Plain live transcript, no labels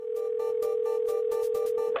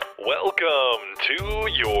Welcome to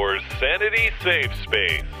your Sanity Safe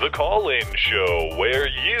Space, the call-in show where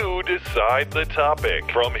you decide the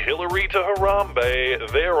topic. From Hillary to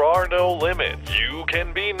Harambe, there are no limits. You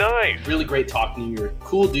can be nice. Really great talking to you. You're a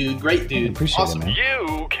cool dude, great dude. I appreciate awesome. it, man.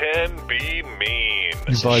 You can be mean.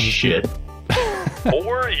 You buy the shit.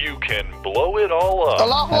 Or you can blow it all up.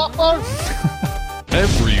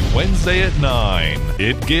 Every Wednesday at 9,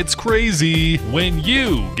 it gets crazy when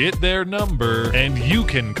you get their number and you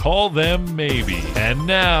can call them maybe. And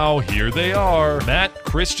now, here they are, Matt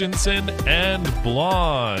Christensen and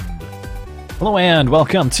Blonde. Hello and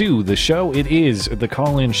welcome to the show. It is the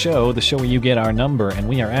call-in show, the show where you get our number, and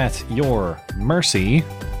we are at your mercy.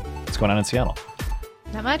 What's going on in Seattle?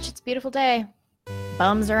 Not much. It's a beautiful day.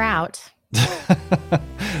 Bums are out.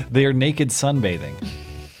 They are naked sunbathing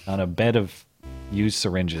on a bed of used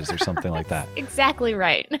syringes or something like that. Exactly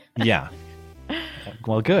right. Yeah.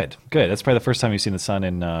 Well, good. That's probably the first time you've seen the sun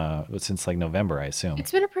in since like November, I assume.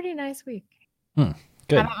 It's been a pretty nice week. Good.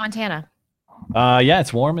 How about Montana? Yeah,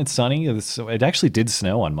 it's warm. It's sunny. It actually did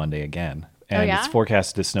snow on Monday again, and yeah? it's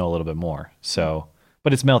forecasted to snow a little bit more. So,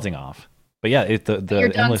 but it's melting off. But yeah, the You're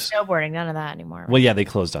done endless snowboarding. None of that anymore. Right? Well, yeah, they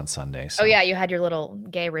closed on Sunday. So. Oh yeah, you had your little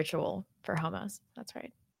gay ritual for homos. That's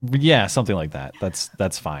right. Yeah, something like that.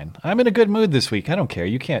 That's fine. I'm in a good mood this week. I don't care.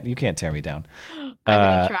 You can't tear me down. I'm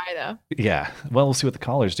gonna try though. Yeah. Well, we'll see what the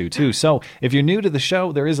callers do too. So if you're new to the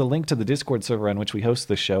show, there is a link to the Discord server on which we host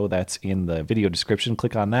the show. That's in the video description.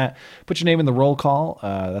 Click on that. Put your name in the roll call.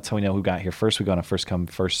 That's how we know who got here first. We go on a first come,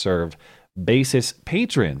 first serve basis.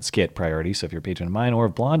 Patrons get priority. So if you're a patron of mine or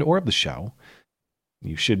of Blonde or of the show,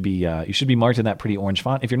 you should be marked in that pretty orange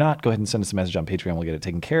font. If you're not, go ahead and send us a message on Patreon. We'll get it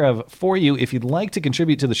taken care of for you. If you'd like to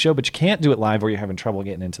contribute to the show, but you can't do it live, or you're having trouble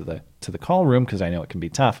getting into the call room, because I know it can be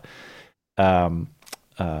tough.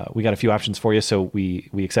 We got a few options for you. So we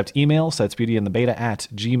accept emails. That's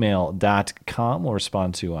beautyandthebeta@gmail.com. We'll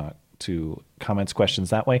respond to comments, questions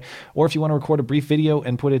that way. Or if you want to record a brief video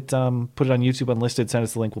and put it on YouTube unlisted, send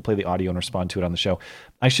us the link. We'll play the audio and respond to it on the show.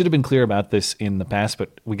 I should have been clear about this in the past,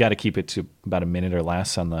 but we got to keep it to about a minute or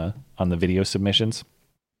less on the video submissions.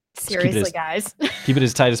 Seriously, guys. Keep it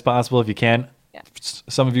as tight as possible if you can. Yeah.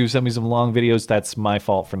 Some of you sent me some long videos. That's my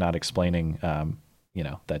fault for not explaining,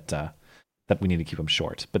 that we need to keep them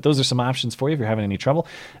short. But those are some options for you if you're having any trouble.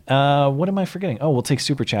 What am I forgetting? Oh, we'll take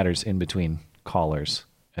super chatters in between callers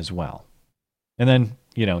as well. And then,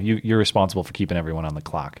 you're responsible for keeping everyone on the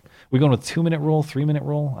clock. We going with 2-minute rule, 3-minute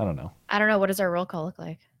rule? I don't know. What does our roll call look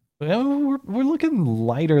like? Well, we're looking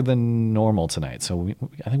lighter than normal tonight, so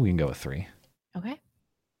I think we can go with 3. Okay.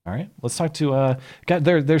 All right. Let's talk to God.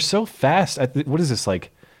 They're so fast. What is this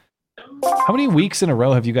like? How many weeks in a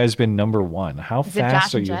row have you guys been number one? How Is fast it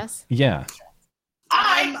Josh are and you? Jess? Yeah.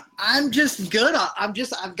 I'm just good. I've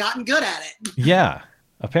gotten good at it. Yeah.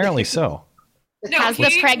 Apparently so. No, How's the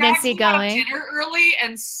he pregnancy drags me out of going? Dinner early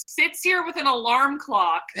and sits here with an alarm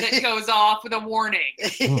clock that goes off with a warning. Mm.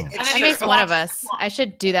 And then That he makes goes, one "Watch of the us. clock." I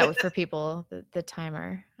should do that for people. The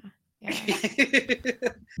timer.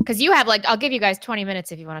 Because you have I'll give you guys 20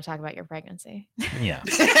 minutes if you want to talk about your pregnancy. Yeah.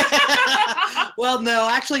 Well, no,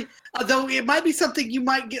 actually, though it might be something you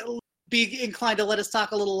might be inclined to let us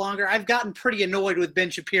talk a little longer. I've gotten pretty annoyed with Ben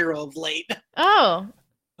Shapiro of late. Oh.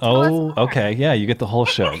 Oh, okay. Yeah, you get the whole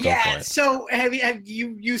show. Go for Yeah. it. So have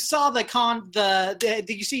you saw did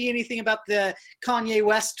you see anything about the Kanye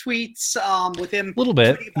West tweets with him? A little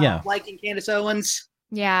bit, tweeting about yeah. liking Candace Owens.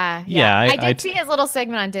 Yeah. Yeah, I I did see his little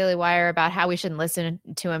segment on Daily Wire about how we shouldn't listen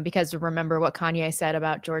to him because remember what Kanye said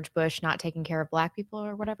about George Bush not taking care of black people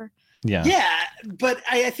or whatever? Yeah. Yeah, but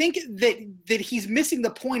I think that he's missing the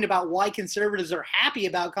point about why conservatives are happy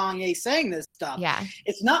about Kanye saying this stuff. Yeah.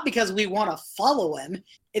 It's not because we want to follow him.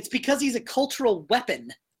 It's because he's a cultural weapon.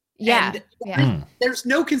 Yeah. And Yeah. there's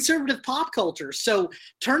no conservative pop culture. So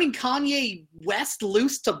turning Kanye West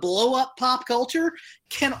loose to blow up pop culture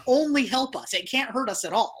can only help us. It can't hurt us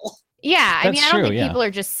at all. Yeah. I That's mean, I don't true, think yeah. people are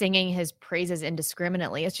just singing his praises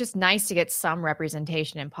indiscriminately. It's just nice to get some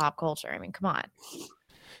representation in pop culture. I mean, come on.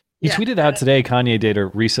 He Yeah. tweeted out today, Kanye did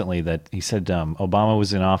recently, that he said Obama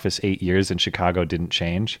was in office 8 years and Chicago didn't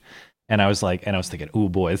change. And I was thinking, oh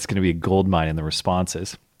boy, it's going to be a gold mine in the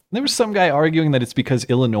responses. And there was some guy arguing that it's because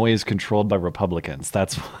Illinois is controlled by Republicans.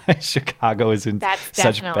 That's why Chicago is in That's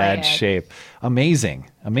such definitely bad it. shape.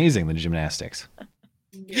 Amazing, the gymnastics.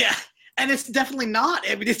 Yeah. And it's definitely not.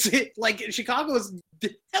 I mean, Chicago is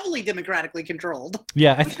heavily democratically controlled.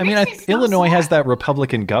 Yeah, I mean, makes me so Illinois has sad. that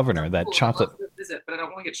Republican governor, that Cool, I'd chocolate. love to visit, but I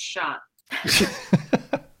don't want to get shot.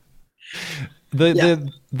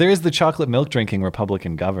 There is the chocolate milk drinking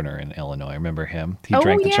Republican governor in Illinois. Remember him? He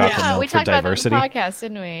drank the chocolate milk we for talked diversity. about that in the podcast,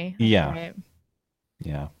 didn't we? That's Yeah. right.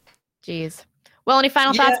 Yeah. Jeez. Well, any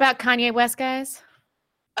final thoughts about Kanye West, guys?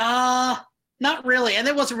 Not really. And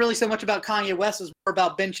it wasn't really so much about Kanye West, it was more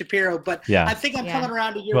about Ben Shapiro. But Yeah. I think I'm coming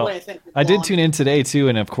around to your Well, way. I think I did tune in today too,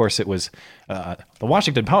 and of course it was the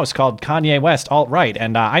Washington Post called Kanye West alt-right,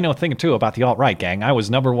 and I know a thing or two about the alt-right, gang. I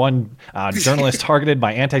was #1 journalist targeted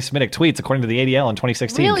by anti-Semitic tweets, according to the ADL in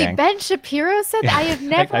 2016. Really? Gang. Ben Shapiro said that? I have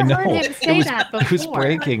never I know. heard him say that before. It was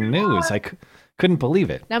breaking news. I couldn't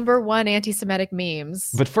believe it. #1 anti-Semitic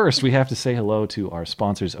memes. But first, we have to say hello to our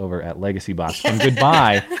sponsors over at Legacy Box, and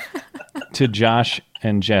goodbye to Josh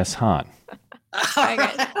and Jess Hahn. All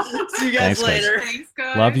right. See you guys Thanks, guys. later. Thanks,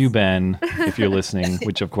 guys. Love you, Ben, if you're listening,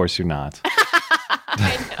 which of course you're not.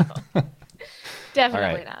 I know.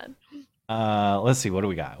 Definitely All not. Let's see, what do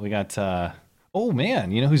we got? We got, oh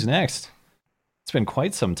man, you know who's next? It's been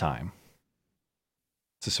quite some time.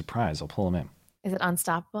 It's a surprise. I'll pull him in. Is it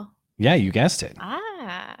Unstoppable? Yeah, you guessed it.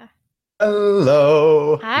 Ah.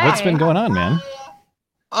 Hello. Hi. What's been going on, man?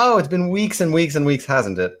 Oh, it's been weeks and weeks and weeks,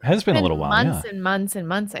 hasn't it? It has been a little while, Months yeah. and months and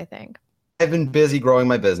months, I think. I've been busy growing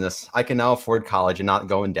my business. I can now afford college and not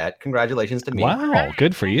go in debt. Congratulations to me. Wow,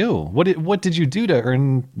 good for you. What did you do to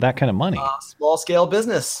earn that kind of money? Small scale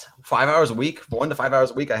business, 5 hours a week, 1 to 5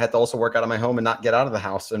 hours a week. I had to also work out of my home and not get out of the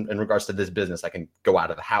house. In regards to this business, I can go out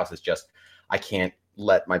of the house. It's just I can't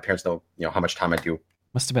let my parents know, how much time I do.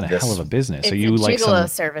 Must have been a This- hell of a business. It's Are you a like gigolo some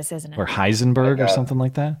service, isn't it? or Heisenberg Oh or my God. something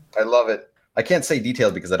like that? I love it. I can't say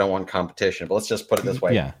details because I don't want competition, but let's just put it this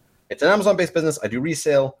way. Yeah. It's an Amazon-based business. I do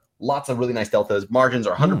resale. Lots of really nice deltas. Margins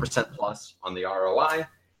are 100% plus on the ROI.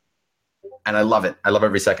 And I love it. I love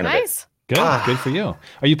every second of it. Nice. Good. Good for you.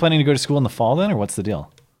 Are you planning to go to school in the fall then, or what's the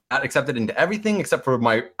deal? Not accepted into everything except for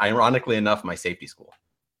ironically enough, my safety school.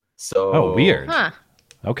 So Oh, weird. Huh.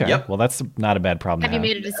 Okay. Yep. Well, that's not a bad problem Have to you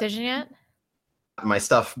have. made a decision yet? my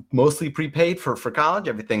stuff mostly prepaid for college.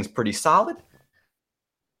 Everything's pretty solid.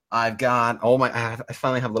 I've got I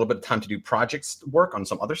finally have a little bit of time to do projects work on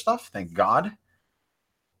some other stuff. Thank God.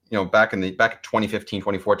 Back in 2015,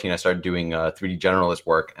 2014, I started doing 3D generalist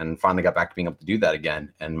work and finally got back to being able to do that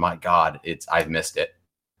again. And my God, I've missed it.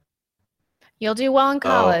 You'll do well in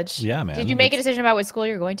college. yeah, man. Did you make a It's- decision about what school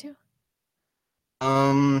you're going to?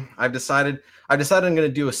 I've decided I'm going to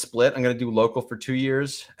do a split. I'm going to do local for 2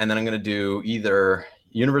 years, and then I'm going to do either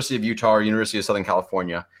University of Utah or University of Southern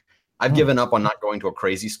California. I've given up on not going to a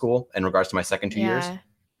crazy school in regards to my second 2 years.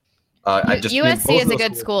 USC is a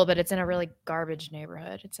good school, but it's in a really garbage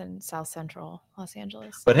neighborhood. It's in South Central Los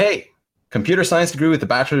Angeles. But hey, computer science degree with a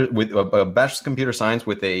bachelor's of computer science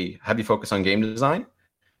with a heavy focus on game design.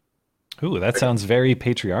 Ooh, that sounds very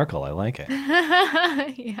patriarchal. I like it.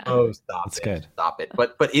 Yeah. Oh, stop That's it! good. Stop it!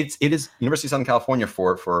 But it is University of Southern California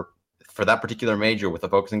for that particular major with a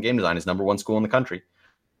focus in game design is #1 school in the country.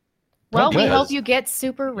 Well, we good. hope you get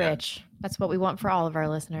super rich. That's what we want for all of our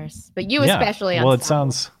listeners, but you especially. Well, it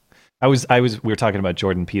Unstoppable. sounds. We were talking about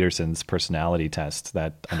Jordan Peterson's personality test,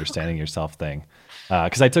 that understanding yourself thing,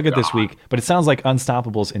 because I took it this week. But it sounds like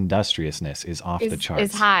Unstoppable's industriousness is off the charts.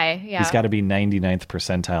 Is high. Yeah. He's got to be 99th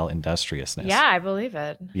percentile industriousness. Yeah, I believe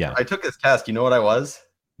it. Yeah. I took his test. You know what I was?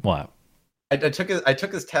 What? I took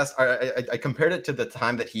his test. I compared it to the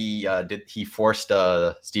time that he forced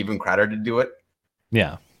Steven Crowder to do it.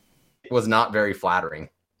 Yeah. It was not very flattering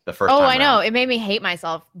the first Oh, time I know. around. It made me hate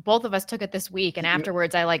myself. Both of us took it this week, and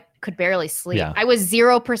afterwards, I could barely sleep. Yeah. I was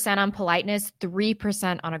 0% on politeness,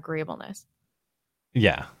 3% on agreeableness.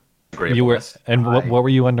 Yeah. Agreeableness. You were, and I- what were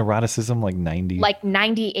you on neuroticism? Like 90? Like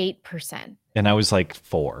 98%. And I was like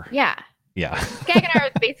 4. Yeah. Yeah. Skag and I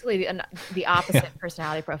are basically the opposite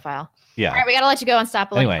personality profile. All Yeah. right, we got to let you go and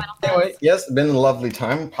stop. Anyway. Anyway, yes, been a lovely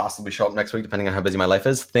time. Possibly show up next week, depending on how busy my life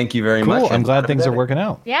is. Thank you very much. Cool. I'm and glad have a things good are day. working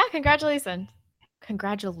out. Yeah, congratulations.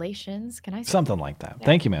 Congratulations. Can I say Something like that. Yeah.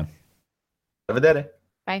 Thank you, man. Have a good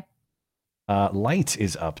day. Light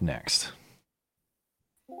is up next.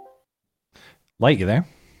 Light, you there?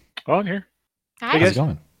 Oh, I'm here. Hi. How's it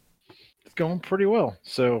going? It's going pretty well.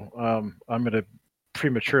 So I'm going to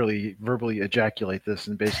prematurely verbally ejaculate this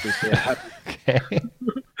and basically say Okay.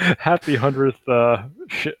 happy 100th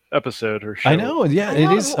episode or show. I know. Yeah, I it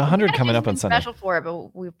know, is we 100 gotta coming do up on something Sunday. Special for it,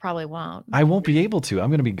 but we probably won't. I won't be able to. I'm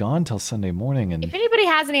going to be gone till Sunday morning. And If anybody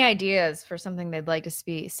has any ideas for something they'd like to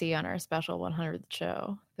see on our special 100th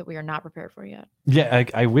show that we are not prepared for yet, yeah,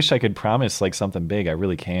 I wish I could promise like something big. I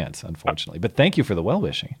really can't, unfortunately. But thank you for the well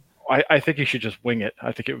wishing. I think you should just wing it.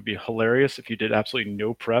 I think it would be hilarious if you did absolutely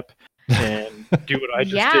no prep and do what I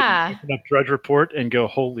just Yeah. did. Open up Drudge Report and go,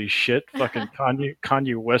 holy shit, fucking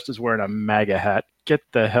Kanye West is wearing a MAGA hat. Get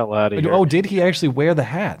the hell out of here. Oh, did he actually wear the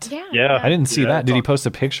hat? Yeah. I didn't see Yeah, that. Did he it's post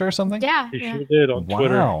a picture or something? Yeah. He yeah. sure did on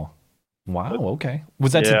Twitter. Wow. Wow. Okay.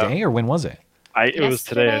 Was that Yeah. today or when was it? It was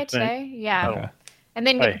today, I think. Today? Yeah. Okay. And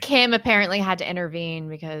then Hi. Kim apparently had to intervene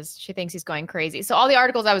because she thinks he's going crazy. So all the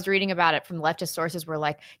articles I was reading about it from leftist sources were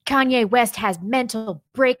like, Kanye West has mental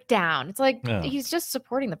breakdown. It's like, Yeah. he's just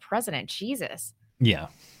supporting the president. Jesus. Yeah.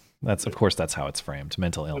 Of course, that's how it's framed.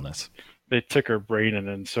 Mental illness. They took her brain and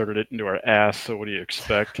inserted it into her ass. So what do you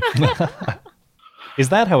expect? Is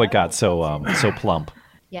that how it got so plump?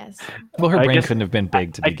 Yes. Well, her I brain guess- couldn't have been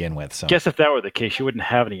big to begin with. So Guess if that were the case, she wouldn't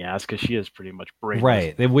have any ass because she is pretty much brainless.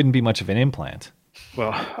 right, it wouldn't be much of an implant.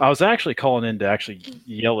 Well, I was actually calling in to actually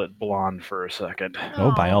yell at Blonde for a second.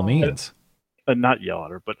 Oh, by all Aw. means. Not yell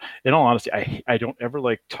at her, but in all honesty, I don't ever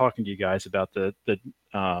like talking to you guys about the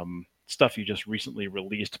stuff you just recently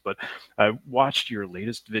released. But I watched your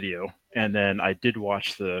latest video, and then I did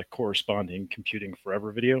watch the corresponding Computing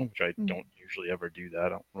Forever video, which I don't usually ever do that. I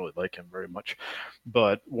don't really like him very much.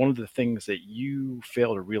 But one of the things that you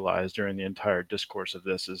fail to realize during the entire discourse of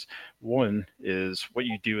this is what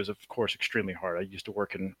you do is, of course, extremely hard. I used to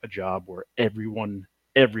work in a job where everyone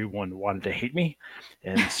wanted to hate me,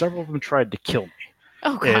 and several of them tried to kill me.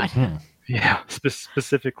 Oh, God. And, yeah,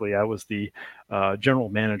 specifically, I was the general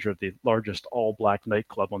manager of the largest all-black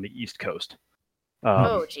nightclub on the East Coast.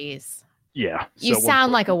 Oh, geez. Yeah. You so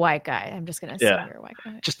sound like a white guy. I'm just going to say Yeah. you're a white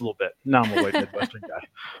guy. just a little bit. Now I'm a white Midwestern guy.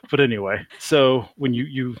 But anyway, so when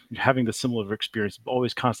you having the similar experience of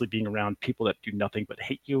always constantly being around people that do nothing but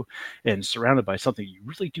hate you and surrounded by something you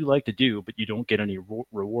really do like to do, but you don't get any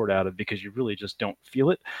reward out of because you really just don't feel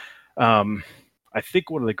it. I think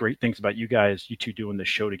one of the great things about you two doing this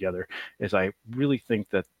show together is I really think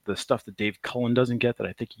that the stuff that Dave Cullen doesn't get that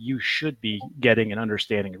I think you should be getting and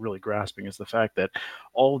understanding and really grasping is the fact that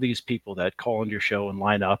all these people that call into your show and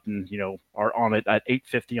line up and, are on it at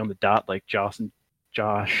 8:50 on the dot, like Josh.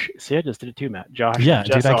 See, I just did it too, Matt. Josh. Yeah, and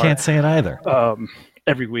Jess dude, I are, can't say it either.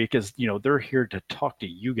 every week is, they're here to talk to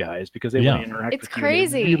you guys because they want to interact It's with you. and they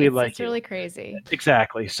crazy. Really like it's you. really crazy.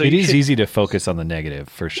 Exactly. So It you is should- easy to focus on the negative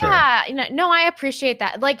for sure. Yeah, no, I appreciate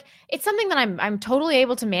that. Like, it's something that I'm totally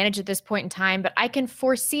able to manage at this point in time, but I can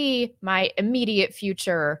foresee my immediate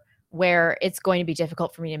future where it's going to be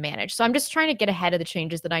difficult for me to manage. So I'm just trying to get ahead of the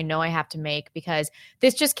changes that I know I have to make because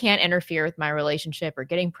this just can't interfere with my relationship or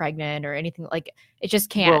getting pregnant or anything. Like, it just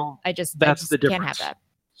can't. Well, that's the can't have difference. that.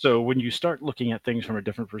 So when you start looking at things from a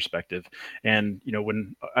different perspective, and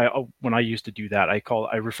when I used to do that,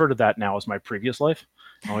 I refer to that now as my previous life.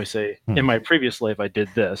 I always say, in my previous life, I did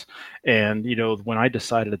this, and when I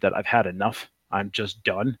decided that I've had enough, I'm just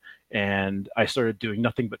done, and I started doing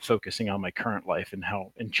nothing but focusing on my current life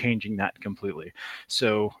and changing that completely.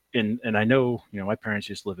 So and I know my parents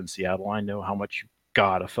used to live in Seattle. I know how much you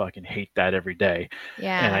gotta fucking hate that every day.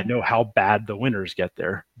 Yeah. And I know how bad the winters get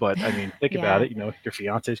there. But I mean, think about Yeah. it. Your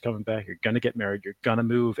fiance's coming back. You're going to get married. You're going to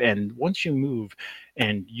move. And once you move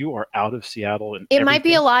and you are out of Seattle and It might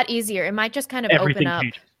be a everything- lot easier. It might just kind of everything open up.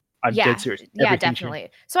 changes. I'm Yeah, dead serious. Yeah, Everything definitely.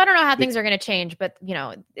 changes. So I don't know how things are going to change, but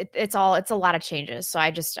it's a lot of changes. So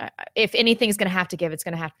if anything's going to have to give, it's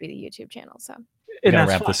going to have to be the YouTube channel. So. And Gotta that's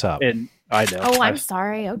wrap fine. this up. And I know. Oh, I'm I've-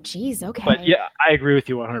 sorry. Oh, geez. Okay. But yeah, I agree with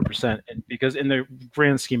you 100%. And because in the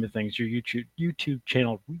grand scheme of things, your YouTube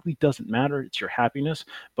channel really doesn't matter. It's your happiness.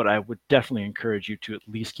 But I would definitely encourage you to at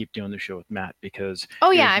least keep doing the show with Matt because.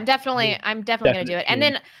 Oh you're yeah, I'm definitely going to do it. And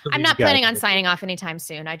then I'm not planning on signing off anytime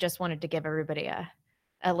soon. I just wanted to give everybody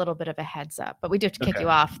a little bit of a heads up, but we do have to kick Okay. you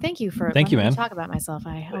off. Thank you for Thank you, letting me man. talk about myself.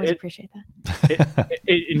 I always appreciate that.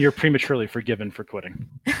 And you're prematurely forgiven for quitting.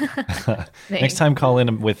 Next time, call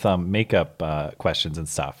in with makeup questions and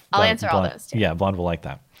stuff. I'll answer all those, too. Yeah, Blonde will like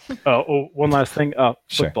that. One last thing. Sure.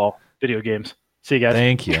 Football, video games. See you guys.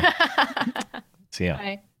 Thank you. See ya.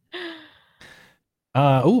 Bye.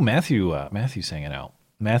 Matthew's hanging out.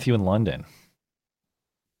 Matthew in London.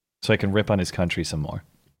 So I can rip on his country some more.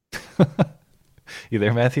 You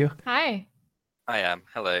there, Matthew? Hi. I am.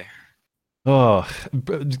 Hello. Oh,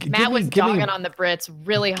 Matt was dogging on the Brits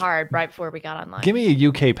really hard right before we got online. Give me a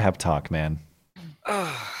UK pep talk, man.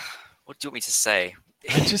 What do you want me to say?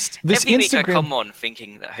 This every week I Instagram. come on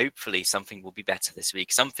thinking that hopefully something will be better this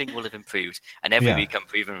week. Something will have improved. And every Yeah. week I'm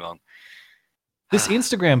proven wrong. This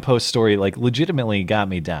Instagram post story, legitimately got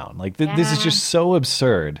me down. This is Yeah. just so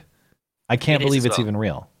absurd. I can't It is believe as it's well. even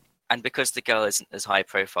real. And because the girl isn't as high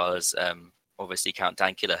profile as obviously Count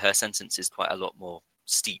Dankula, her sentence is quite a lot more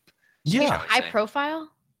steep. Yeah. shall we High say.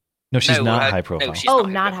 profile? No, she's No, not her- high profile. No, she's Oh, not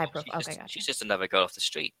not high high profile. profile. She's Okay, just- gotcha. She's just another girl off the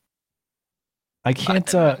street. I can't.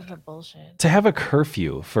 For bullshit. To have a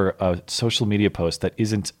curfew for a social media post that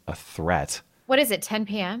isn't a threat. What is it? 10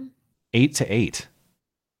 p.m. 8 to 8,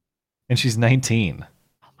 and she's 19.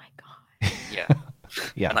 Oh my god. Yeah.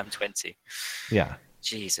 Yeah. And I'm 20. Yeah.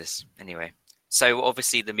 Jesus. Anyway. So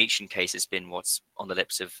obviously the Meacham case has been what's on the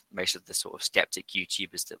lips of most of the sort of skeptic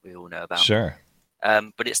YouTubers that we all know about. Sure.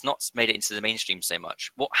 But it's not made it into the mainstream so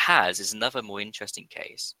much. What has is another more interesting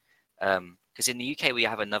case. Because in the UK, we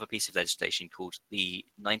have another piece of legislation called the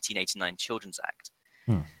 1989 Children's Act,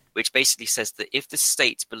 which basically says that if the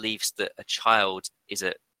state believes that a child is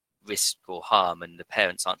at risk or harm and the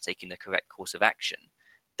parents aren't taking the correct course of action,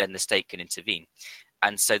 then the state can intervene.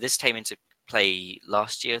 And so this came into play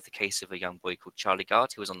last year, the case of a young boy called Charlie Gard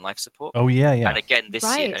who was on life support. Oh, yeah, yeah. And again this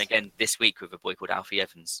year, and again this week with a boy called Alfie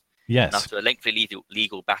Evans. Yes. And after a lengthy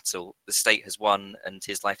legal battle, the state has won and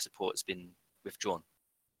his life support has been withdrawn.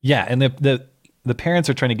 Yeah, and the parents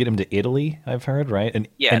are trying to get him to Italy, I've heard, right? And,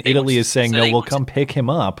 Yeah, and they Italy is saying, so no, they we'll wanted- come pick him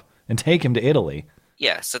up and take him to Italy.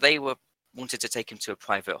 Yeah, so they wanted to take him to a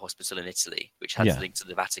private hospital in Italy, which has Yeah. a link to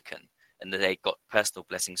the Vatican. And they got personal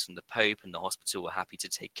blessings from the Pope, and the hospital were happy to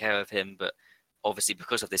take care of him. But obviously,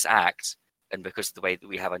 because of this act, and because of the way that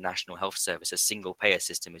we have a national health service, a single payer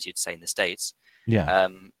system, as you'd say in the States, Yeah.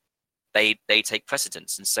 they take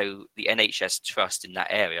precedence. And so the NHS trust in that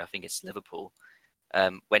area, I think it's Liverpool,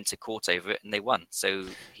 went to court over it, and they won. So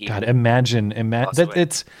he God, imagine passed that away.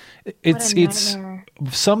 it's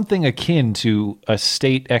something akin to a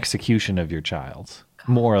state execution of your child,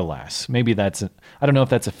 more or less. Maybe I don't know if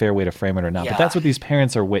that's a fair way to frame it or not, but that's what these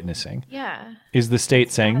parents are witnessing. Yeah. Is the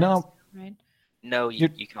state saying, no, Right. No, you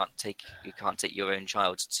can't take your own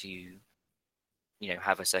child to,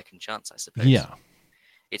 have a second chance, I suppose. yeah.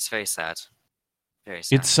 It's very sad. Very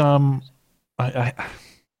sad. It's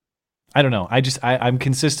I don't know. I'm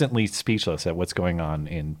consistently speechless at what's going on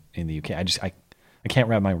in the UK. I can't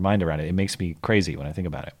wrap my mind around it. It makes me crazy when I think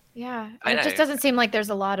about it. Yeah. I It know. just doesn't seem like there's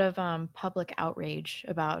a lot of public outrage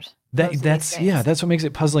about most of these That's things. that's what makes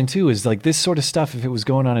it puzzling too. Is like this sort of stuff. If it was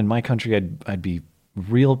going on in my country, I'd be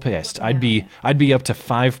real pissed. I'd be up to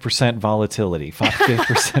 5% volatility, 5th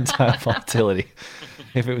percentile volatility,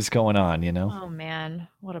 if it was going on. Oh man,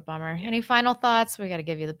 what a bummer. Any final thoughts? We got to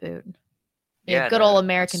give you the boot. Yeah, Good no, old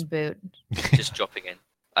American boot. just dropping in.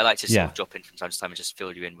 I like to sort Yeah. of drop in from time to time and just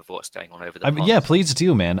fill you in with what's going on over the I mean, pond. yeah, please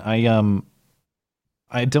do, man.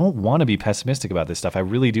 I don't want to be pessimistic about this stuff. I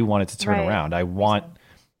really do want it to turn Right. around. I want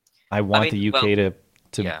mean, the UK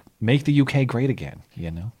to yeah. make the UK great again.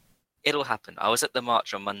 It'll happen. I was at the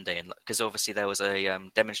march on Monday, and because obviously there was a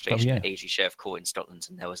demonstration yeah. at AG Sheriff Court in Scotland,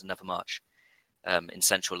 and there was another march in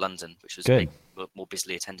central London, which was Good. more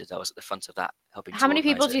busily attended. I was at the front of that, helping. How many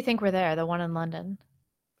people do you think were there? The one in London?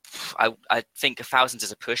 I think 1,000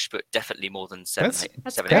 is a push, but definitely more than seven. That's seven,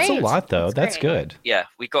 That's a Great. lot, though. That's That's great. good. Yeah,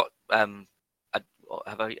 we got. I'm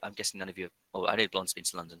guessing none of you. Oh, I know Blonde's been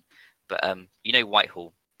to London, but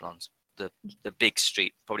Whitehall, Blonde, the big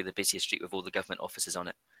street, probably the busiest street with all the government offices on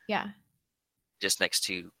it, Yeah. just next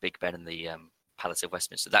to Big Ben and the Palace of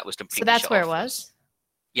Westminster. That was completely. So that's shut where off. it was?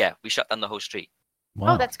 Yeah, we shut down the whole street.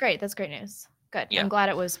 Wow. Oh, that's great. That's great news. Good. Yeah. I'm glad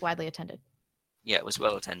it was widely attended. Yeah, it was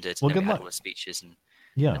well attended. Well, and then good we had luck. all the speeches and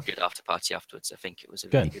Yeah. a good after party afterwards. I think it was a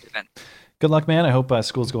Good. really good event. Good luck, man. I hope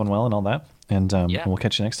school's going well and all that. And Yeah. we'll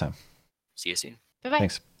catch you next time. See you soon. Bye-bye.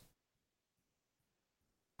 Thanks.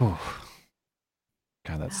 Whew.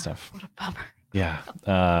 God, that stuff. What a bummer.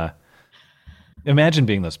 Yeah. Imagine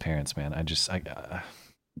being those parents, man. I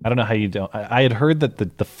don't know how you don't. I had heard that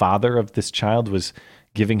the father of this child was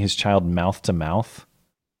giving his child mouth to mouth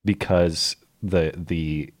because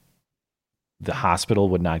the hospital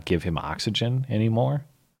would not give him oxygen anymore.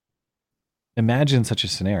 Imagine such a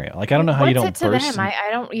scenario. Like, I don't know how you What's don't it to burst. them? I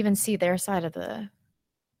don't even see their side of the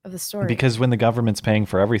story. Because when the government's paying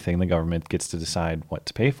for everything, the government gets to decide what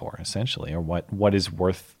to pay for, essentially, or what is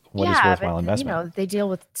worthwhile but, investment. they deal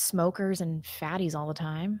with smokers and fatties all the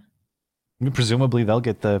time. Presumably, they'll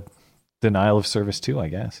get the denial of service too, I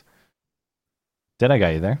guess. Deadeye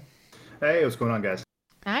guy, you there? Hey, what's going on, guys?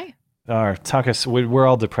 Hi. Talk us. We're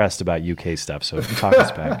all depressed about UK stuff, so talk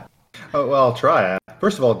us back. Oh, well, I'll try.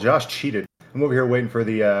 First of all, Josh cheated. I'm over here waiting for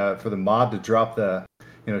the mod to drop the,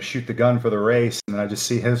 shoot the gun for the race, and then I just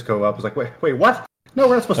see his go up. I was like, wait, what? No,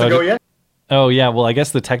 we're not supposed to go yet. Oh yeah, well I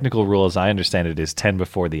guess the technical rule, as I understand it, is 10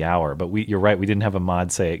 before the hour. But you're right. We didn't have a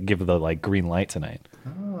mod say give the green light tonight.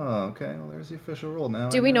 Oh, okay. Well, there's the official rule now.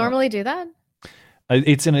 Do we normally do that?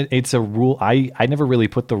 It's a rule. I never really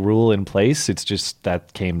put the rule in place. It's just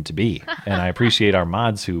that came to be, and I appreciate our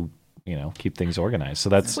mods who keep things organized. So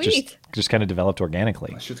that's Sweet. just kind of developed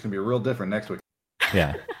organically. That shit's gonna be real different next week.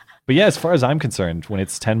 Yeah, but yeah, as far as I'm concerned, when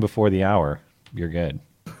it's 10 before the hour, you're good.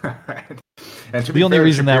 And to The be only fair,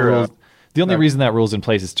 reason that Shapiro- rule. The only reason that rule's in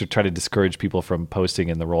place is to try to discourage people from posting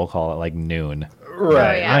in the roll call at noon.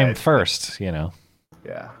 Right. yeah. I'm first, Yeah.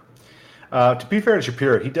 To be fair to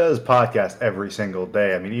Shapiro, he does podcast every single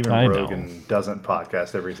day. I mean, even I know. Rogan doesn't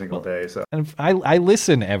podcast every single day. So And I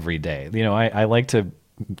listen every day. You know, I like to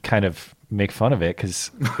kind of make fun of it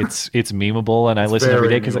because it's memeable, and I listen every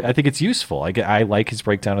very day because I think it's useful. I like his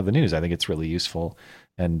breakdown of the news. I think it's really useful,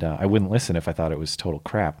 and I wouldn't listen if I thought it was total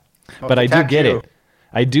crap. But I do attack get you. it.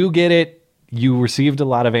 I do get it. You received a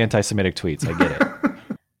lot of anti-Semitic tweets. I get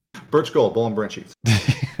it. Birch Gold, Bull and Branch sheets.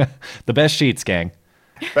 The best sheets, gang.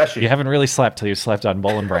 Best sheets. You haven't really slept till you slept on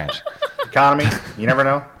Bull and Branch. Economy, you never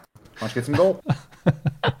know. Why don't you get some gold?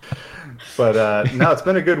 But no, it's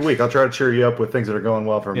been a good week. I'll try to cheer you up with things that are going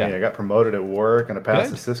well for me. Yeah. I got promoted at work, and I passed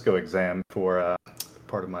Good. the Cisco exam for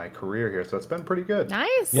part of my career here, so it's been pretty good.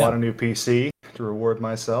 Nice. A lot of new PC to reward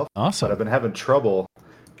myself. Awesome. But I've been having trouble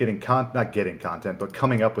not getting content, but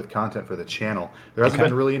coming up with content for the channel. There hasn't Okay.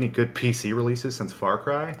 been really any good PC releases since Far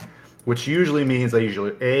Cry, which usually means I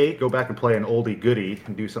usually A, go back and play an oldie goodie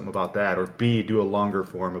and do something about that, or B, do a longer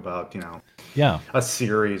form about, Yeah. a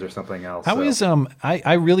series or something else. How So- is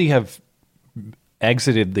I really have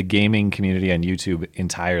exited the gaming community on YouTube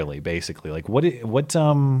entirely, basically. Like what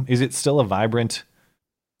is it still a vibrant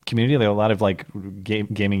community? There are a lot of like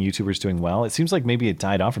gaming YouTubers doing well. It seems like maybe it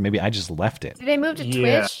died off, or maybe I just left it. Did they move to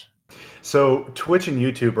Yeah. Twitch? So Twitch and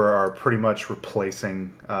YouTube are pretty much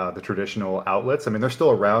replacing the traditional outlets. I mean, they're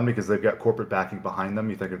still around because they've got corporate backing behind them.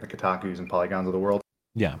 You think of the Kotakus and Polygons of the world.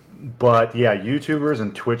 Yeah. But yeah, YouTubers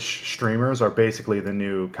and Twitch streamers are basically the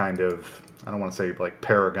new kind of, I don't want to say like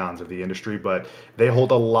paragons of the industry, but they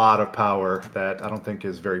hold a lot of power that I don't think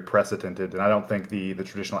is very precedented. And I don't think the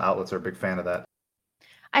traditional outlets are a big fan of that.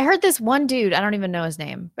 I heard this one dude, I don't even know his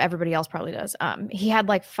name. Everybody else probably does. He had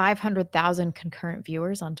like 500,000 concurrent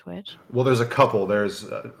viewers on Twitch. Well, there's a couple. There's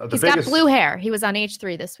the He's biggest. got blue hair. He was on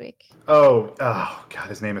H3 this week. Oh, God,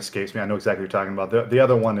 his name escapes me. I know exactly what you're talking about. The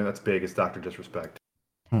other one that's big is Dr. Disrespect.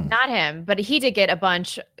 Not him, but he did get a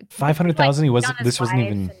bunch. 500,000. He Like, wasn't. on his This wasn't wife,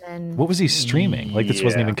 even. and then- What was he streaming? Like this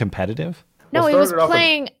wasn't Yeah. even competitive. No, Well, he was started off with-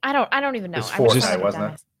 playing. I don't even know. It's I wish Fortnite, I would've wasn't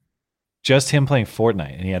done it? Just him playing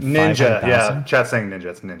Fortnite, and he had Ninja, 500,000. yeah. Chat's saying Ninja.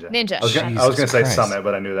 It's Ninja. Ninja. I was gonna Jesus say Christ. Summit,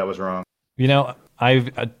 but I knew that was wrong. You know,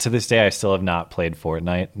 I've to this day I still have not played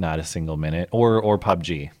Fortnite, not a single minute, or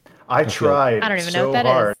PUBG. I tried I don't even know so what that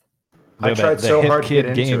is. hard. I They're tried the so hip hard to kid get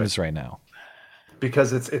into games it right now.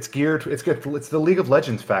 because it's geared. It's good. It's the League of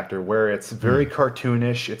Legends factor where it's very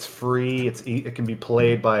cartoonish. It's free. It can be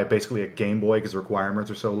played by basically a Game Boy because the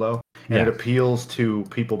requirements are so low, and Yeah. it appeals to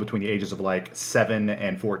people between the ages of like 7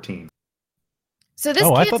 and 14. So this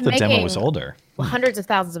Oh, I kid's thought the making demo was older. hundreds of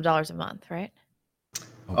thousands of dollars a month, right?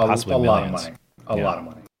 Oh, A possibly lot of millions. money. A Yeah. lot of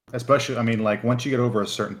money. Especially, I mean, like once you get over a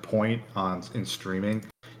certain point in streaming,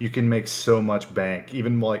 you can make so much bank.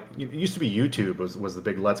 Even like it used to be YouTube was the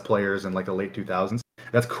big Let's Players in like the late 2000s.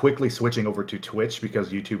 That's quickly switching over to Twitch because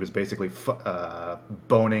YouTube is basically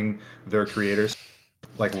boning their creators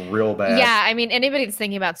like real bad. Yeah, I mean, anybody that's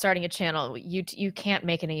thinking about starting a channel, you can't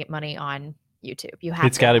make any money on YouTube. You have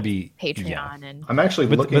It's to got to have be Patreon yeah. and I'm actually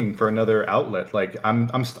But- looking for another outlet. Like I'm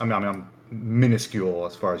minuscule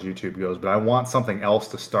as far as YouTube goes, but I want something else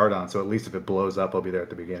to start on. So at least if it blows up, I'll be there at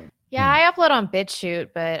the beginning. yeah, I upload on BitChute,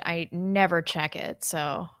 but I never check it.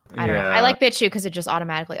 So I don't know. I Yeah. like BitChute because it just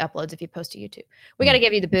automatically uploads if you post to YouTube. We got to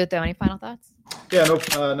give you the boot though. Any final thoughts? Yeah,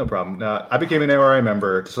 no problem. I became an ARI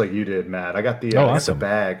member just like you did, Matt. I got the I got awesome. the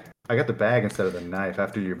bag. I got the bag instead of the knife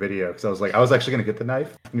after your video because I was actually gonna get the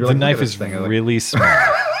knife. And you're The like, "Look at knife this is thing." I was like, really small.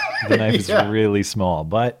 The knife is Yeah. really small,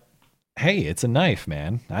 but hey, it's a knife,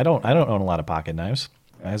 man. I don't own a lot of pocket knives.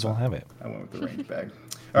 Might as well have it. I went with the range bag.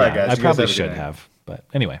 All right, Yeah, guys. I you guys probably have a good should night. have, but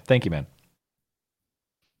anyway, thank you, man.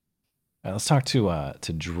 All right, let's talk to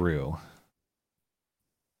Drew.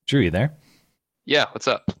 Drew, you there? Yeah, what's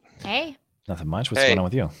up? Hey. Nothing much. What's Hey. going on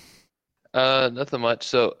with you? Nothing much.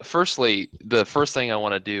 So, firstly, the first thing I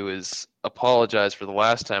want to do is apologize for the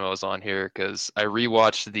last time I was on here because I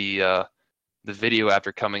rewatched the video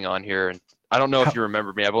after coming on here, and I don't know if you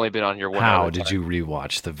remember me. I've only been on here one. How other did time. you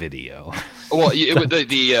rewatch the video? Well,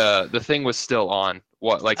 the thing was still on.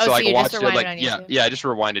 What like Oh, so so I you just watched it rewinded like on yeah YouTube? yeah I just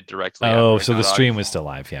rewinded directly. Oh, after so I the got on. stream was still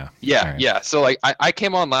live, yeah. Yeah, All right. yeah. So like I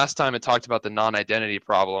came on last time and talked about the non-identity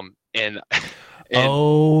problem and.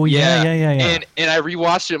 Oh yeah. And I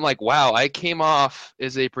rewatched it. I'm like, wow, I came off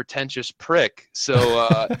as a pretentious prick. So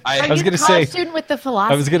I was Are you gonna the college say- student with the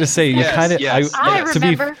philosophy. I was gonna say you Yes, kind of. yes, I yes.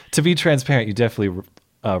 remember. To be transparent, you definitely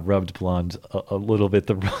rubbed Blonde a little bit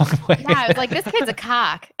the wrong way. Yeah, I was like, this kid's a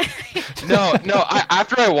cock. no.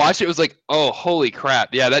 After I watched it, it was like, oh, holy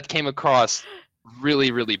crap! Yeah, that came across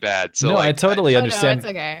really, really bad. So no, like, I totally understand. it's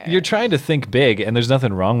okay. You're trying to think big, and there's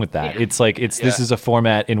nothing wrong with that. Yeah. It's like this is a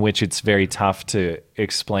format in which it's very tough to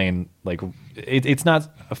explain. Like it's not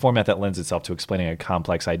a format that lends itself to explaining a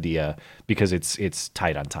complex idea because it's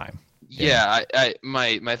tight on time. Yeah,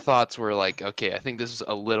 my thoughts were like, okay, I think this is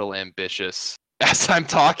a little ambitious. As I'm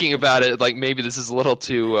talking about it, like maybe this is a little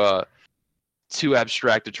too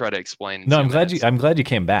abstract to try to explain. No, I'm glad you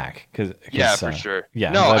came back because yeah, for sure.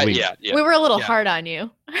 Yeah, no, yeah. We were a little hard on you,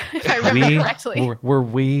 if I remember correctly. Were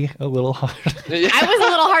we a little hard? I was a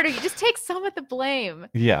little harder. You just take some of the blame.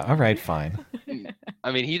 Yeah. All right. Fine.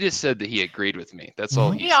 I mean, he just said that he agreed with me. That's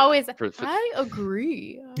all. He always. I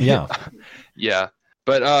agree. Yeah. Yeah,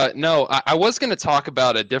 but no, I was going to talk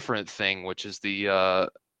about a different thing, which is the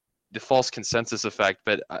false consensus effect.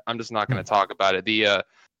 But I'm just not going to talk about it.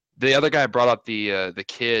 The other guy brought up the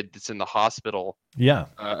kid that's in the hospital. Yeah.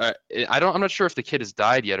 I'm not sure if the kid has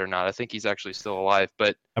died yet or not. I think he's actually still alive,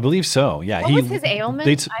 but I believe so. Yeah. What was his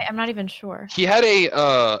ailment? I'm not even sure. He had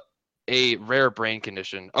a rare brain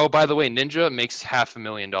condition. Oh, by the way, Ninja makes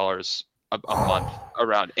 $500,000 a month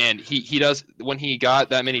around, and he does, when he got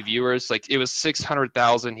that many viewers, like it was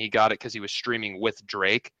 600,000. He got it because he was streaming with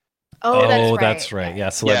Drake. Oh, that's right. Yeah,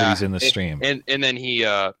 celebrities in the stream. And then he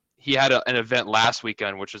had an event last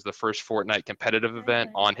weekend, which was the first Fortnite competitive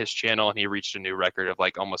event on his channel, and he reached a new record of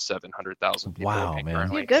like almost 700,000 people. Wow, man!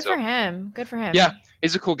 Dude, good for him. Good for him. Yeah,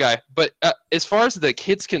 he's a cool guy. But as far as the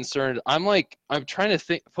kid's concerned, I'm trying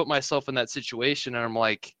to put myself in that situation, and I'm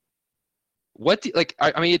like,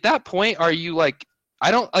 I mean, at that point, are you like?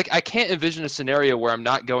 I can't envision a scenario where I'm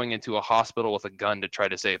not going into a hospital with a gun to try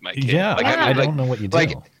to save my kid. Yeah, I don't know what you do.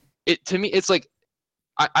 Like, to me, it's like,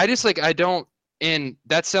 I just like, I don't. And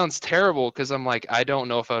that sounds terrible because I'm like, I don't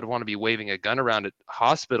know if I would want to be waving a gun around at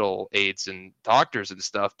hospital aides and doctors and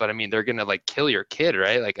stuff. But I mean, they're gonna like kill your kid,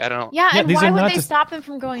 right? Like, I don't. Yeah, and why would they stop them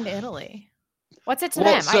from going to Italy? What's it to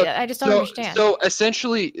them? I just don't understand. So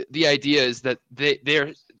essentially, the idea is that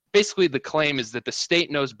they're basically, the claim is that the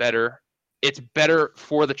state knows better. It's better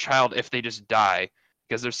for the child if they just die,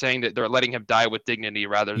 because they're saying that they're letting him die with dignity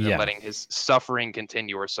rather than letting his suffering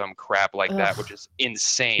continue or some crap like that, which is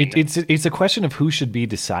insane. It's a question of who should be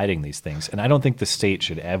deciding these things, and I don't think the state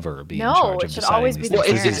should ever be in charge of deciding these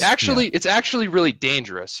things. It's actually really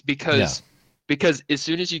dangerous because as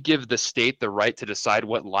soon as you give the state the right to decide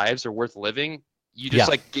what lives are worth living, you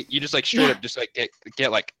just straight up just like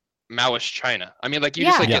get like Maoist China. I mean, like you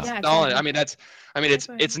get Stalin. I mean,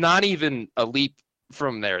 it's not even a leap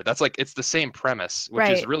from there. That's like, it's the same premise, which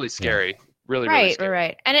is really scary. Really scary.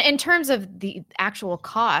 Right. And in terms of the actual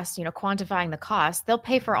cost, quantifying the cost, they'll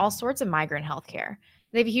pay for all sorts of migrant healthcare.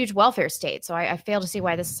 They have a huge welfare state, so I fail to see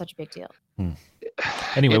why this is such a big deal.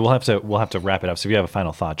 Anyway, we'll have to wrap it up. So if you have a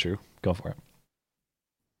final thought, Drew, go for it.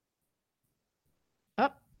 Oh,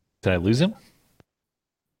 did I lose him?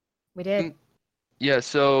 We did. Yeah,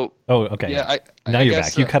 so... Oh, okay. Yeah, now you're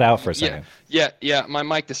back. You cut out for a second. Yeah. My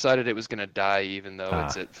mic decided it was going to die even though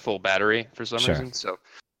it's at full battery for some reason. So,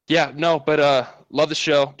 yeah, no, but love the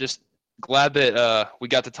show. Just glad that we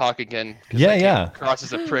got to talk again. Yeah. Cross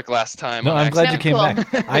as a prick last time. No, I'm glad you came back.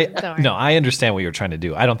 I understand what you were trying to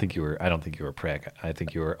do. I don't think you were a prick. I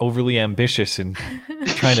think you were overly ambitious and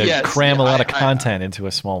trying to cram a lot of content into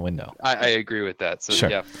a small window. I agree with that. So,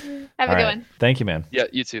 yeah. Have a good one. Thank you, man. Yeah,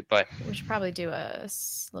 you too. Bye. We should probably do a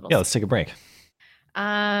little... Yeah, let's take a break.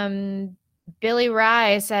 Billy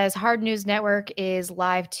Rye says Hard News Network is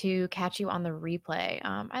live to catch you on the replay.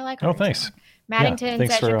 I like Hard News thanks. Network. Maddington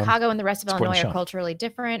says Chicago and the rest of Illinois are culturally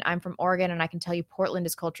different. I'm from Oregon, and I can tell you Portland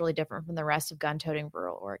is culturally different from the rest of gun-toting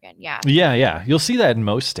rural Oregon. Yeah. You'll see that in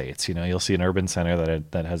most states. You'll see an urban center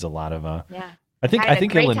that has a lot of I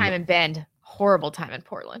think great time in Bend. Horrible time in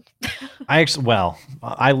Portland.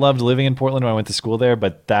 I loved living in Portland when I went to school there,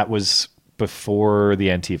 but that was before the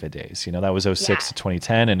Antifa days. That was 06 to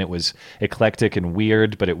 2010, and it was eclectic and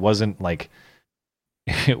weird, but it wasn't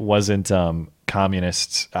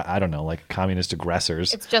communist. I don't know, like communist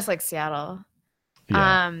aggressors. It's just like Seattle.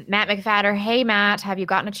 Yeah. Matt McFadder. Hey, Matt, have you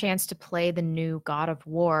gotten a chance to play the new God of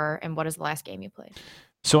War? And what is the last game you played?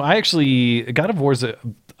 So God of War is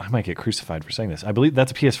I might get crucified for saying this. I believe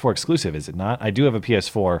that's a PS4 exclusive, is it not? I do have a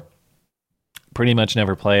PS4. Pretty much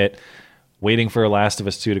never play it. Waiting for Last of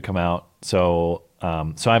Us 2 to come out. So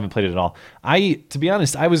I haven't played it at all. To be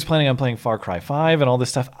honest, I was planning on playing Far Cry 5 and all this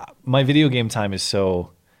stuff. My video game time is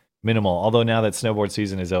so minimal. Although now that snowboard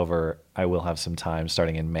season is over, I will have some time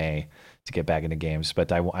starting in May to get back into games.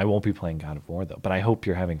 But I won't be playing God of War, though. But I hope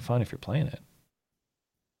you're having fun if you're playing it.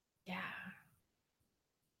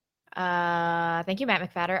 Thank you, Matt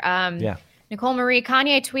McFadder. Nicole Marie,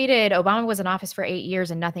 Kanye tweeted, Obama was in office for 8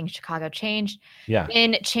 years and nothing in Chicago changed. Yeah.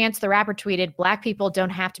 Then Chance the Rapper tweeted, Black people don't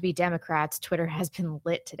have to be Democrats. Twitter has been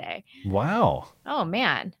lit today. Wow. Oh,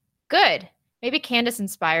 man. Good. Maybe Candace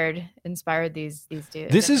inspired these dudes.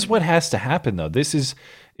 This is what has to happen, though. This is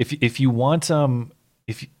if you want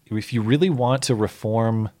if you really want to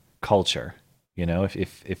reform culture, you know,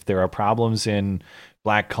 if there are problems in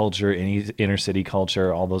Black culture, in inner city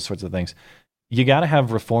culture, all those sorts of things, you got to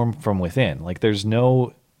have reform from within. Like there's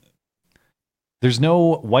no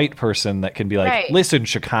white person that can be like, Right. listen,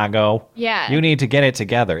 Chicago, Yeah. you need to get it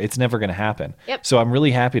together. It's never going to happen. Yep. So I'm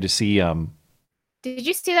really happy to see. Did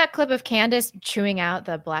you see that clip of Candace chewing out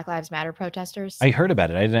the Black Lives Matter protesters? I heard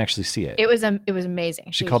about it. I didn't actually see it. It was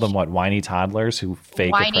amazing. She called them what, whiny toddlers who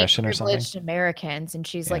fake whiny, oppression or something? privileged Americans, and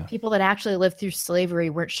she's Yeah. like, people that actually lived through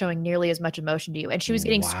slavery weren't showing nearly as much emotion to you, and she was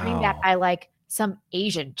getting screamed at Wow. by like some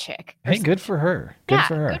Asian chick. or Hey, good for her. Good yeah,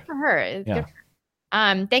 for her. good for her. Good Yeah. for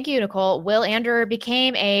her. Thank you, Nicole. Will Ander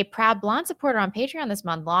became a proud blonde supporter on Patreon this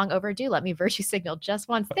month. Long overdue. Let me virtue signal just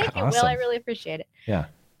once. Thank you, Will. I Awesome. really appreciate it. Yeah.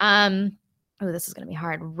 Oh, this is going to be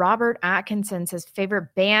hard. Robert Atkinson says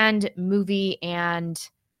favorite band, movie, and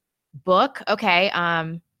book. Okay.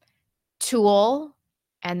 Tool,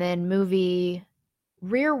 and then movie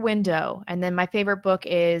Rear Window, and then my favorite book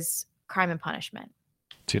is Crime and Punishment.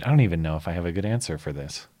 Dude, I don't even know if I have a good answer for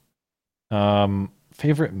this.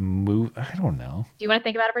 Favorite movie? I don't know. Do you want to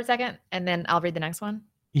think about it for a second, and then I'll read the next one?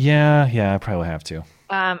 Yeah, I probably have to.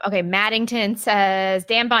 Okay, Maddington says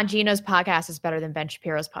Dan Bongino's podcast is better than Ben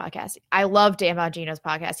Shapiro's podcast. I love Dan Bongino's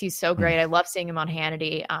podcast. He's so great. I love seeing him on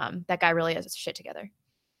Hannity. That guy really has his shit together.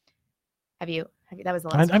 Have you? That was the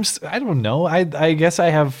last. I don't know. I guess I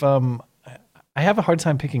have a hard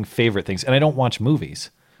time picking favorite things, and I don't watch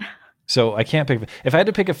movies, so I can't pick. If I had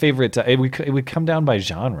to pick a favorite, it would come down by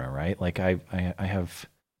genre, right? Like I have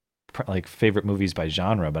like favorite movies by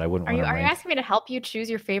genre, but I wouldn't. Are you want to asking me to help you choose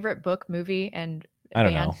your favorite book, movie, and I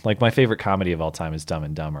don't band? know. Like my favorite comedy of all time is Dumb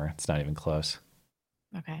and Dumber. It's not even close.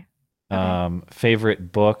 Okay.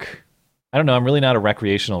 Favorite book. I don't know. I'm really not a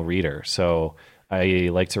recreational reader, so I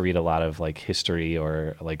like to read a lot of like history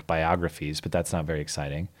or like biographies, but that's not very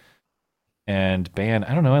exciting. And band,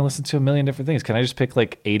 I don't know. I listen to a million different things. Can I just pick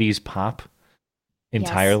like 80s pop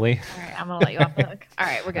entirely? Yes. All right, I'm gonna let you off the hook. All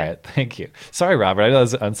right, we're good. All right, thank you. Sorry, Robert. I know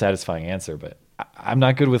that's an unsatisfying answer, but I'm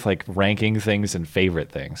not good with like ranking things and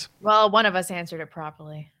favorite things. Well, one of us answered it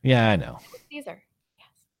properly. Yeah, I know. Caesar.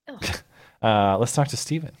 Yes. Let's talk to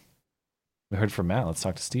Steven. We heard from Matt. Let's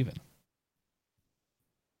talk to Steven.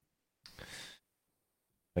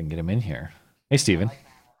 If I can get him in here. Hey, Steven.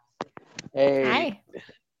 Hey. Hi.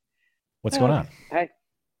 What's going on?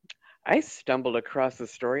 I stumbled across the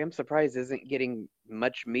story. I'm surprised it isn't getting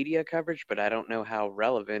much media coverage, but I don't know how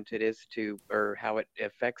relevant it is to, or how it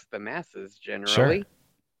affects the masses generally.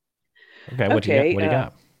 Okay, what do you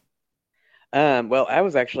got? Well, I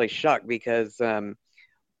was actually shocked because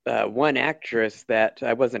one actress that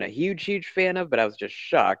I wasn't a huge fan of, but I was just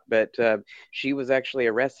shocked. But she was actually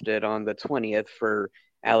arrested on the 20th for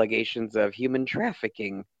allegations of human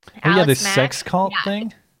trafficking. Oh, yeah, this sex cult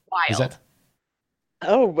thing? Wild. Is that?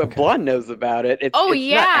 Oh, but Blonde knows about it. It's not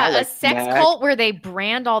yeah, a Alex sex Mack. cult where they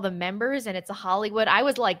brand all the members, and it's a Hollywood. I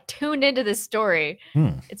was like tuned into this story.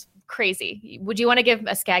 It's crazy. Would you want to give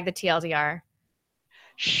a Skag the TLDR?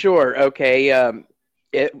 Sure. Okay.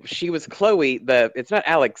 She was Chloe. It's not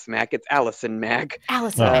Alex Mack. It's Allison Mack.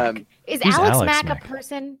 Allison Mack. Is Who's Alex Alex Mack Mack? a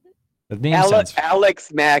person? The name sounds.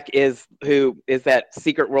 Alex Mack is that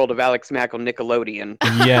Secret World of Alex Mack on Nickelodeon.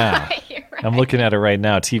 Yeah, You're right. I'm looking at her right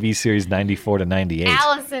now. TV series 94 to 98.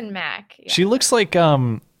 Allison Mack. Yeah, She looks like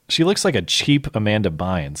a cheap Amanda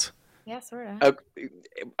Bynes. yeah sort of.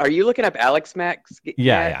 Are you looking up Alex Mack?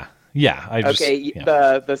 Yeah. I just, Okay.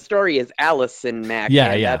 yeah. The story is Allison Mack.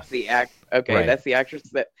 Yeah, and yeah. That's the act. Okay, Right. that's the actress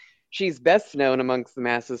that. She's best known amongst the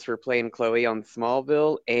masses for playing Chloe on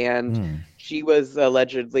Smallville, and she was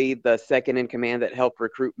allegedly the second in command that helped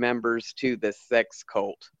recruit members to this sex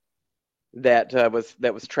cult that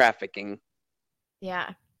was trafficking.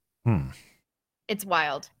 Yeah. It's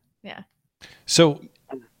wild. Yeah. So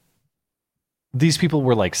these people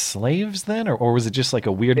were like slaves then, or was it just like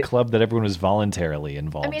a weird club that everyone was voluntarily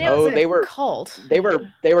involved I mean, in? it was they a were cult. They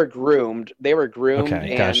were groomed. They were groomed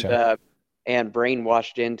Okay, gotcha. and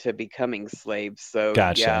brainwashed into becoming slaves. So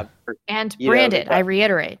Gotcha. yeah, And you know, branded. but- I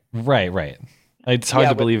reiterate. Right. It's hard Yeah,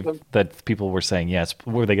 to but believe the- that people were saying yes.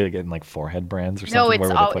 Were they getting like forehead brands or something? No, Where were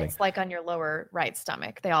they putting? it's like on your lower right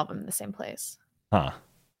stomach. They all have them in the same place. Huh.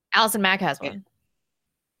 Allison Mack has one.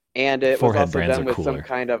 and it was Forehead also brands done are with some cooler.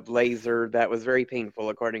 kind of laser that was very painful,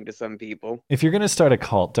 according to some people. If you're gonna start a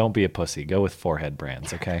cult, don't be a pussy. Go with forehead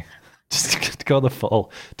brands, okay? Just go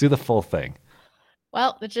do the full thing.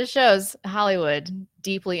 Well, it just shows Hollywood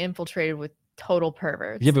deeply infiltrated with total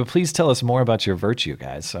perverts. Yeah, but please tell us more about your virtue,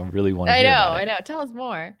 guys. I really want to hear about it. I know. Tell us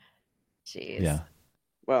more. Jeez. Yeah.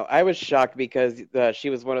 Well, I was shocked because she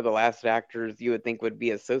was one of the last actors you would think would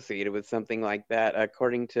be associated with something like that.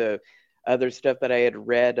 According to other stuff that I had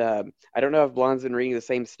read, I don't know if Blonde's been reading the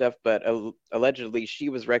same stuff, but allegedly she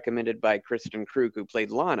was recommended by Kristen Krug, who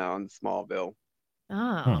played Lana on Smallville.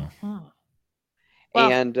 Oh. Well,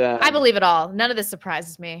 and I believe it all. None of this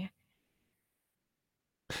surprises me.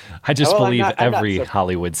 I just believe every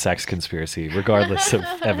Hollywood sex conspiracy, regardless of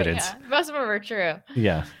evidence. Yeah, most of them are true.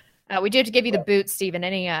 Yeah. We do have to give you the boot, Stephen.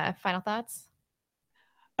 Any final thoughts?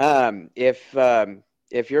 If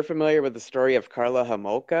you're familiar with the story of Karla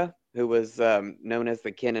Homolka, who was known as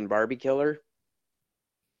the Ken and Barbie killer.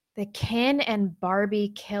 The Ken and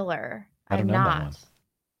Barbie killer. I'm know that not. one.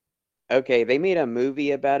 Okay, they made a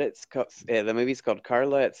movie about it. The movie's called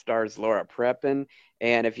Carla. It stars Laura Prepon.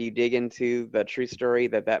 And if you dig into the true story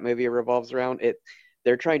that movie revolves around,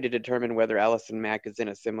 they're trying to determine whether Allison Mack is in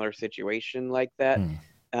a similar situation like that.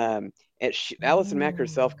 Allison Mack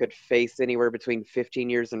herself could face anywhere between 15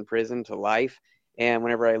 years in prison to life. And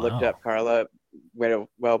whenever I looked up Carla,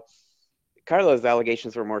 Carla's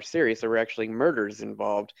allegations were more serious. There were actually murders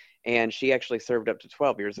involved. And she actually served up to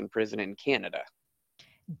 12 years in prison in Canada.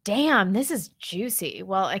 Damn, this is juicy.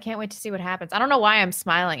 Well, I can't wait to see what happens. I don't know why I'm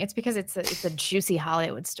smiling. It's because it's a juicy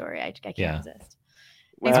Hollywood story. I can't resist.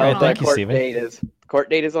 Well, thank you, Stephen. Court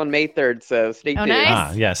date is on May 3rd, so stay tuned.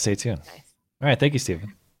 Nice. Yeah, stay tuned. Nice. All right, thank you,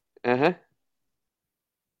 Stephen. Uh-huh.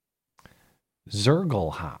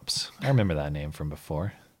 Zergle hops. I remember that name from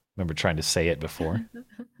before. Remember trying to say it before.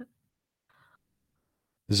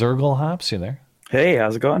 Zergle hops, you there? Hey,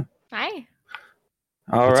 how's it going? Hi. All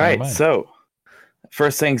What's on your right, mind? so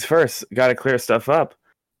first things first, got to clear stuff up.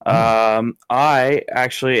 I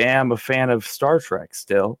actually am a fan of Star Trek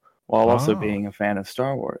still, while also being a fan of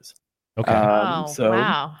Star Wars. Okay.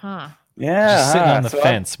 Wow, huh? Yeah, Just sitting on the so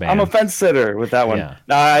fence, man. I'm a fence sitter with that one. Yeah.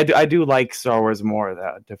 No, I do like Star Wars more,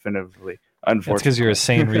 that definitively. Unfortunately, That's because you're a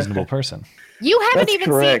sane, reasonable person. You haven't That's even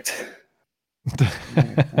correct.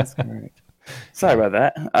 That's correct. Sorry about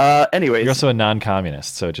that. Anyways, You're also a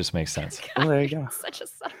non-communist, so it just makes sense. well, there you go. Such a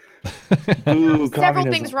suck. Ooh, Several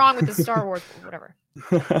communism. things wrong with the Star Wars, whatever.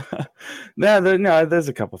 No, there's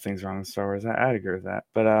a couple things wrong with Star Wars. I'd agree with that.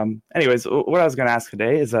 But anyways, what I was going to ask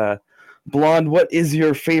today is, Blonde, what is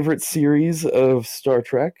your favorite series of Star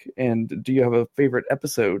Trek, and do you have a favorite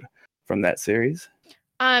episode from that series?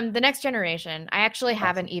 The Next Generation. I actually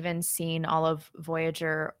haven't even seen all of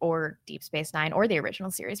Voyager or Deep Space Nine or the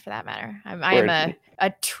original series for that matter. I am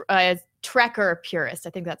a Trekker purist.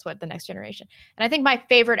 I think that's what The Next Generation. And I think my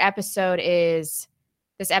favorite episode is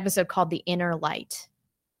this episode called The Inner Light.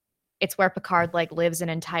 It's where Picard lives an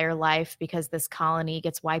entire life because this colony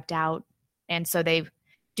gets wiped out, and so they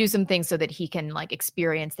do some things so that he can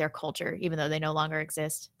experience their culture even though they no longer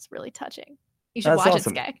exist. It's really touching. You should watch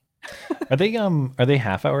awesome. it, Sky. Are they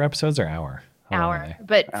half-hour episodes or hour? Hour,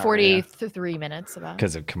 but 43 minutes about.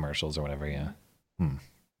 Because of commercials or whatever, yeah.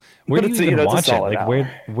 Where do you even watch it?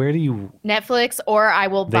 Where do you? Netflix, or I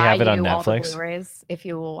will They buy have it you on all the Netflix? Blu-rays if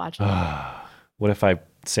you will watch it. What if I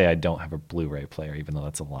say I don't have a Blu-ray player, even though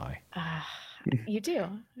that's a lie? You do.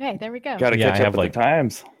 Okay, there we go. Got to catch up with the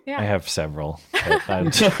times. Yeah. I have several.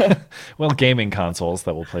 Well, gaming consoles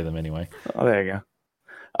that will play them anyway. Oh, there you go.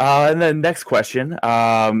 And then next question,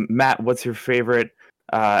 Matt, what's your favorite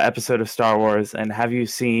episode of Star Wars, and have you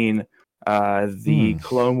seen the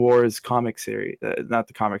Clone Wars comic series? Not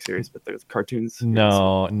the comic series, but the cartoons.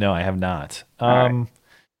 No, I have not.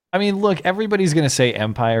 I mean, look, everybody's going to say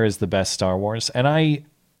Empire is the best Star Wars, and I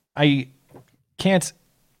can't.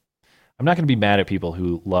 I'm not going to be mad at people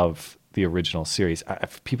who love the original series.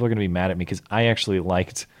 People are going to be mad at me because I actually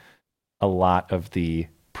liked a lot of the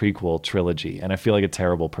prequel trilogy, and I feel like a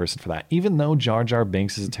terrible person for that. Even though Jar Jar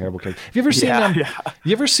Binks is a terrible character. Have you ever seen them? Yeah.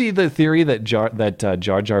 You ever see the theory that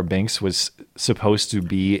Jar Jar Binks was supposed to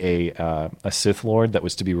be a Sith Lord that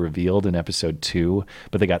was to be revealed in Episode 2,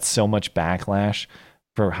 but they got so much backlash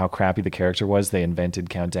for how crappy the character was, they invented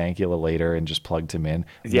Count Dankula later and just plugged him in.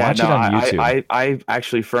 Watch it on YouTube. I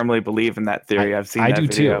actually firmly believe in that theory. I've seen I that do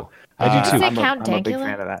video. too. I do too. Did you say Count I'm a big Dankula?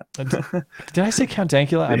 fan of that. Did I say Count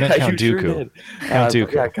Dankula? I meant Count you Dooku. Sure did. Count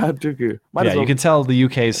Dooku. Yeah, Count Dooku. You can tell the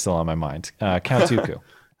UK is still on my mind. Count Dooku.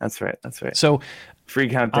 That's right. So, free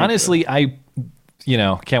Count Dooku. Honestly,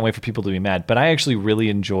 can't wait for people to be mad. But I actually really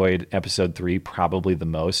enjoyed episode 3 probably the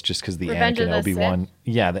most, just because the Revenge of Anakin the Obi-Wan, Sith?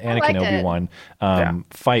 the Anakin liked it. Obi-Wan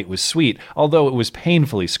fight was sweet, although it was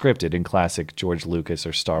painfully scripted in classic George Lucas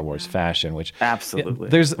or Star Wars fashion. Which Absolutely.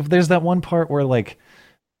 there's that one part where like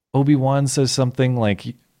Obi-Wan says something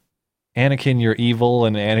like, Anakin, you're evil,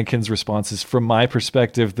 and Anakin's response is, from my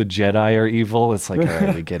perspective, the Jedi are evil. It's like, all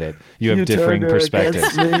right, we get it. You have differing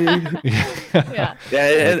perspectives. Yeah.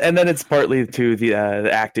 And then it's partly to the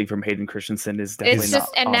acting from Hayden Christensen is definitely It's not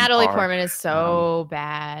just, and on Natalie par. Portman is so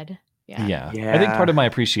bad. Yeah. I think part of my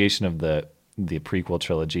appreciation of the prequel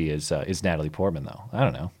trilogy is Natalie Portman, though. I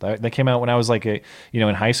don't know. That came out when I was like in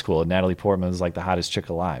high school, and Natalie Portman was like the hottest chick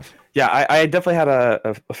alive. Yeah, I definitely had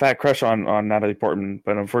a fat crush on Natalie Portman,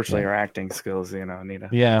 but unfortunately her acting skills, need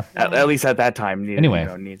at least at that time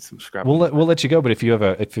need some scrap. We'll let you go, but if you have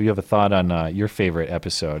a thought on your favorite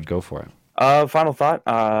episode, go for it. Final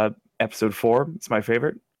thought, episode 4, it's my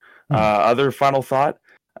favorite. Other final thought,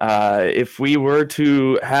 if we were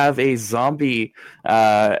to have a zombie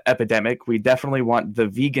epidemic, we definitely want the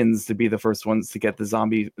vegans to be the first ones to get the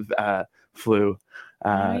zombie flu.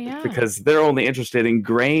 Because they're only interested in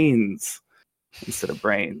grains instead of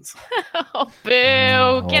brains. Oh,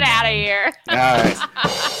 boo. Get out of here. All right.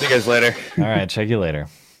 See you guys later. All right. Check you later.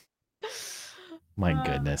 My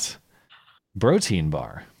goodness. Protein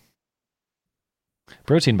Bar.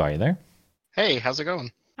 Protein Bar, you there? Hey, how's it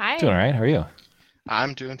going? Hi. Doing all right. How are you?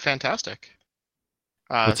 I'm doing fantastic.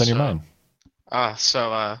 What's on your mind? I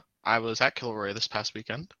was at Kilroy this past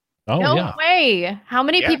weekend. Oh, no yeah. way. How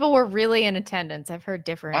many Yeah. people were really in attendance? I've heard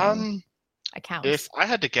different accounts. If I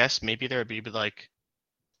had to guess, maybe there would be like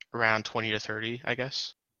around 20 to 30, I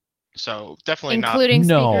guess. So definitely Including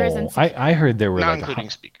speakers and I heard there were not like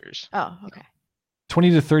including speakers. Oh, okay.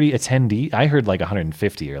 20 to 30 attendee. I heard like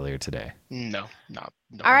 150 earlier today. No, not.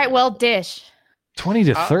 All right, well, dish. 20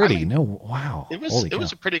 to 30. I mean, No, wow. It was Holy it cow.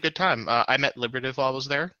 was a pretty good time. I met Liberative while I was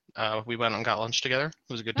there. We went and got lunch together.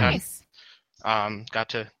 It was a good time. Nice. Got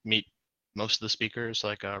to meet most of the speakers,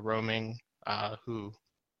 like Roaming, who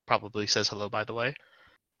probably says hello, by the way.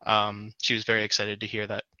 She was very excited to hear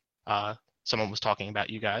that someone was talking about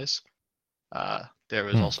you guys. There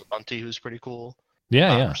was also Bunty, who's pretty cool.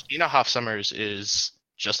 Yeah. Christina Hoff Summers is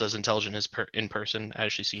just as intelligent in person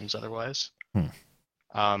as she seems otherwise.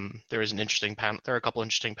 There is an interesting panel. There are a couple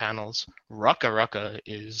interesting panels. Rucka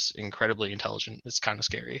is incredibly intelligent. It's kind of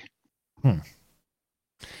scary.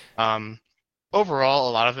 Overall,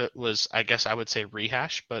 a lot of it was, I guess I would say,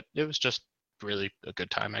 rehash, but it was just really a good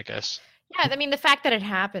time, I guess. Yeah, I mean, the fact that it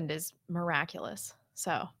happened is miraculous.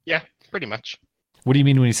 So. Yeah, pretty much. What do you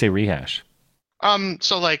mean when you say rehash?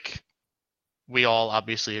 So like, we all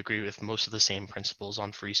obviously agree with most of the same principles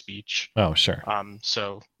on free speech. Oh, sure.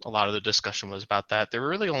 So a lot of the discussion was about that. There were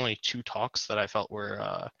really only 2 talks that I felt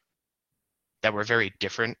were very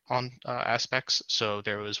different on aspects. So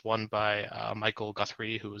there was one by Michael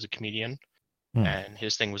Guthrie, who was a comedian, and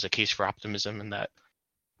his thing was a case for optimism, and that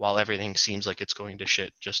while everything seems like it's going to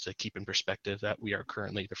shit, just to keep in perspective that we are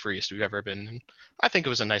currently the freest we've ever been. And I think it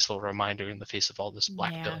was a nice little reminder in the face of all this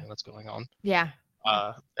blackpilling that's going on. Yeah.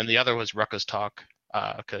 And the other was Rucka's talk,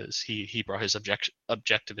 because he brought his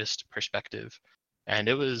objectivist perspective, and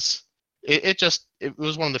it was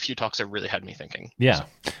one of the few talks that really had me thinking. Yeah.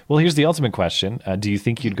 Well, here's the ultimate question. Do you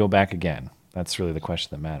think you'd go back again? That's really the question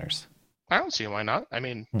that matters. I don't see why not. I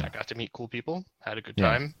mean, I got to meet cool people, had a good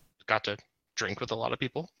time, got to drink with a lot of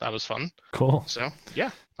people. That was fun. Cool. So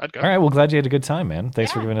yeah, I'd go. All right. Well, glad you had a good time, man.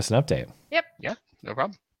 Thanks for giving us an update. Yep. Yeah, no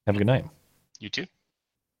problem. Have a good night. You too.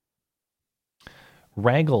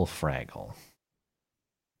 Raggle Fraggle.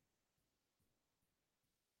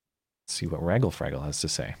 Let's see what Raggle Fraggle has to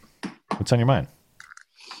say. What's on your mind?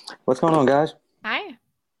 What's going on, guys? Hi.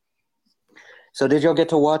 So, did y'all get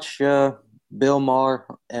to watch Bill Maher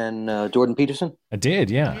and Jordan Peterson? I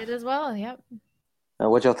did, yeah. Did as well. Yep.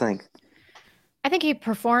 What y'all think? I think he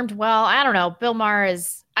performed well. I don't know.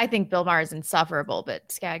 I think Bill Maher is insufferable,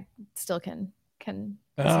 but Skag still can.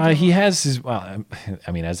 He has his. Well,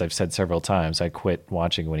 I mean, as I've said several times, I quit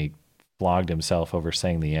watching when he flogged himself over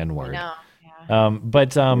saying the N-word.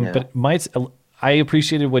 But I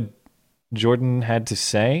appreciated what Jordan had to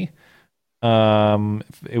say.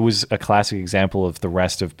 It was a classic example of the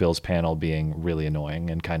rest of Bill's panel being really annoying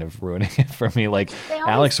and kind of ruining it for me. Like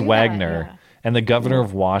Alex Wagner and the governor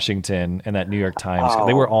of Washington and that New York Times,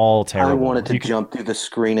 they were all terrible. I wanted to jump through the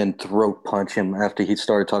screen and throat punch him after he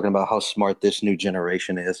started talking about how smart this new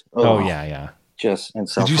generation is. Oh yeah. Just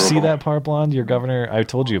Did you see that part, Blonde? Your governor? I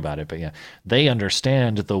told you about it, but yeah. They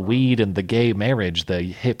understand the weed and the gay marriage, the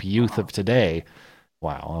hip youth of today.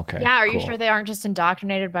 Wow. Okay. Yeah, are you cool. sure they aren't just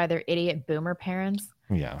indoctrinated by their idiot boomer parents?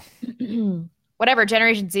 Yeah. Whatever,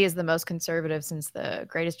 Generation Z is the most conservative since the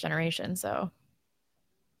Greatest Generation, so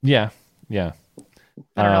Yeah. Yeah.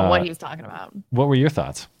 I don't know what he was talking about. What were your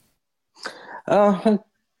thoughts?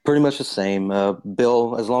 Pretty much the same.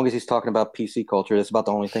 Bill, as long as he's talking about PC culture, that's about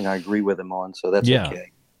the only thing I agree with him on, so that's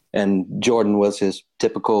okay. And Jordan was his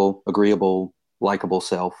typical, agreeable, likable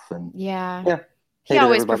self. And Yeah. yeah, He hated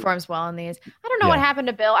always everybody. performs well in these. I don't know what happened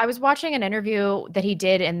to Bill. I was watching an interview that he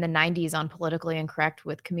did in the 90s on Politically Incorrect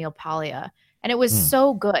with Camille Paglia, and it was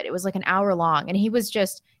so good. It was like an hour long, and he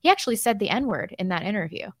actually said the N-word in that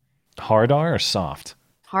interview. Hard R or soft?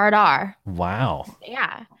 Hard R. Wow.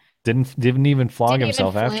 Yeah. Didn't even flog Didn't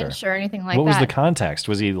himself even after. flinch or anything like what was that. the context?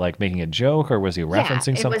 Was he like making a joke, or was he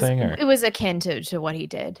referencing something? It was akin to what he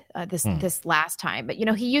did this last time. But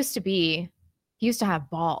he used to have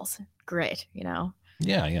balls, grit. Yeah.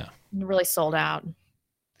 Really sold out.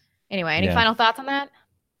 Anyway, any Yeah. final thoughts on that?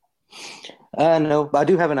 No, but I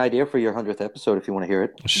do have an idea for your 100th episode if you want to hear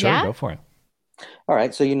it. Sure, go for it. All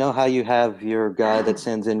right, so you know how you have your guy that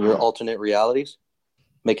sends in your alternate realities?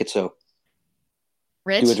 Make it so.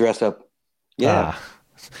 Rich? Do a dress up. Yeah.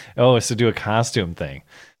 Oh, it's to do a costume thing.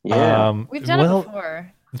 Yeah. We've done it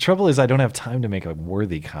before. The trouble is I don't have time to make a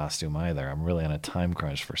worthy costume either. I'm really on a time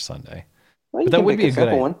crunch for Sunday. Well, But you that can would make be a a good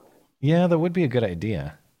simple idea. one. Yeah, that would be a good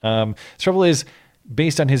idea. The trouble is,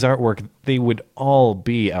 based on his artwork, they would all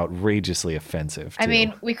be outrageously offensive. I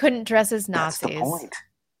mean, we couldn't dress as Nazis.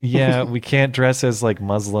 Yeah, we can't dress as like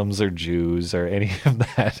Muslims or Jews or any of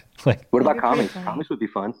that. Like, What about comics? Comics would be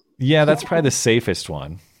fun. yeah, that's probably the safest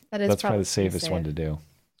one. That is That's probably probably the safest safe. one to do.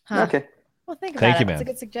 Huh. Okay. Well, think about Thank it. you, That's a man.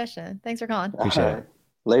 good suggestion. Thanks for calling. Appreciate it.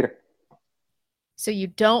 Later. So you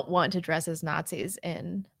don't want to dress as Nazis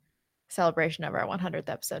in celebration of our 100th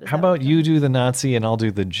episode? Is How that what about you do the Nazi and I'll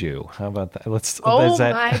do the Jew? How about that? Oh is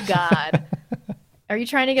that- my God. Are you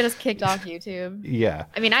trying to get us kicked off YouTube? Yeah.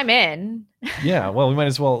 I mean, I'm in. Yeah. Well, we might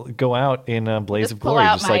as well go out in Blaze Just of pull Glory,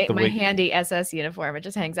 out just my, like the my way. handy SS uniform. It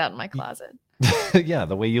just hangs out in my closet. Yeah,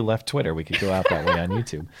 the way you left Twitter, we could go out that way on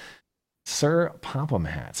YouTube. Sir Popham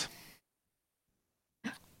Hat.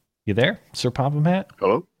 You there, Sir Popham Hat?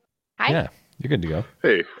 Hello? Hi. Yeah, you're good to go.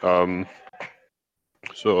 Hey,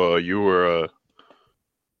 so you were,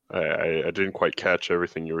 I didn't quite catch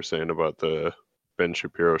everything you were saying about the Ben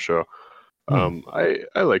Shapiro show. I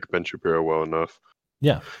like Ben Shapiro well enough.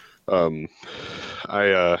 Yeah.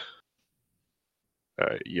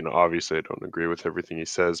 Obviously I don't agree with everything he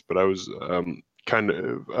says, but I was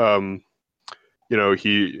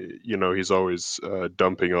he's always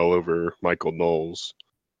dumping all over Michael Knowles.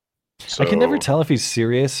 So I can never tell if he's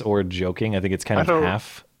serious or joking. I think it's kind I of don't-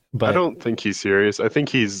 half. But I don't think he's serious. I think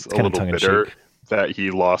he's a kinda little tongue in bitter cheek. that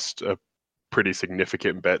he lost a pretty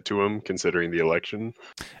significant bet to him considering the election.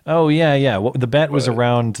 Oh yeah. Well, the bet was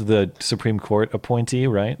around the Supreme Court appointee,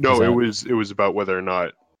 right? No, Is that- it was about whether or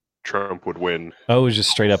not Trump would win. Oh, it was just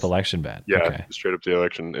straight up election bet. Yeah, Okay. straight up the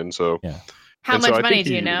election, and so yeah. How much money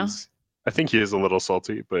do you know? I think he is a little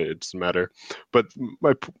salty, but it doesn't matter. But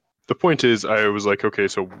the point is, I was like, okay,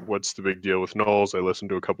 so what's the big deal with Knowles? I listened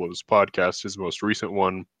to a couple of his podcasts. His most recent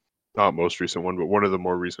one, not most recent one, but one of the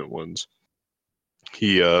more recent ones.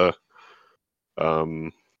 He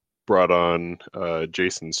brought on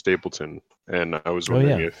Jason Stapleton, and I was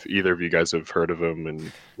wondering yeah. if either of you guys have heard of him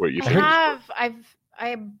and what you think.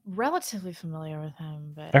 I'm relatively familiar with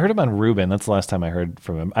him, but I heard him on Ruben. That's the last time I heard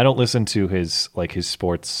from him. I don't listen to his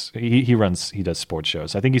sports. He does sports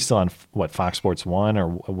shows. I think he's still on Fox Sports 1 or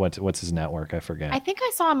what's his network? I forget. I think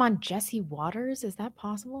I saw him on Jesse Waters. Is that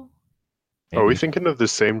possible? Are we thinking of the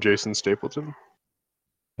same Jason Stapleton?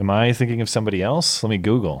 Am I thinking of somebody else? Let me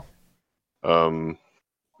Google.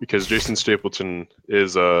 Because Jason Stapleton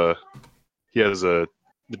is he has the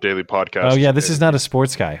daily podcast. Oh yeah, this is not a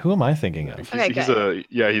sports guy. Who am I thinking of? He's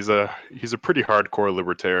a pretty hardcore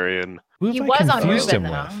libertarian. Who have He I was on confused Ruben,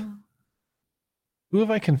 him though. with? Who have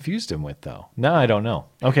I confused him with though? No, I don't know.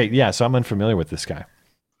 Okay, yeah, so I'm unfamiliar with this guy.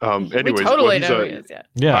 Anyways, totally he's know who he is, yeah.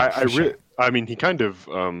 Yeah, I for sure. I mean, he kind of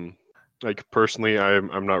like personally,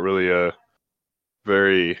 I'm not really a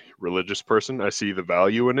very religious person. I see the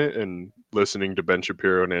value in it, and listening to Ben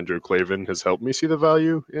Shapiro and Andrew Klavan has helped me see the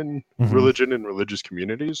value in Mhm. religion and religious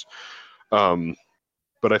communities.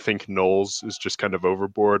 But I think Knowles is just kind of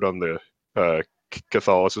overboard on the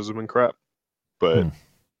Catholicism and crap. But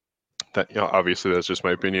that, obviously that's just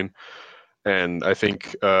my opinion. And I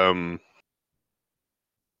think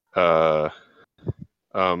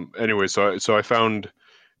anyway, so I found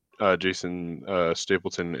Jason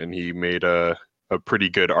Stapleton, and he made a pretty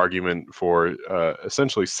good argument for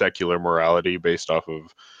essentially secular morality based off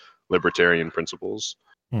of libertarian principles,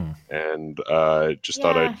 and just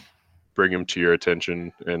thought I'd bring him to your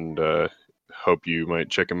attention and hope you might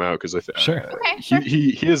check him out because I think Okay,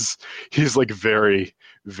 he's like very,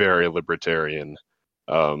 very libertarian.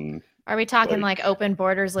 Are we talking like open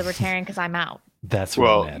borders libertarian? Because I'm out. That's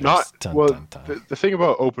well, matters. not Dun, well. dun, dun. The thing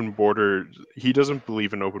about open borders, he doesn't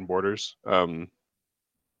believe in open borders.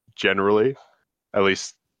 Generally, at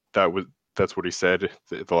least that's what he said.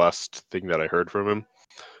 The last thing that I heard from him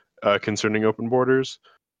concerning open borders.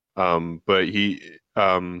 But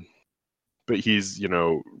he's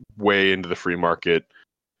way into the free market,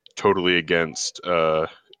 totally against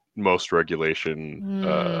most regulation.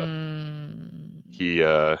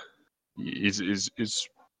 He's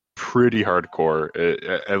pretty hardcore,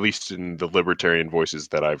 at least in the libertarian voices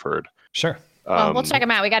that I've heard. Sure. Well, we'll check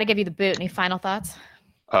him out. We got to give you the boot. Any final thoughts?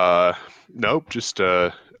 Nope. Just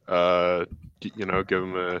give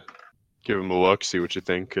him a look, see what you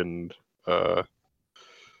think, and have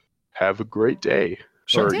a great day.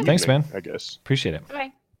 Sure. Or Thanks, evening, man. I guess. Appreciate it.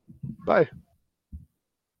 Bye. Bye.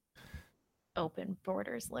 Open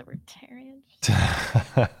borders libertarian.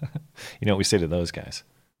 You know what we say to those guys?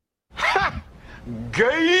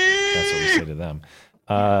 Gay! That's what we say to them.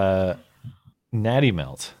 Natty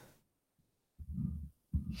Melt.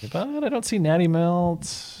 But I don't see Natty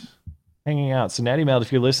Melt hanging out. So Natty Melt,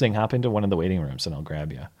 if you're listening, hop into one of the waiting rooms and I'll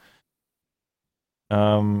grab you.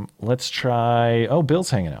 Let's try. Oh, Bill's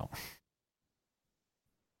hanging out.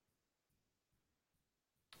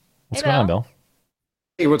 What's going on, Bill?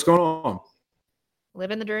 Hey, what's going on?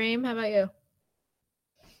 Living the dream. How about you?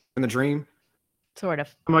 In the dream? Sort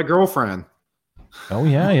of. My girlfriend. Oh,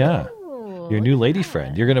 yeah. Your new lady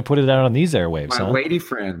friend. You're going to put it out on these airwaves, My huh? lady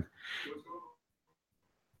friend.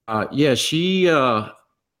 Yeah, she. We're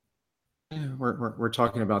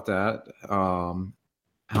talking about that.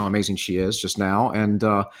 How amazing she is just now, and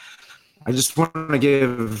I just want to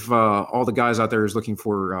give all the guys out there who's looking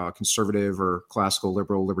for conservative or classical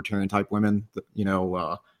liberal libertarian type women,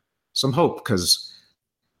 some hope, because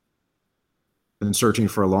been searching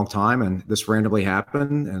for a long time, and this randomly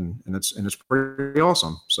happened, and it's pretty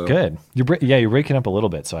awesome. So Good. You're breaking up a little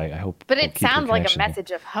bit, so I hope. But we'll it keep your sounds like a connection here. message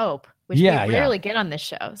of hope, which Yeah, we yeah. rarely get on this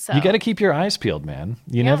show. So You got to keep your eyes peeled, man.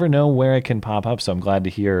 You never know where it can pop up. So I'm glad to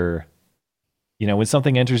hear, when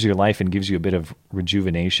something enters your life and gives you a bit of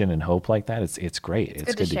rejuvenation and hope like that, it's great.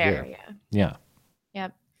 It's good to share. hear. Yeah.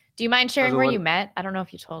 Yep. Do you mind sharing Other where one- you met? I don't know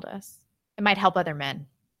if you told us. It might help other men.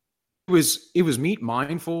 it was Meet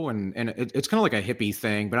Mindful, and it's kind of like a hippie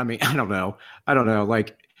thing, but I mean, I don't know,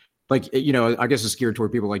 like I guess it's geared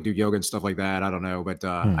toward people like do yoga and stuff like that. I don't know, but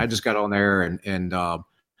I just got on there, and I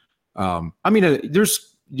mean,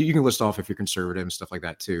 there's, you can list off if you're conservative and stuff like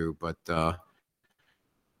that too, but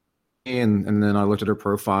and then I looked at her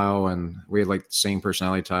profile, and we had like the same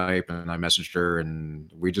personality type, and I messaged her,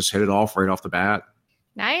 and we just hit it off right off the bat.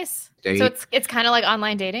 Nice. Date. So it's kind of like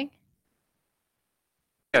online dating.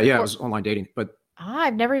 Yeah, it was online dating, but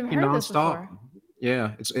I've never even heard of this nonstop. before.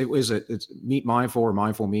 Yeah, it's Meet Mindful or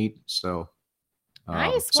Mindful Meet. So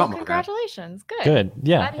Nice. Well, something like that. congratulations. Good. Good.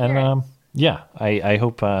 Yeah. Glad to hear it. And yeah,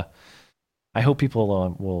 I hope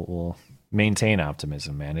people will maintain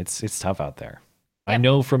optimism, man. It's tough out there. I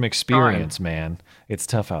know from experience, man, it's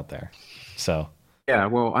tough out there. So Yeah,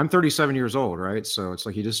 well, I'm 37 years old, right? So it's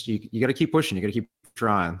like you got to keep pushing. You got to keep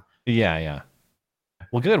trying. yeah.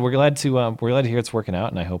 Well, good. We're glad to hear it's working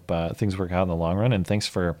out, and I hope things work out in the long run. And thanks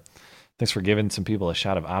for giving some people a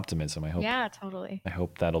shot of optimism. I hope. Yeah, totally. I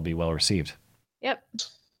hope that'll be well received. Yep. You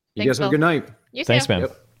Thanks, guys have a Bill. good night. You Thanks, too. man.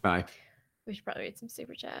 Yep. Bye. We should probably read some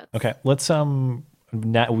super chats. Okay, let's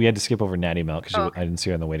we had to skip over Natty Milk because okay. I didn't see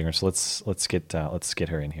her in the waiting room. So let's get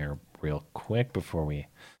her in here real quick before we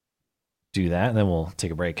do that, and then we'll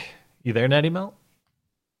take a break. You there, Natty Milk?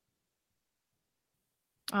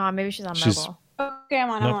 Maybe she's on She's- mobile. Okay, I'm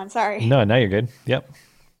on. I'm on. Sorry. No, now you're good. Yep.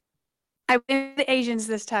 I blame the Asians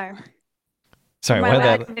this time. Sorry, My why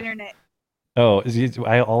lack that? of internet. Oh,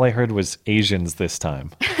 all I heard was Asians this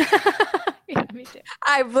time. Yeah, me too.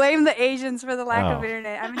 I blame the Asians for the lack of Oh.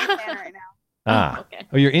 internet. I'm in Japan right now. Ah,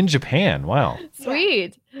 oh, you're in Japan. Wow,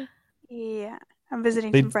 Sweet. Yeah, I'm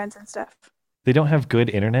visiting They- some friends and stuff. they don't have good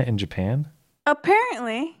internet in Japan.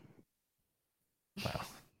 Apparently,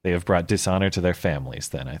 They have brought dishonor to their families.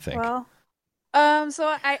 Then I think. well,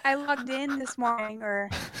 so I logged in this morning, or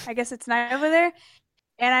I guess it's night over there,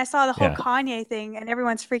 and I saw the whole Yeah. Kanye thing, and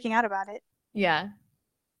everyone's freaking out about it. Yeah. What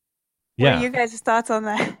Yeah. are you guys' thoughts on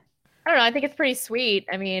that? I don't know. I think it's pretty sweet.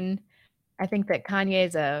 I mean, I think that Kanye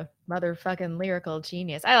is a motherfucking lyrical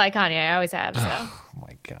genius. I like Kanye. I always have. So Oh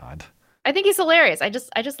my god. I think he's hilarious. I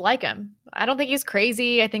just like him. I don't think he's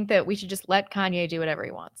crazy. I think that we should just let Kanye do whatever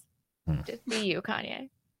he wants. Just be you, Kanye.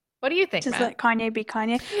 What do you think, Just Matt? let Kanye be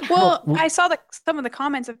Kanye. Well, Well, I saw some of the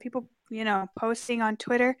comments of people, posting on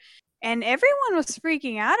Twitter, and everyone was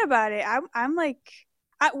freaking out about it. I'm like,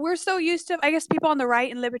 we're so used to. I guess people on the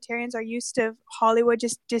right and libertarians are used to Hollywood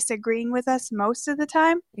just disagreeing with us most of the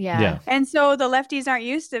time. Yeah. And so the lefties aren't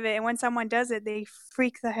used to it, and when someone does it, they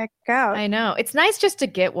freak the heck out. I know. It's nice just to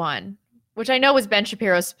get one, which I know was Ben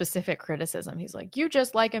Shapiro's specific criticism. He's like, you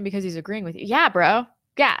just like him because he's agreeing with you. Yeah, bro.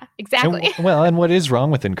 Yeah, exactly. And what is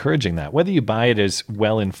wrong with encouraging that? Whether you buy it as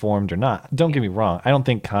well informed or not, don't get me wrong. I don't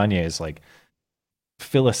think Kanye is like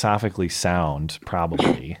philosophically sound.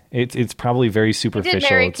 Probably it's probably very He superficial. did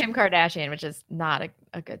marry Kim Kardashian, which is not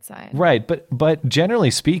a good sign. Right, but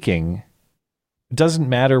generally speaking, it doesn't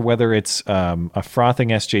matter whether it's a frothing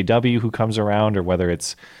SJW who comes around or whether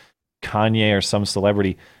it's Kanye or some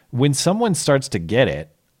celebrity. When someone starts to get it,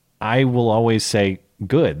 I will always say,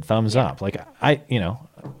 good, thumbs up. Like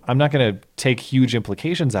I'm not going to take huge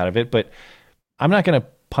implications out of it, but I'm not going to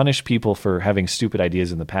punish people for having stupid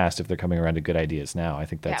ideas in the past if they're coming around to good ideas now. I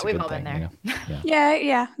think that's a we've good all thing. been there.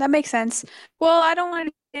 Yeah, that makes sense. Well, I don't want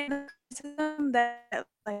to get into that.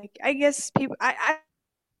 Like, I guess people,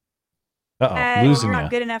 Losing we're you. not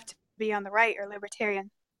good enough to be on the right or libertarian.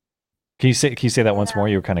 Can you say that once more?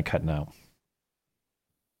 You were kind of cutting out.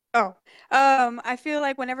 Oh, I feel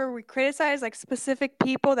like whenever we criticize like specific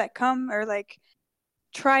people that come or like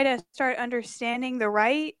try to start understanding the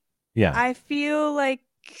right, Yeah. I feel like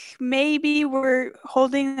maybe we're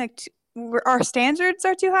holding our standards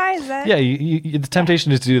are too high. Is that? Yeah, the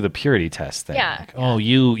temptation is to do the purity test thing. Yeah, Like, oh,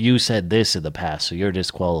 you said this in the past, so you're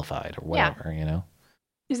disqualified or Yeah. whatever,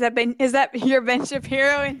 Is that your Ben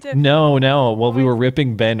Shapiro into? No. Well, we were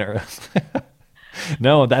ripping Ben.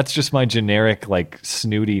 No, that's just my generic, like,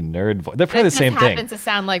 snooty nerd voice. They're probably the same thing. Happens to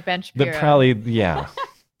sound like Ben Shapiro. They're probably, yeah.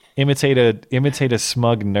 imitate a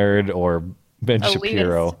smug nerd or Ben Elitist.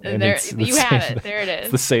 Shapiro. And There- it's the you have same- it. There it It's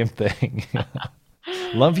is. the same thing.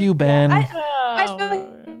 Love you, Ben. I feel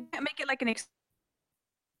like make it like an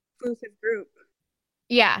exclusive group.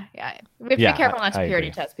 Yeah. We have to Yeah, be careful not to I purity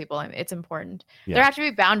agree. test people. It's important. Yeah. There have to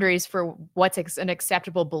be boundaries for what's an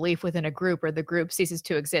acceptable belief within a group, or the group ceases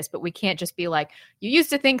to exist. But we can't just be like, you used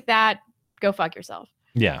to think that, go fuck yourself.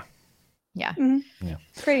 Yeah. Yeah. Yeah.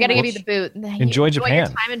 We gotta give you the boot. Enjoy your Japan.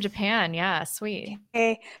 time in Japan. Yeah, sweet.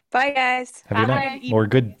 Okay, bye guys. Have a good night. Or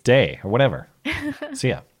good day or whatever. See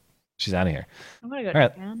ya. She's out of here. I'm gonna go All to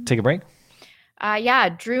right. Japan. Take a break. Yeah,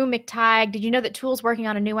 Drew McTighe. Did you know that Tool's working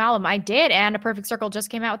on a new album? I did, and A Perfect Circle just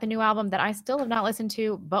came out with a new album that I still have not listened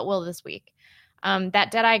to, but will this week. That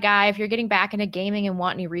Deadeye guy, if you're getting back into gaming and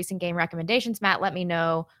want any recent game recommendations, Matt, let me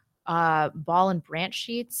know. Ball and Branch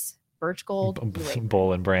Sheets, Birch Gold. Blue Apron.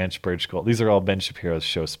 Bowl and Branch, Birch Gold. These are all Ben Shapiro's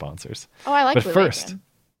show sponsors. Oh, I like But Blue first, Apron.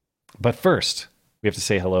 we have to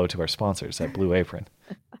say hello to our sponsors at Blue Apron.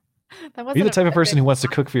 That Are you the type of person who wants to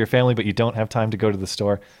cook for your family, but you don't have time to go to the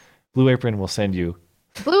store? Blue Apron will send you.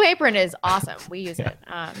 Blue Apron is awesome. We use it.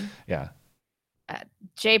 Yeah.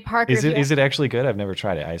 Jay Parker. Is if you it actually good? I've never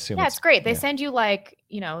tried it. I assume Yeah, it's great. They yeah. send you like,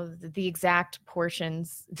 the exact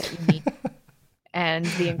portions that you need. And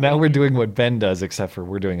the Now we're doing what Ben does, except for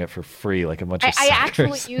we're doing it for free, like a bunch of I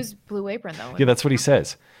actually suckers. use Blue Apron though. Yeah, that's what he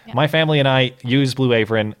says. Yeah. My family and I use Blue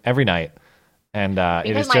Apron every night, and it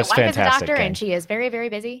Because is my just wife fantastic. is a doctor gang. and she is very, very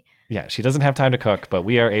busy. Yeah, she doesn't have time to cook, but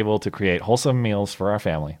we are able to create wholesome meals for our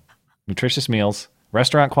family. Nutritious meals,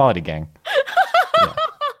 restaurant quality, gang.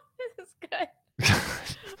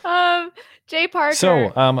 Jay Parker.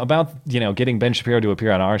 So, about getting Ben Shapiro to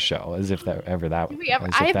appear on our show, as if that ever that.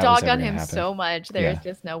 I have dogged on him so much. There's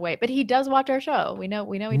just no way. But he does watch our show. We know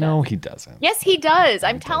he does. No, he doesn't. Yes, he does.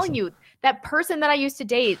 I'm telling you, that person that I used to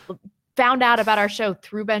date found out about our show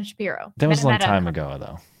through Ben Shapiro. That was a long Met him. time ago,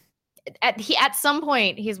 though. At some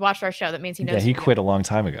point, he's watched our show. That means he knows. Yeah, he who we quit a long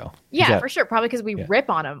time ago. are. Yeah, He got- for sure. Probably because we rip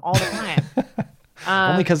on him all the time.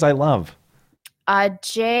 Only because I love.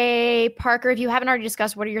 Jay Parker, if you haven't already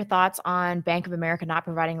discussed, what are your thoughts on Bank of America not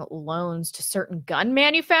providing loans to certain gun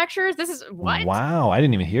manufacturers? This is what? Wow, I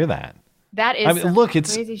didn't even hear that. That is I mean, some look,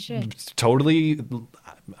 it's crazy shit. totally.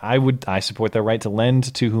 I support their right to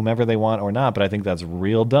lend to whomever they want or not, but I think that's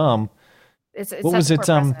real dumb. It's What was sets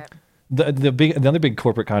it? a poor precedent. The other big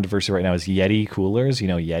corporate controversy right now is Yeti coolers.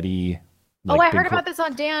 Yeti. Oh, like, I big heard about this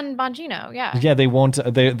on Dan Bongino. Yeah. Yeah, they won't.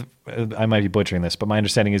 I might be butchering this, but my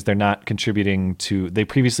understanding is they're not contributing to. They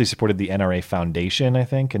previously supported the NRA Foundation, I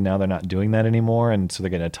think, and now they're not doing that anymore, and so they're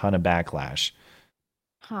getting a ton of backlash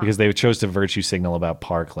because they chose to virtue signal about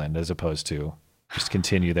Parkland as opposed to just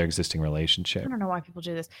continue their existing relationship. I don't know why people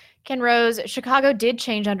do this. Ken Rose, Chicago did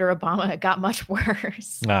change under Obama. It got much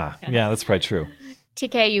worse. Yeah, that's probably true.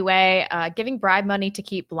 TKUA, giving bribe money to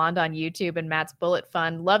keep Blonde on YouTube and Matt's Bullet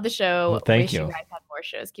Fund. Love the show. Well, thank Wish you. you guys had more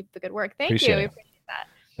shows. Keep up the good work. Thank Appreciate you. We it. appreciate that.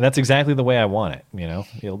 And that's exactly the way I want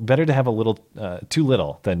it. Better to have a little, too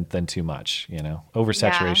little than too much.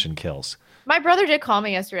 Oversaturation kills. My brother did call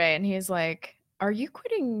me yesterday and he's like, are you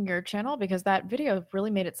quitting your channel? Because that video really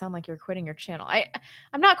made it sound like you're quitting your channel.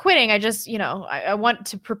 I'm not quitting. I just, I want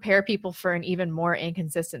to prepare people for an even more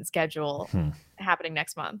inconsistent schedule happening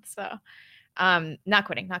next month. So not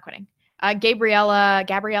quitting. Gabriella,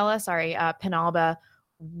 Penalba,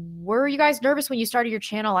 were you guys nervous when you started your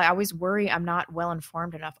channel? I always worry I'm not well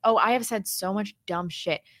informed enough. Oh, I have said so much dumb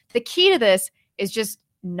shit. The key to this is just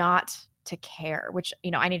not to care, which,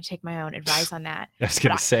 I need to take my own advice on that. I was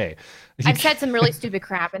going to say. I've said some really stupid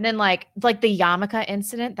crap. And then like the Yamaka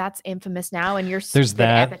incident, that's infamous now. And you're There's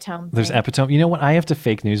that. Epitome There's thing. Epitome. You know what? I have to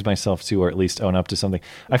fake news myself too, or at least own up to something.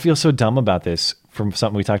 I feel so dumb about this from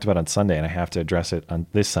something we talked about on Sunday, and I have to address it on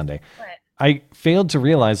this Sunday. I failed to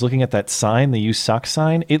realize, looking at that sign, the "You Suck"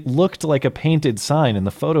 sign, it looked like a painted sign in the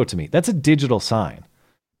photo to me. That's a digital sign.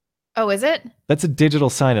 Oh, is it? That's a digital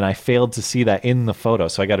sign, and I failed to see that in the photo.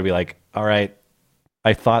 So I got to be like, all right,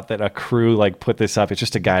 I thought that a crew put this up. It's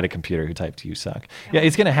just a guy at a computer who typed "You Suck." Yeah,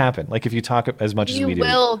 it's going to happen. Like if you talk as much as we do. You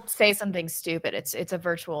will say something stupid. It's a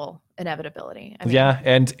virtual inevitability. Yeah,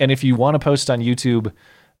 and if you want to post on YouTube,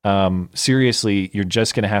 seriously, you're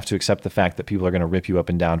just going to have to accept the fact that people are going to rip you up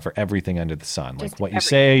and down for everything under the sun, like what you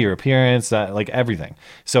say, your appearance, like everything.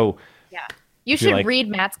 So yeah, you should read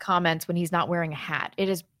Matt's comments when he's not wearing a hat. It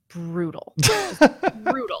is brutal.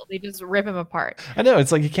 Brutal. They just rip him apart. I know,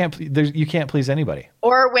 it's like you can't please anybody.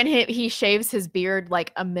 Or when he shaves his beard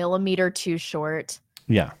like a millimeter too short.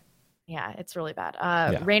 Yeah. Yeah, it's really bad.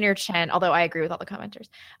 Rainier Chen, although I agree with all the commenters.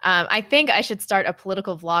 I think I should start a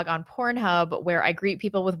political vlog on Pornhub where I greet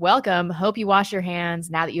people with welcome. Hope you wash your hands.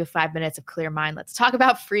 Now that you have 5 minutes of clear mind, let's talk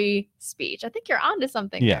about free speech. I think you're onto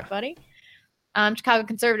something there, buddy. Chicago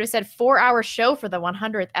Conservative said 4-hour show for the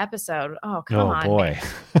 100th episode. Oh, come on. Oh, boy.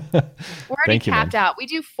 We're already capped out. We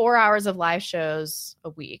do 4 hours of live shows a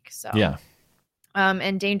week. So yeah.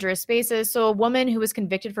 And Dangerous Spaces. So a woman who was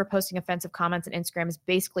convicted for posting offensive comments on Instagram is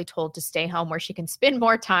basically told to stay home where she can spend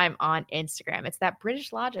more time on Instagram. It's that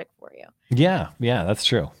British logic for you. Yeah, that's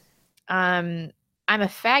true. I'm a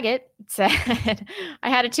faggot said, I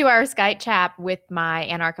had a 2-hour Skype chat with my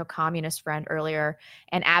anarcho-communist friend earlier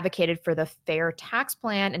and advocated for the fair tax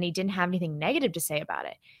plan, and he didn't have anything negative to say about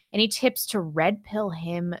it. Any tips to red pill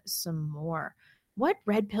him some more? What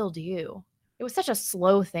red pilled you? It was such a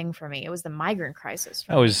slow thing for me. It was the migrant crisis.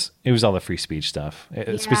 It was all the free speech stuff.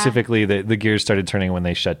 Specifically, the gears started turning when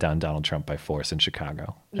they shut down Donald Trump by force in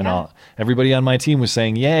Chicago. And everybody on my team was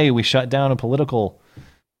saying, yay, we shut down a political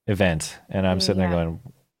event. And I'm sitting there going,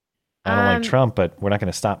 I don't like Trump, but we're not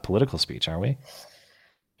going to stop political speech, are we?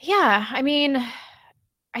 Yeah. I mean,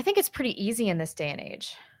 I think it's pretty easy in this day and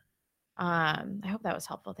age. I hope that was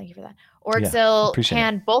helpful. Thank you for that. Orgzil,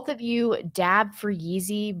 can both of you dab for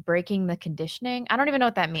Yeezy breaking the conditioning? I don't even know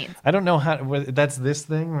what that means. I don't know how. That's this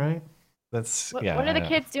thing, right? That's what are the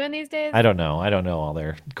kids doing these days? I don't know all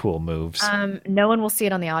their cool moves. No one will see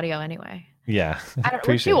it on the audio anyway. Yeah,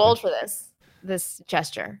 we're too old for this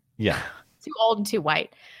gesture. Yeah, too old and too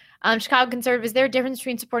white. Chicago Conservative, is there a difference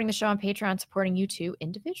between supporting the show on Patreon and supporting you two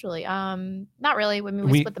individually? Not really. I mean,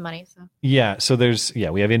 we split the money. So yeah, so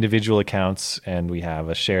we have individual accounts and we have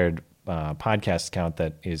a shared podcast account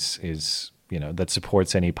that is that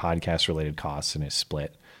supports any podcast related costs and is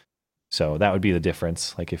split. So that would be the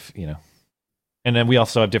difference. Like if and then we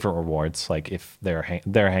also have different rewards. Like if there are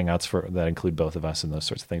hangouts that include both of us and those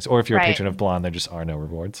sorts of things. Or if you're a patron of Blonde, there just are no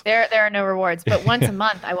rewards. There are no rewards. But once a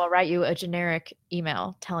month, I will write you a generic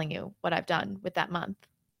email telling you what I've done with that month.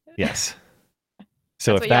 Yes.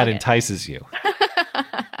 So if that entices you.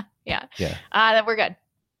 Yeah. Then we're good.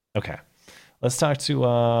 Okay. Let's talk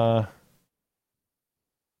to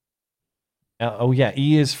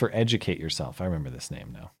E is for educate yourself. I remember this name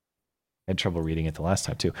now. I had trouble reading it the last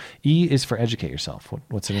time too. E is for educate yourself.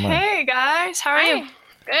 What's in your mind? Hey guys, how are you?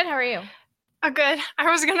 Good. How are you? Good.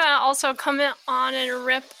 I was gonna also comment on and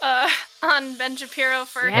rip on Ben Shapiro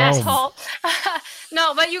for his whole.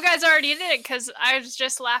 No, but you guys already did it because I was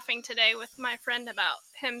just laughing today with my friend about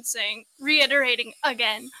him reiterating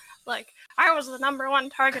again, like I was the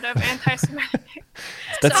 #1 target of anti-Semitic.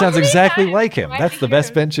 That sounds exactly like him. That's the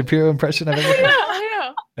best Ben Shapiro impression I've ever heard. I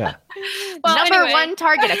know. Yeah. Well, #1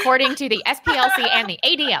 target according to the SPLC and the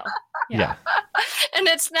ADL. Yeah. And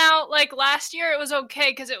it's now like last year it was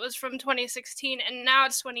okay because it was from 2016, and now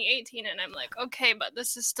it's 2018, and I'm like, okay, but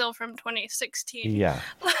this is still from 2016. Yeah.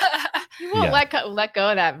 You won't let go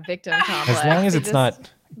of that victim complex. As long as it's not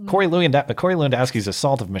Corey Lewandowski's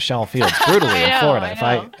assault of Michelle Fields brutally in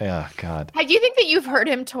Florida. Oh God. Do you think that you've heard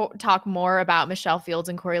him talk more about Michelle Fields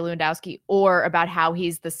and Corey Lewandowski, or about how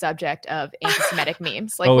he's the subject of anti-Semitic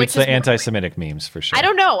memes? Like, it's the anti-Semitic memes for sure. I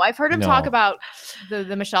don't know. I've heard him talk about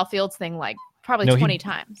the Michelle Fields thing like probably 20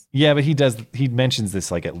 times. Yeah, but he mentions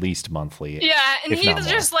this like at least monthly. Yeah, and he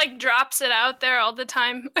just like drops it out there all the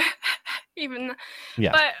time.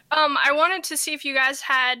 Yeah. But I wanted to see if you guys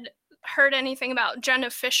had heard anything about Jenna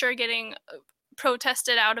Fisher getting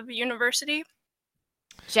protested out of a university.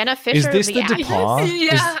 Jenna Fisher, is this the DePauw?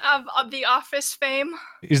 Yeah, of The Office fame.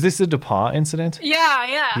 Is this the DePauw incident?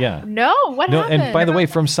 Yeah. No, what happened? And by the way,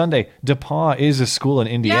 from Sunday, DePauw is a school in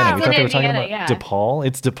Indiana. We thought they were talking about DePaul.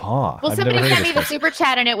 It's DePauw. Well, I've somebody never heard sent of me this the super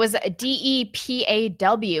chat, and it was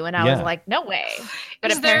DEPAW, and I was like, no way. But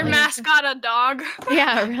is their mascot a dog?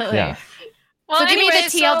 Yeah, really. Yeah. Well, so anyway,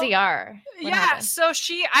 give me the TLDR. What happened? So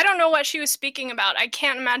I don't know what she was speaking about. I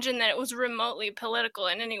can't imagine that it was remotely political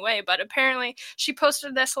in any way, but apparently she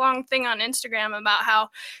posted this long thing on Instagram about how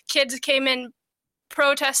kids came in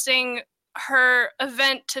protesting her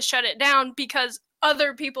event to shut it down because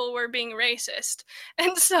other people were being racist.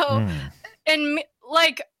 And so,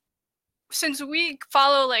 since we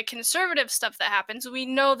follow like conservative stuff that happens, we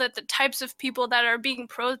know that the types of people that are being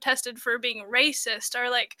protested for being racist are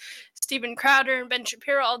like Steven Crowder and Ben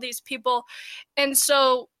Shapiro, all these people. And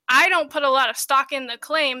so I don't put a lot of stock in the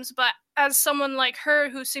claims, but as someone like her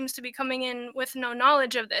who seems to be coming in with no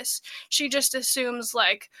knowledge of this, she just assumes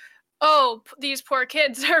like, oh, these poor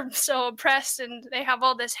kids are so oppressed and they have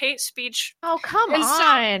all this hate speech. Oh, come on.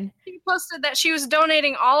 So she posted that she was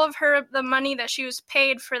donating all of the money that she was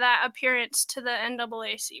paid for that appearance to the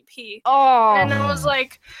NAACP. Oh. And I was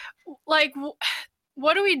like,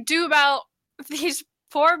 what do we do about these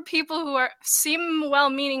poor people who seem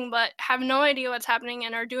well-meaning but have no idea what's happening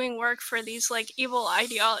and are doing work for these like evil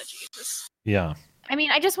ideologies? Yeah. I mean,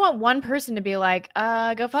 I just want one person to be like,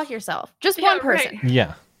 go fuck yourself. Just one person. Right.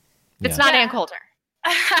 Yeah. It's not Ann Coulter.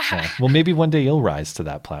 Yeah. Well, maybe one day you'll rise to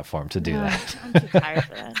that platform to do that. I'm too tired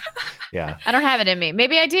for that. Yeah. I don't have it in me.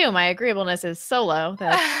 Maybe I do. My agreeableness is so low.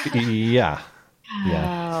 Yeah.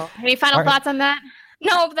 Oh. Any final thoughts on that?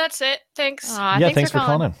 No, that's it. Thanks. Thanks for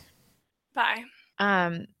calling in. Bye.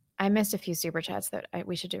 I missed a few super chats that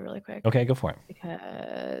we should do really quick. Okay, go for it.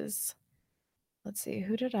 Because let's see,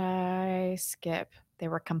 who did I skip? They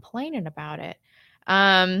were complaining about it.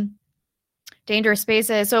 Dangerous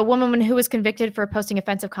Spaces. So a woman who was convicted for posting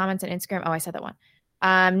offensive comments on Instagram. Oh, I said that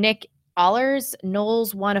one. Nick Allers.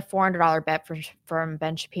 Knowles won a $400 bet from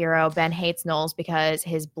Ben Shapiro. Ben hates Knowles because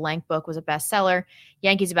his blank book was a bestseller.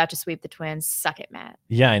 Yankees about to sweep the Twins. Suck it, Matt.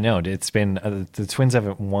 Yeah, I know. It's been the Twins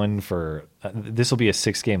haven't won for this will be a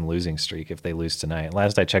 6-game losing streak if they lose tonight.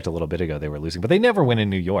 Last I checked a little bit ago, they were losing, but they never win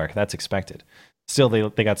in New York. That's expected. Still,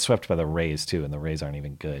 they got swept by the Rays too, and the Rays aren't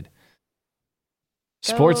even good.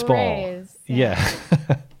 Sports ball. Rays. Yeah.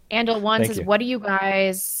 Andal One Thank says, you. what do you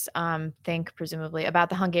guys think, presumably, about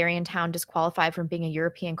the Hungarian town disqualified from being a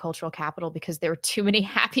European cultural capital because there were too many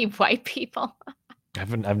happy white people?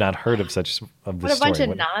 I've not heard of this What a bunch story.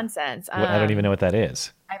 of nonsense. I don't even know what that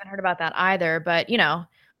is. I haven't heard about that either, but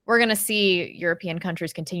we're going to see European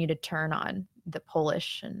countries continue to turn on the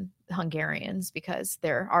Polish and Hungarians because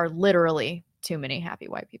there are literally too many happy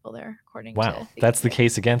white people there, according to Wow, that's the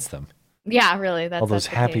case against them. Yeah, really. All those that's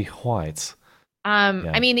the happy case. whites.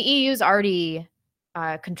 I mean, the EU's already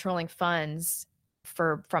controlling funds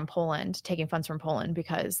from Poland, taking funds from Poland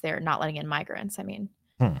because they're not letting in migrants. I mean,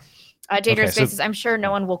 Dangerous Spaces. I'm sure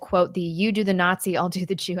no one will quote the "You do the Nazi, I'll do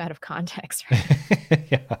the Jew" out of context.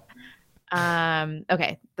 Right?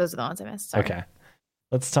 Okay, those are the ones I missed. Sorry. Okay,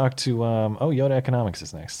 let's talk to Yoda Economics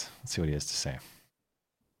is next. Let's see what he has to say.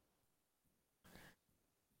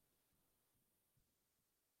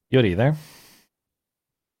 Yoda, you there?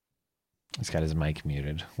 He's got his mic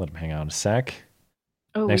muted. Let him hang out a sec.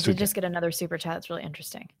 Oh, Next we week- did just get another super chat. That's really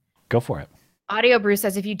interesting. Go for it. Audio Bruce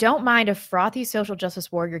says, if you don't mind a frothy social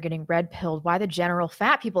justice warrior getting red-pilled, why the general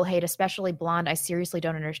fat people hate, especially blonde, I seriously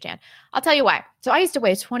don't understand. I'll tell you why. So I used to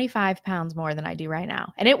weigh 25 pounds more than I do right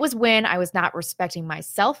now. And it was when I was not respecting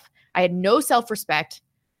myself. I had no self-respect.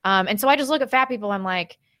 And so I just look at fat people. I'm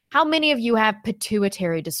like, how many of you have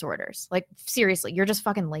pituitary disorders? Like, seriously, you're just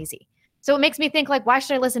fucking lazy. So it makes me think, like, why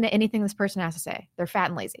should I listen to anything this person has to say? They're fat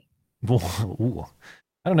and lazy. Ooh.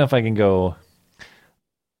 I don't know if I can go.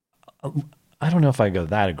 I don't know if I go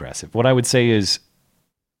that aggressive. What I would say is,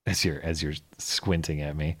 as you're squinting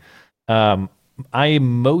at me, I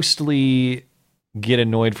mostly get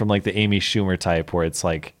annoyed from like the Amy Schumer type, where it's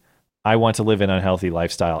like, I want to live an unhealthy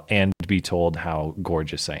lifestyle and be told how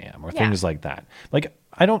gorgeous I am, or things like that. Like,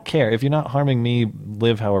 I don't care if you're not harming me.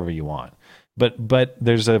 Live however you want. But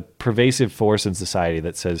there's a pervasive force in society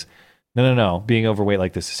that says, no. Being overweight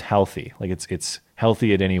like this is healthy. Like it's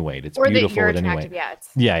healthy at any weight. It's or beautiful that you're at any attractive. weight.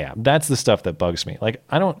 Yeah, Yeah. That's the stuff that bugs me. Like,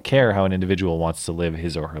 I don't care how an individual wants to live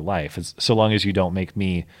his or her life, so long as you don't make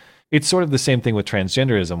me. It's sort of the same thing with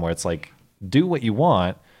transgenderism, where it's like, do what you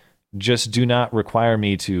want, just do not require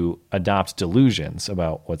me to adopt delusions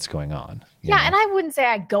about what's going on. Yeah, and I wouldn't say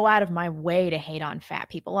I go out of my way to hate on fat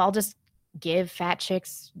people. I'll just give fat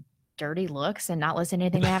chicks dirty looks and not listen to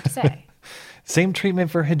anything they have to say. Same treatment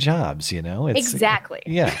for hijabs, Exactly.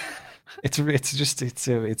 Yeah.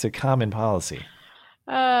 It's a common policy.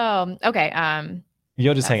 Okay.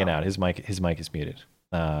 Yoda's hanging out. His mic is muted.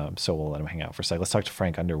 So we'll let him hang out for a sec. Let's talk to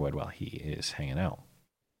Frank Underwood while he is hanging out.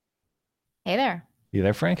 Hey there. You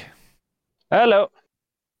there, Frank? Hello.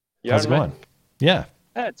 How's it going? Yeah.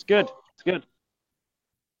 It's good. It's good.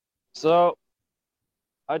 So,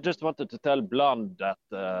 I just wanted to tell Blonde that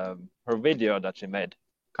her video that she made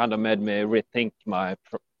kind of made me rethink my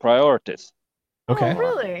priorities. Okay. Oh,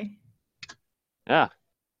 really? Yeah.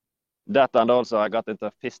 That, and also I got into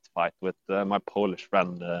a fist fight with my Polish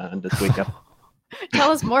friend this weekend.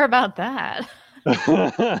 Tell us more about that.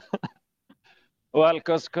 Well,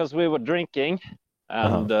 because we were drinking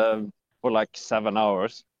and for like 7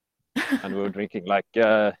 hours, and we were drinking like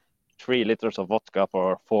 3 liters of vodka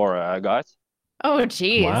for 4 guys. Oh,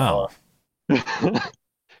 geez. Wow.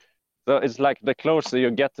 So it's like the closer you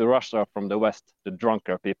get to Russia from the west, the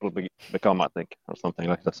drunker people become, I think, or something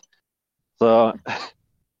like this. So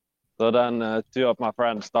then 2 of my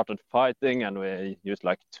friends started fighting, and we used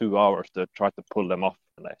like 2 hours to try to pull them off,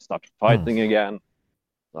 and they started fighting again.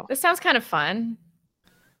 So, This sounds kind of fun.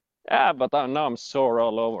 yeah, but now I'm sore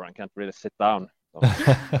all over and can't really sit down. So.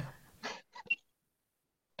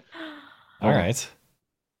 All right.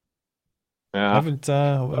 Yeah. I haven't.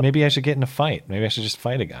 Maybe I should get in a fight. Maybe I should just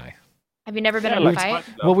fight a guy. Have you never been in a fight?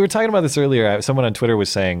 Well, we were talking about this earlier. Someone on Twitter was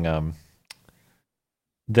saying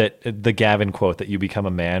that the Gavin quote that you become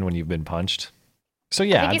a man when you've been punched. So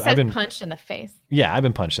yeah, I think he I've said been punched in the face. Yeah, I've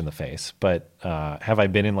been punched in the face, but have I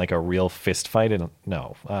been in like a real fist fight?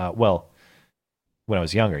 No. Well, when I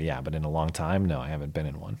was younger, yeah, but in a long time, no, I haven't been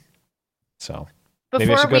in one. So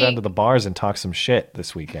maybe I should go down to the bars and talk some shit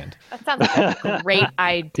this weekend. That sounds like a great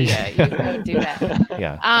idea. You should do that.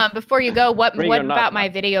 Yeah. Before you go, what Bring your about knife. my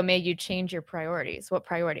video made you change your priorities? What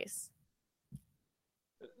priorities?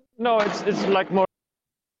 No, it's like more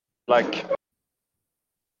like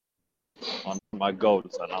on my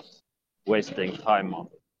goals and not wasting time on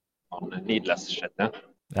needless shit. Yeah?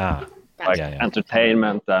 Ah, Like yeah.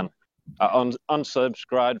 entertainment, and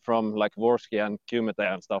unsubscribed from like Worski and Kumite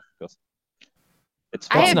and stuff because it's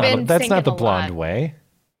I fun. have been That's not the thinking a blonde lot. way.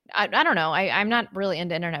 I don't know. I'm not really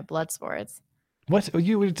into internet blood sports. What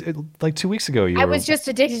you were like 2 weeks ago? I was just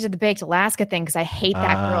addicted to the baked Alaska thing because I hate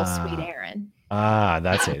that girl, Sweet Aaron.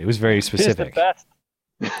 That's it. It was very specific.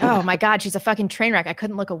 Oh my god, she's a fucking train wreck. I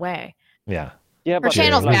couldn't look away. Yeah. Yeah, Her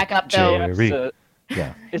channel's back up though. JF's,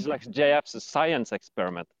 Yeah. It's like JF's science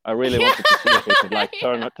experiment. I really wanted to see if we could like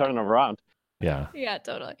turn around. Yeah. Yeah,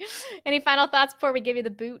 totally. Any final thoughts before we give you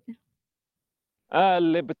the boot?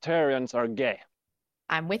 Libertarians are gay.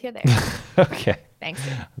 I'm with you there. Okay. Thanks.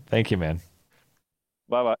 Thank you, man.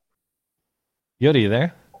 Bye bye. Yoda, you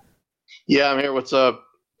there? Yeah, I'm here. What's up?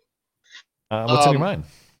 What's in your mind?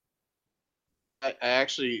 I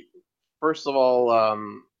actually, first of all,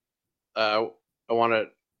 I want to.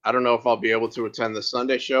 I don't know if I'll be able to attend the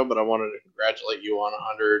Sunday show, but I wanted to congratulate you on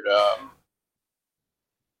 100.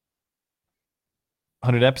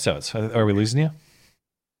 100 episodes. Are we losing you?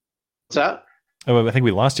 What's that? Oh, I think we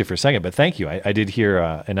lost you for a second, but thank you. I did hear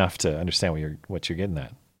enough to understand what you're getting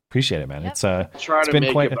at. Appreciate it, man. It's Try it's to been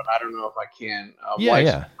make quite it, but I don't know if I can. Yeah, life's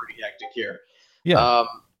yeah. pretty hectic here. Yeah.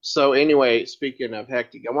 So anyway, speaking of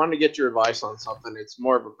hectic, I wanted to get your advice on something. It's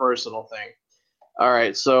more of a personal thing. All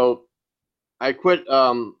right, so I quit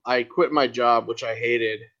my job, which I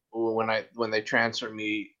hated when they transferred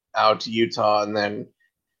me out to Utah, and then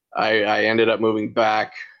I ended up moving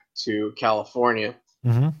back to California.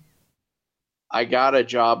 Mm-hmm. I got a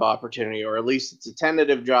job opportunity, or at least it's a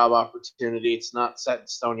tentative job opportunity. It's not set in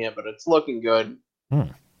stone yet, but it's looking good.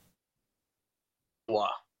 Blah.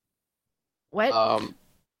 What?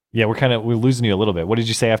 Yeah, we're losing you a little bit. What did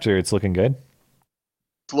you say after it's looking good?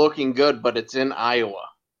 It's looking good, but it's in Iowa.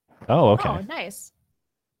 Oh, okay. Oh, nice.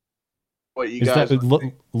 What you Is guys?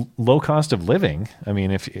 that low cost of living? I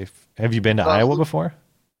mean, if have you been to Iowa before?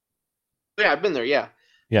 Yeah, I've been there. Yeah.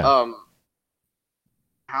 Yeah.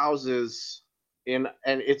 Houses and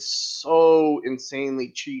it's so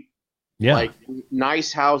insanely cheap. Yeah. Like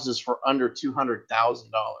nice houses for under $200,000.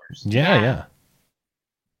 Yeah.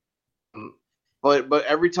 But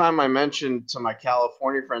every time I mention to my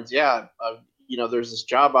California friends, there's this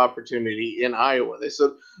job opportunity in Iowa. They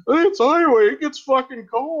said, "Hey, it's Iowa. It gets fucking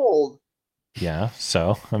cold." Yeah.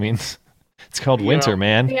 So, I mean, it's called winter,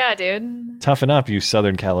 man. Yeah, dude. Toughen up, you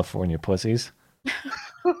Southern California pussies.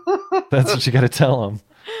 That's what you got to tell them.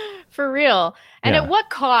 For real. And Yeah. at what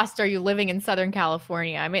cost are you living in Southern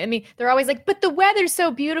California? I mean, they're always like, but the weather's so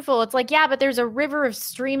beautiful. It's like, yeah, but there's a river of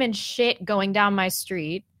streaming shit going down my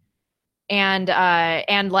street, and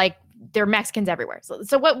like there are Mexicans everywhere.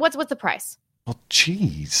 So what's the price? Well,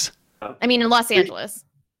 jeez. I mean, in Los Angeles.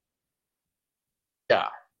 Yeah.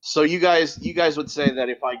 So you guys would say that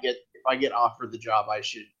if I get offered the job, I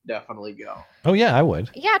should definitely go. Oh yeah, I would.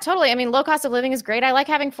 Yeah, totally. I mean, low cost of living is great. I like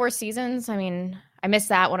having 4 seasons. I mean, I missed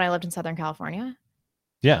that when I lived in Southern California.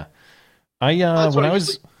 Yeah. Oh,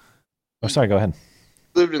 sorry, go ahead.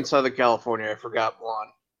 Lived in Southern California. I forgot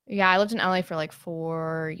Blonde. Yeah, I lived in LA for like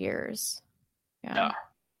 4 years. Yeah.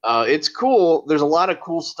 It's cool. There's a lot of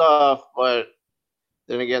cool stuff, but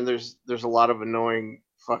then again, there's a lot of annoying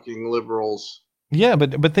fucking liberals. Yeah,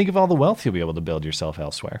 but think of all the wealth you'll be able to build yourself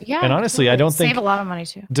elsewhere. Yeah. And honestly, I don't think save a lot of money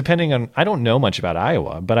too. depending on, I don't know much about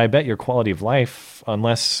Iowa, but I bet your quality of life,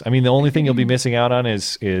 the only thing you'll be missing out on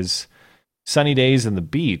is sunny days and the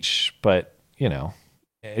beach. But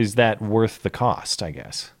is that worth the cost? I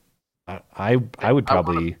guess I would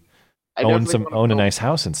probably own a nice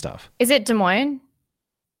house and stuff. Is it Des Moines?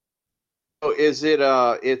 Oh, is it?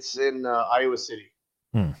 It's in Iowa City.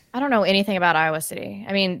 I don't know anything about Iowa City.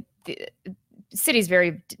 I mean, the city's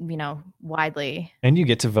very, widely. And you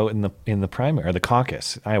get to vote in the primary or the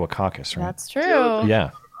caucus, Iowa caucus, right? That's true.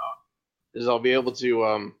 Yeah. Is I'll be able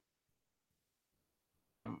to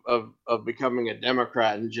of becoming a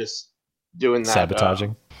Democrat and just doing that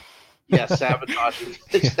Sabotaging. Yeah, sabotaging.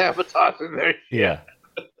 Sabotaging there. Yeah.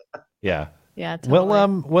 Yeah. Yeah.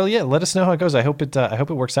 Totally. Well, yeah. Let us know how it goes. I hope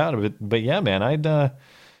it works out. But yeah, man,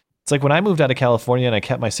 it's like when I moved out of California and I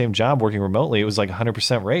kept my same job working remotely, it was like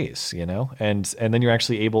 100% raise, and then you're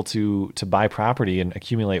actually able to buy property and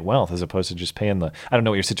accumulate wealth as opposed to just paying I don't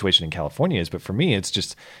know what your situation in California is, but for me, it's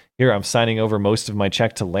just here I'm signing over most of my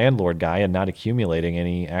check to landlord guy and not accumulating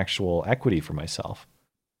any actual equity for myself.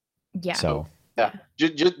 Yeah. So yeah,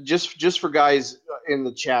 just for guys in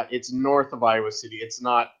the chat, it's north of Iowa City. It's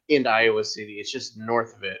not in Iowa City. It's just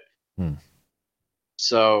north of it.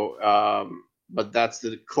 So, but that's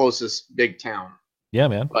the closest big town. Yeah,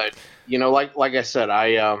 man. But like I said,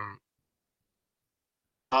 I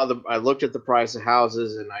looked at the price of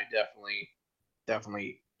houses, and I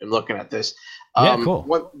definitely am looking at this. Yeah,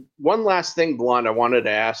 cool. One last thing, Blonde, I wanted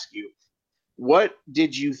to ask you. What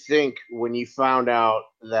did you think when you found out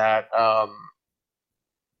that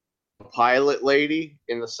the pilot lady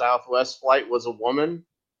in the Southwest flight was a woman?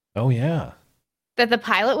 Oh yeah. That the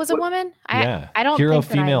pilot was a woman? Yeah. I don't Hero think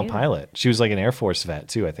that I female knew. pilot. She was like an Air Force vet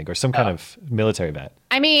too, I think, or some kind of military vet.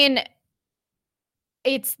 I mean,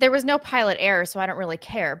 there was no pilot error, so I don't really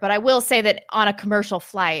care. But I will say that on a commercial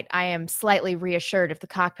flight, I am slightly reassured if the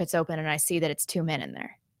cockpit's open and I see that it's 2 men in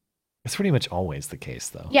there. It's pretty much always the case,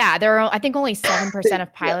 though. Yeah, I think only 7%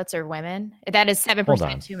 of pilots are women. That is Hold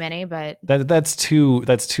on. 7% too many, but That's two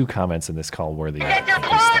comments in this call worthy. Yeah.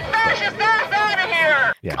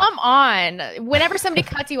 come on. Whenever somebody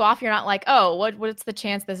cuts you off, you're not like, oh, what's the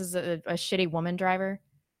chance this is a shitty woman driver?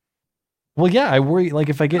 Well, yeah, I worry. Like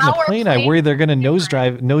if I get in a plane, I worry they're going to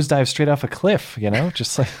nosedive straight off a cliff.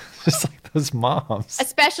 just like those moms.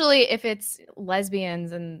 Especially if it's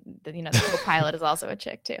lesbians and the co-pilot is also a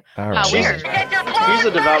chick too. All right. Weird. He's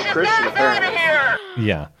a devout Christian, apparently.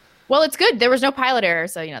 Yeah. Well, it's good. There was no pilot error,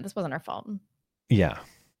 so this wasn't our fault. Yeah.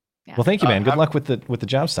 Well, thank you, man. Good luck with the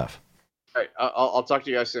job stuff. All right, I'll talk to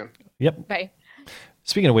you guys soon. Yep. Bye.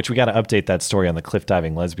 Speaking of which, we got to update that story on the cliff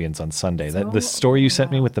diving lesbians on Sunday. The story you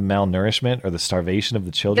sent me with the malnourishment or the starvation of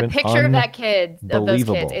the children. The picture of that kid, of those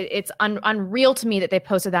Unbelievable. kids, it's unreal to me that they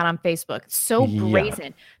posted that on Facebook. It's so Yeah.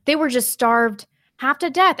 brazen. They were just starved half to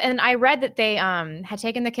death. And I read that they had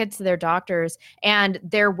taken the kids to their doctors, and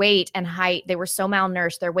their weight and height, they were so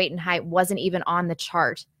malnourished, their weight and height wasn't even on the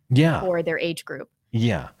chart for their age group.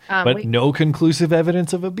 Yeah. But no conclusive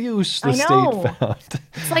evidence of abuse, the I know. state found.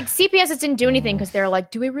 It's like CPS just didn't do anything because they're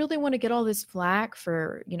like, do we really want to get all this flack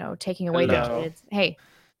for, taking away the Hello. kids? Hey,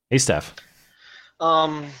 Steph.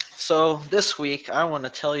 So this week I want to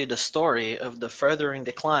tell you the story of the furthering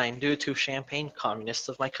decline due to champagne communists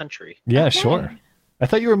of my country. Yeah, sure. I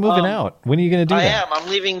thought you were moving out. When are you going to do I that? am. I'm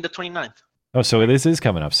leaving the 29th. Oh, so this is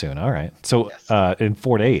coming up soon. All right. So in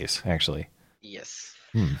 4 days, actually. Yes.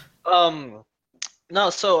 Hmm. No,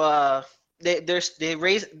 so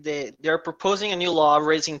they're proposing a new law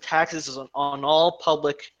raising taxes on all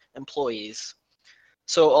public employees.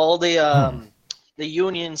 So all the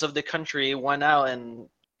unions of the country went out in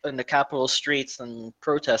the capital streets and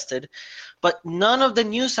protested, but none of the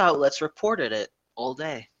news outlets reported it all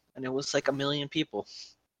day, and it was like 1 million people.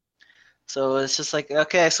 So it's just like,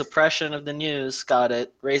 okay, suppression of the news, got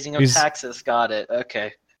it. Raising of taxes, got it.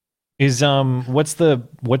 Okay. Is what's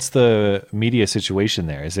the media situation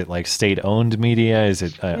there? Is it like state-owned media? Is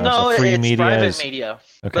it no, free it's media? private media.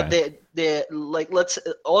 Okay. But they like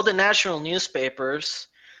all the national newspapers,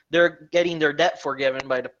 they're getting their debt forgiven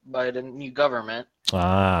by the new government.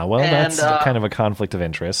 Ah, well, And, that's kind of a conflict of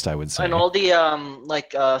interest, I would say. And all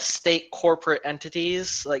the state corporate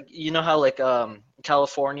entities, like you know how like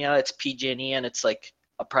California, it's PG&E and it's like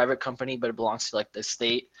a private company, but it belongs to like the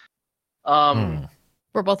state.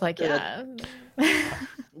 We're both like, yeah.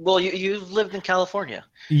 Well, you've lived in California.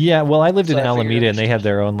 Yeah, well, I lived So in I figured Alameda, and they had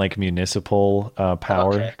their own like municipal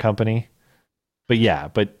power Okay. company. But yeah,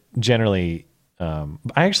 but generally, I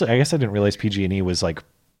guess I didn't realize PG&E was like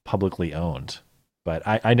publicly owned. But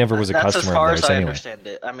I never was a That's customer as far of as theirs I anyway. understand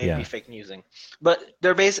it. I may Yeah. be fake newsing, but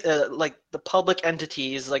they're like the public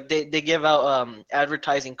entities. Like they give out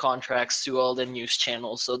advertising contracts to all the news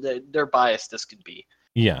channels, so they're biased as could be.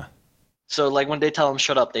 Yeah. So like when they tell them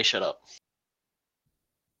shut up, they shut up.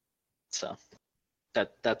 So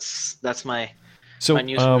that's my So my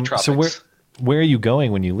news from the tropics. so where are you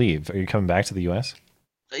going when you leave? Are you coming back to the U.S.?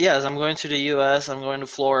 Yes, I'm going to the U.S. I'm going to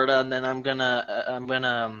Florida, and then I'm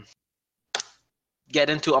gonna get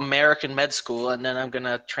into American med school, and then I'm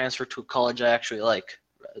gonna transfer to a college I actually like.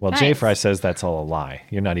 Well, Jay Fry says that's all a lie.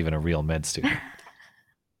 You're not even a real med student.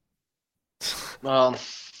 Well,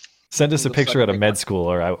 Send us a looks picture like at a med school,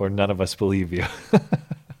 or none of us believe you.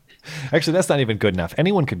 Actually, that's not even good enough.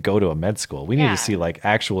 Anyone could go to a med school. We need Yeah. to see like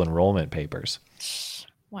actual enrollment papers.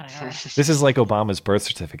 Whatever. This is like Obama's birth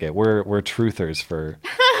certificate. We're truthers for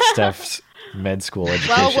Steph's med school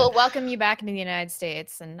education. Well, we'll welcome you back into the United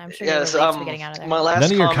States, and I'm sure Yes, you're be getting out of there. my last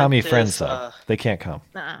None of your comment commie friends is, though. They can't come.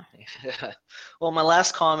 Well, my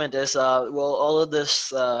last comment is, all of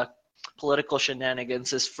this political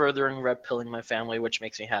shenanigans is furthering red pilling my family, which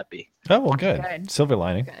makes me happy. Oh well, good. Good. Silver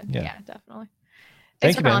lining. Yeah. Yeah, definitely.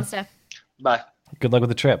 Thank Thanks you, for calling, man. Steph. Bye. Good luck with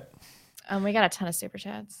the trip. We got a ton of super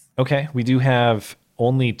chats. Okay, we do have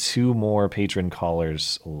only 2 more patron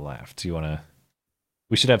callers left. Do you want to?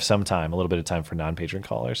 We should have some time, a little bit of time for non-patron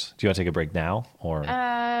callers. Do you want to take a break now, or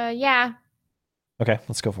Yeah. okay,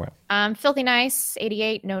 let's go for it. Filthy Nice,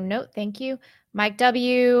 88, no note, thank you. Mike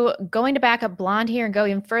W, going to back up blonde here and go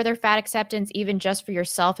even further. Fat acceptance, even just for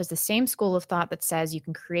yourself, is the same school of thought that says you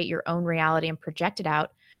can create your own reality and project it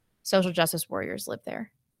out. Social justice warriors live there.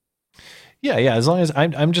 Yeah, as long as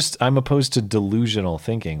I'm opposed to delusional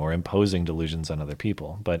thinking or imposing delusions on other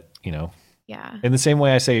people. But Yeah. in the same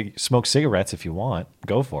way I say smoke cigarettes if you want,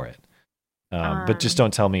 go for it. But just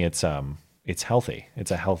don't tell me it's healthy.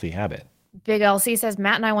 It's a healthy habit. Big LC says,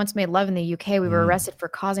 Matt and I once made love in the UK. We were arrested for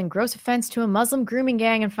causing gross offense to a Muslim grooming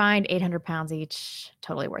gang and fined £800 each.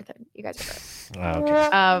 Totally worth it. You guys are great.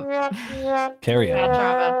 Okay. Carry on.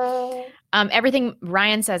 Drama. Everything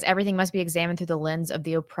Ryan says, everything must be examined through the lens of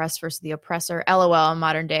the oppressed versus the oppressor. LOL,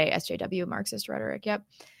 modern day SJW, Marxist rhetoric. Yep.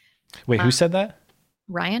 Wait, who said that?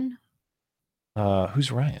 Ryan?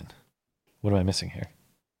 Who's Ryan? What am I missing here?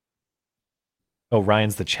 Oh,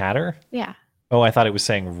 Ryan's the chatter? Yeah. Oh, I thought it was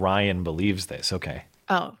saying Ryan believes this. Okay.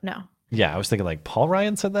 Oh, no. Yeah, I was thinking like Paul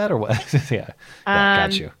Ryan said that or what? Yeah,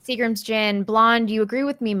 got you. Seagram's Gin, Blonde, you agree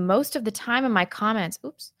with me most of the time in my comments.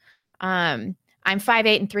 Oops. I'm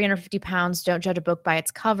 5'8" and 350 pounds. Don't judge a book by its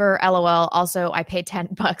cover. LOL. Also, I paid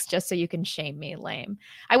 $10 just so you can shame me. Lame.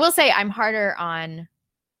 I will say I'm harder on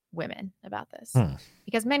women about this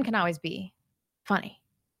because men can always be funny,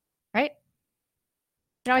 right?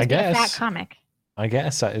 Can always be a fat comic. I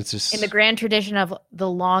guess it's just In the grand tradition of the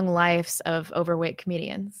long lives of overweight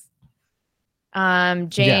comedians.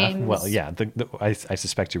 James. Yeah, well, yeah. I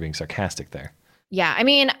suspect you're being sarcastic there. Yeah, I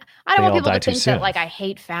mean, I They don't all want people die to too think soon. that like I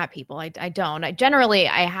hate fat people. I don't.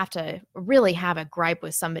 I have to really have a gripe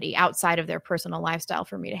with somebody outside of their personal lifestyle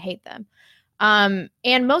for me to hate them.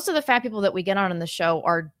 And most of the fat people that we get on the show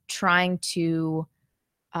are trying to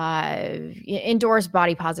endorse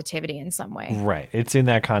body positivity in some way. Right. It's in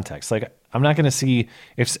that context. Like I'm not going to see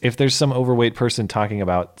if there's some overweight person talking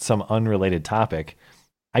about some unrelated topic,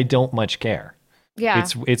 I don't much care. Yeah.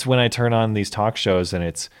 It's when I turn on these talk shows and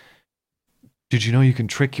it's, did you know you can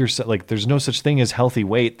trick yourself? Like there's no such thing as healthy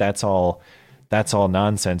weight. That's all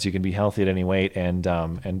nonsense. You can be healthy at any weight. And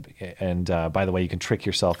by the way, you can trick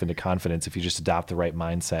yourself into confidence if you just adopt the right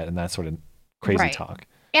mindset and that sort of crazy Right. talk.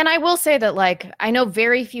 And I will say that, like, I know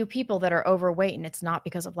very few people that are overweight, and it's not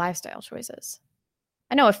because of lifestyle choices.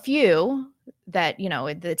 I know a few that, you know,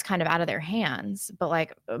 it's kind of out of their hands, but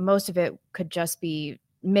like most of it could just be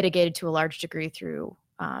mitigated to a large degree through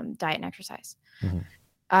diet and exercise.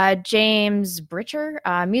 James Britcher,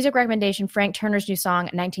 music recommendation, Frank Turner's new song,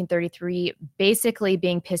 1933, basically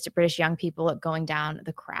being pissed at British young people at going down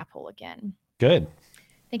the crap hole again. Good.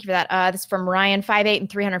 Thank you for that. This is from Ryan, 5'8" and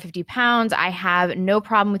 350 pounds. I have no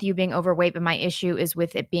problem with you being overweight, but my issue is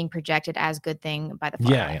with it being projected as good thing by the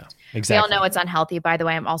far Yeah, right. yeah, exactly. We all know it's unhealthy. By the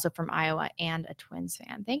way, I'm also from Iowa and a Twins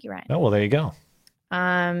fan. Thank you, Ryan. Oh, well, there you go.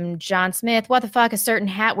 John Smith, what the fuck? A certain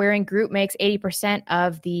hat wearing group makes 80%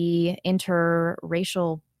 of the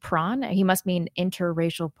interracial prawn. He must mean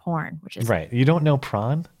interracial porn, which is Right. You don't know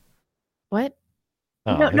prawn? what?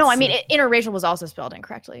 Oh, no, I it's- mean interracial was also spelled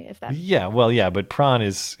incorrectly. If that, Yeah, well, yeah, but prawn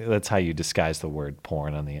that's how you disguise the word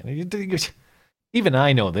porn on the end. Even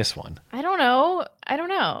I know this one. I don't know.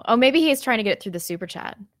 Oh, maybe he's trying to get it through the super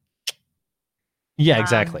chat. Yeah,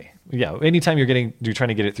 exactly. Yeah, anytime you're trying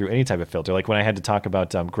to get it through any type of filter. Like when I had to talk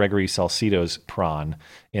about Gregory Salcido's prawn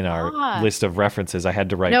in our list of references, I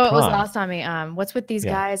had to write No, prawn. it was lost on me. What's with these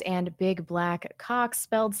Yeah. guys and big black cocks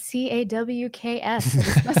spelled CAWKS? So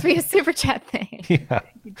this must be a super chat thing. Yeah,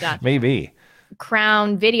 John. maybe.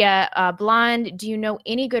 Crown Vidya, Blonde, do you know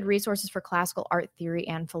any good resources for classical art theory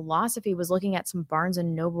and philosophy? Was looking at some Barnes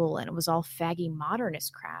and Noble and it was all faggy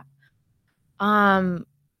modernist crap.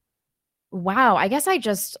 Wow, I guess I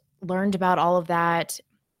just learned about all of that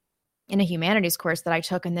in a humanities course that I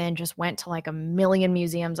took and then just went to like a million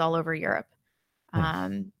museums all over Europe.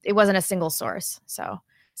 It wasn't a single source. So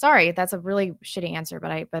sorry, that's a really shitty answer,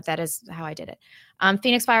 but that is how I did it.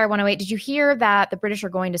 Phoenix Fire 108, did you hear that the British are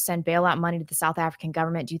going to send bailout money to the South African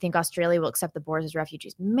government? Do you think Australia will accept the Boers as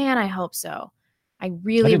refugees? Man, I hope so. I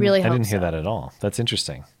really hope I didn't so. hear that at all. That's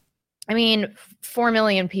interesting. I mean, 4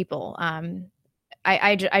 million people.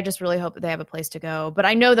 I just really hope that they have a place to go. But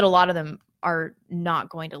I know that a lot of them are not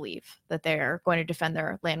going to leave, that they're going to defend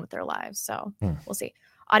their land with their lives. So we'll see.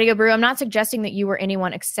 Audio Brew, I'm not suggesting that you or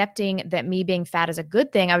anyone accepting that me being fat is a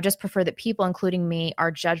good thing. I would just prefer that people, including me,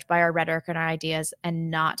 are judged by our rhetoric and our ideas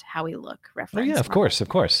and not how we look. Oh, Reference. yeah, of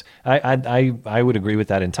course. I would agree with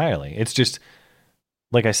that entirely. It's just,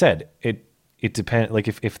 like I said, it depends. Like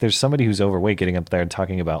if there's somebody who's overweight getting up there and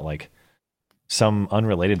talking about like some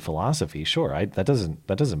unrelated philosophy, sure, that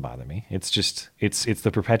doesn't bother me. It's just it's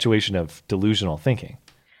the perpetuation of delusional thinking.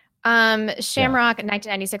 Shamrock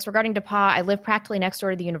 1996, regarding DePauw, I live practically next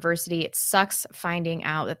door to the university. It sucks finding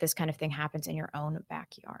out that this kind of thing happens in your own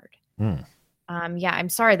backyard. Yeah, I'm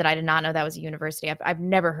sorry that I did not know that was a university. I've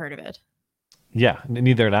never heard of it. Yeah,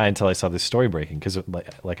 neither did I until I saw this story breaking because,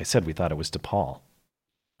 like I said, we thought it was DePaul.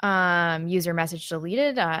 User message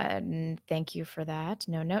deleted. Thank you for that.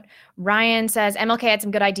 No note. Ryan says MLK had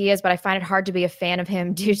some good ideas, but I find it hard to be a fan of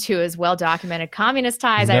him due to his well-documented communist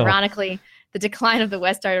ties. No. Ironically, the decline of the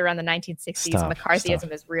West started around the 1960s. Stop.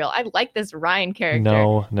 McCarthyism is real. I like this Ryan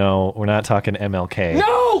character. No, we're not talking MLK.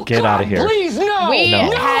 No! Get out of here. Please, no! We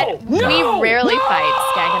rarely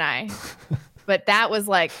fight, Skag and I. But that was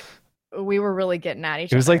like, we were really getting at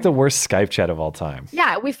each It other. was like the worst Skype chat of all time.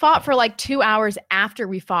 Yeah, we fought for like 2 hours after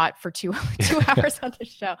we fought for 2 hours on the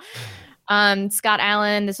show. Scott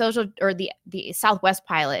Allen, the Southwest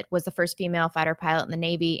pilot, was the first female fighter pilot in the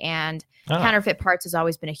Navy, and counterfeit parts has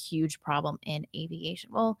always been a huge problem in aviation.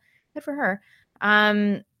 Well, good for her.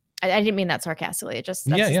 I didn't mean that sarcastically. That's just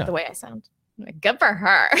the way I sound. Good for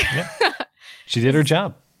her. She did her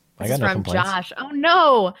job. I This got is no from complaints. Josh. Oh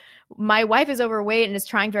no. My wife is overweight and is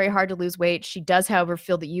trying very hard to lose weight. She does, however,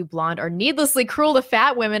 feel that you blonde are needlessly cruel to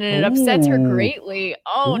fat women, and it upsets her Ooh. greatly.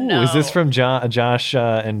 Oh Ooh, no. Is this from Josh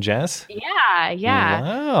and Jess? Yeah.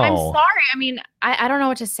 Wow. I'm sorry. I mean, I don't know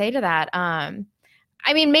what to say to that.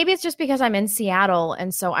 I mean, maybe it's just because I'm in Seattle,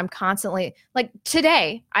 and so I'm constantly like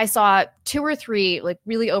today I saw 2 or 3 like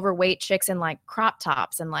really overweight chicks in like crop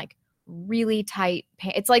tops and like really tight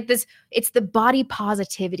pants. It's like this, it's the body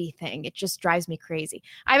positivity thing. It just drives me crazy.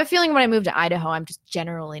 I have a feeling when I move to Idaho, I'm just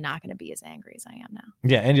generally not going to be as angry as I am now.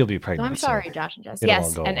 Yeah, and you'll be So pregnant. I'm sorry, Josh and Jess. it'll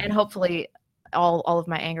Yes, all go and away. hopefully all of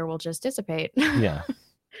my anger will just dissipate. Yeah.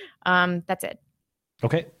 That's it.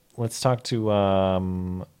 Okay, let's talk to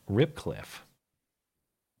Ripcliffe.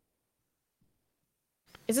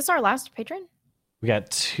 Is this our last patron? We got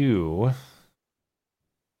 2.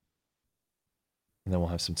 And then we'll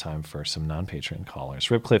have some time for some non-patron callers.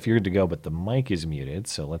 Ripcliffe, you're good to go, but the mic is muted,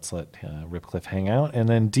 so let's let Ripcliffe hang out. And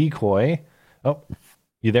then Decoy. Oh,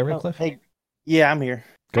 you there, Ripcliffe? Hey, yeah, I'm here.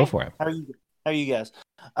 Go for it. How are you guys?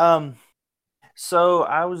 So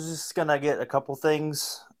I was just gonna get a couple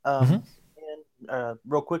things in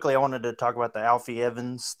real quickly, I wanted to talk about the Alfie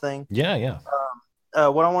Evans thing. Yeah.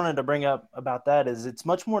 What I wanted to bring up about that is it's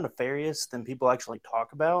much more nefarious than people actually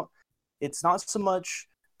talk about. It's not so much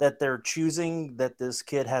that they're choosing that this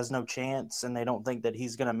kid has no chance and they don't think that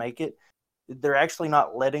he's going to make it. They're actually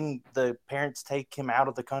not letting the parents take him out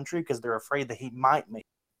of the country because they're afraid that he might make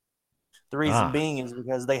it. The reason being is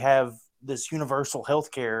because they have this universal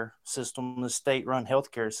healthcare system, the state-run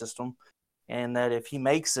healthcare system, and that if he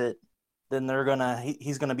makes it, then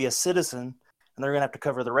he's gonna be a citizen, and they're gonna have to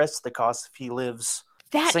cover the rest of the costs if he lives.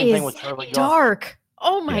 That Same is thing with Charlie dark.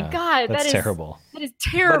 Oh my God, that's terrible. That is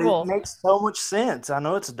terrible. But it makes so much sense. I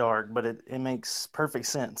know it's dark, but it makes perfect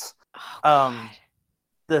sense.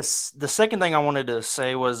 The second thing I wanted to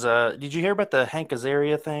say was, did you hear about the Hank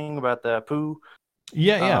Azaria thing about the Apu?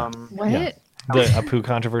 Yeah. What? Yeah. The Apu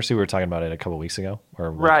controversy, we were talking about it a couple weeks ago.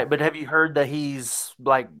 Right, but have you heard that he's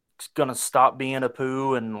like gonna stop being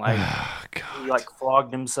Apu and like he like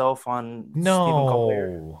flogged himself on Stephen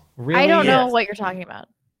Colbert? Really? I don't know what you're talking about.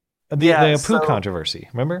 The Apu controversy,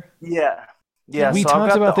 remember? Yeah. We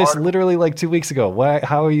talked about this literally like 2 weeks ago. Why?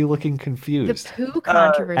 How are you looking confused? The Pooh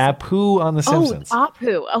controversy. Apu on The Simpsons.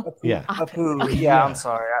 Apu. Oh, yeah. Apu. Okay. Yeah, I'm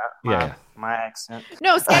sorry. My accent.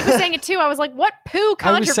 No, Skag was saying it too. I was like, what Pooh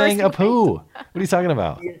controversy? I was saying Apu. What are you talking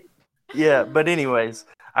about? Yeah, but anyways,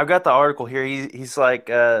 I've got the article here. He's like,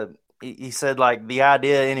 he said like the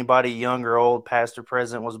idea anybody young or old, past or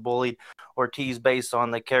present, was bullied or teased based on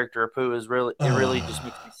the character of Pooh is really just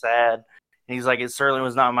makes me sad. And he's like, it certainly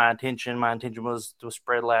was not my intention. My intention was to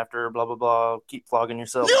spread laughter, blah blah blah. Keep flogging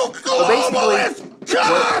yourself. So basically,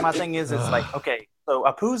 what my thing is, it's like, okay, so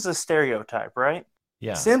Apu's a stereotype, right?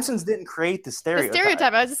 Yeah. Simpsons didn't create the stereotype. The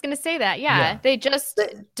stereotype. I was just going to say that. Yeah. They just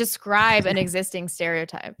describe an existing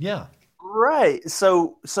stereotype. Yeah. Right.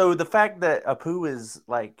 So the fact that Apu is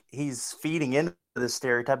like he's feeding into the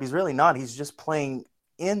stereotype, he's really not. He's just playing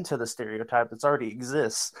into the stereotype that's already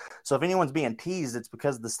exists. So if anyone's being teased, it's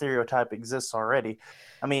because the stereotype exists already.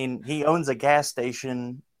 I mean, he owns a gas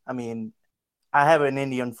station. I mean, I have an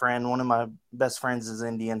Indian friend. One of my best friends is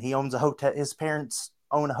Indian. He owns a hotel. His parents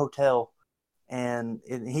own a hotel. And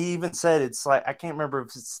he even said it's like, I can't remember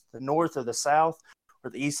if it's the north or the south or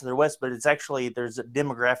the east or the west, but it's actually, there's a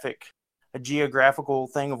geographical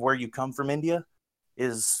thing of where you come from. India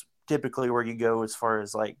is typically where you go as far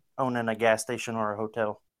as like owning a gas station or a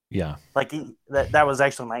hotel. Yeah. Like that was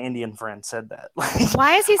actually my Indian friend said that.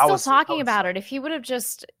 Why is he still talking about it? If he would have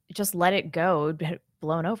just let it go, it would have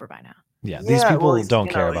blown over by now. Yeah, these people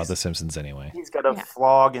don't care about The Simpsons anyway. He's got to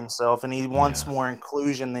flog himself, and he wants more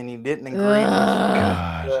inclusion than he didn't agree with.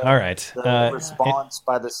 God. All right. The response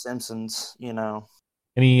by The Simpsons, you know.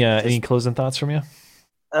 Any closing thoughts from you?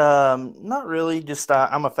 Not really. Just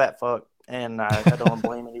I'm a fat fuck, and I don't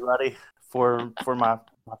blame anybody for my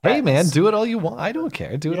Hey, man, do it all you want. I don't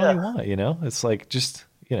care. Do it all you want, you know? It's like just...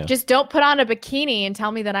 You know. Just don't put on a bikini and tell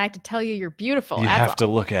me that I have to tell you you're beautiful. You have to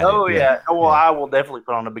look at it. Oh, yeah. Well, I will definitely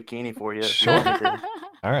put on a bikini for you. Sure.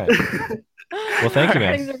 All right. Well, thank you,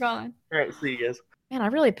 man. Things are gone. All right. See you guys. Man, I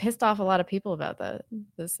really pissed off a lot of people about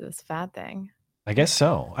this fad thing. I guess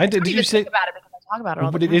so. Did you say about it because I talk about it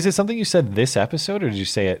all the time. Is it something you said this episode, or did you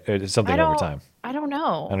say it? Or something over time? I don't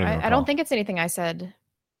know. I don't think it's anything I said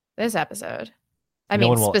this episode. I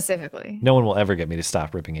mean, specifically. No one will ever get me to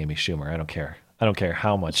stop ripping Amy Schumer. I don't care. I don't care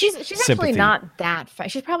how much. She's actually not that fat.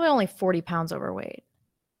 She's probably only 40 pounds overweight.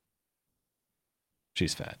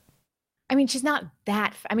 She's fat. I mean, she's not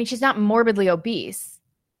that. I mean, she's not morbidly obese.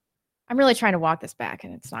 I'm really trying to walk this back,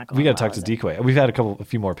 and it's not going. We got to talk to Decoy. We've had a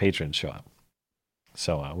few more patrons show up,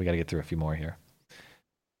 so we got to get through a few more here.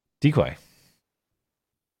 Decoy.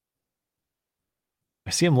 I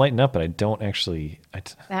see him lighting up, but I don't actually.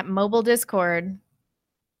 That mobile Discord.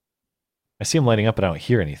 I see him lighting up, but I don't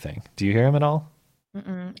hear anything. Do you hear him at all?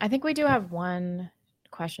 I think we do have one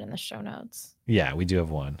question in the show notes. Yeah, we do have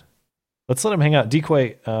one. Let's let him hang out.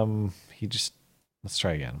 Decoy, let's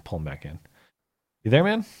try again. Pull him back in. You there,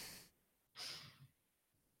 man?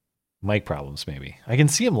 Mic problems, maybe. I can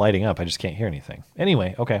see him lighting up. I just can't hear anything.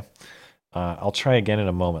 Anyway, okay. I'll try again in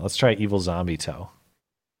a moment. Let's try Evil Zombie Toe.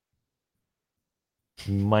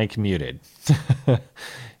 Mic muted.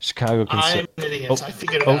 Chicago. I'm an idiot. I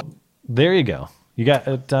figured it out. There you go. You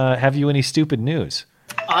got. Have you any stupid news?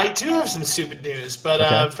 I do have some stupid news,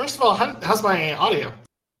 but first of all, how's my audio?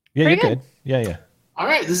 Yeah, you're good. Yeah. All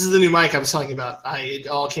right, this is the new mic I was talking about. It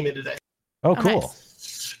all came in today. Oh, cool.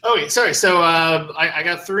 Nice. Okay, sorry. So I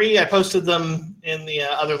got 3. I posted them in the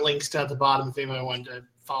other links down at the bottom if anyone wanted to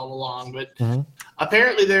follow along. But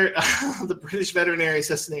apparently, the British Veterinary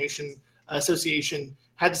Association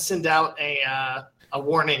had to send out a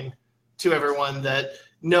warning to everyone that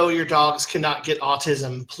no, your dogs cannot get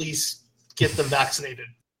autism. Please get them vaccinated.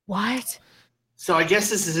 What? So I guess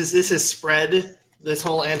this has spread. This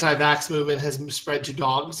whole anti-vax movement has spread to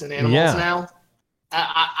dogs and animals now.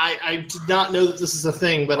 I did not know that this is a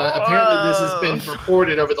thing, but apparently this has been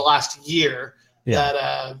reported over the last year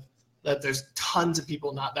that there's tons of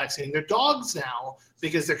people not vaccinating their dogs now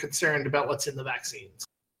because they're concerned about what's in the vaccines.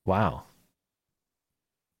 Wow.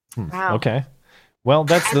 Wow. Okay. Well,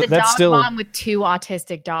 that's As a dog still mom with 2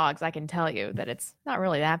 autistic dogs, I can tell you that it's not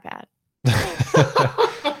really that bad.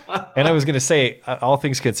 And I was going to say, all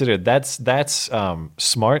things considered, that's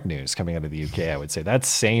smart news coming out of the UK. I would say that's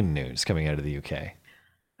sane news coming out of the UK.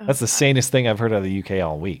 That's the sanest thing I've heard out of the UK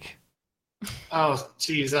all week. Oh,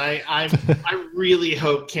 geez, I really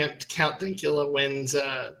hope Count Dankula wins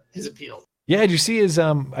his appeal. Yeah, did you see his?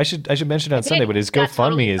 I should mention it on Sunday, but his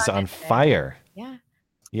GoFundMe is on fire. Yeah.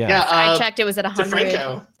 Yeah. I checked; it was at DeFranco.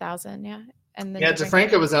 100,000. Yeah, and then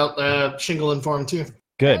DeFranco was out shingle informed too.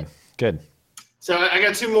 Good. So I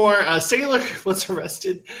got 2 more. A sailor was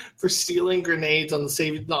arrested for stealing grenades on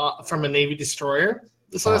from a Navy destroyer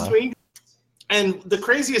this last week. And the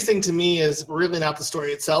craziest thing to me is really not the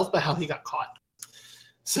story itself, but how he got caught.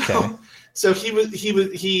 So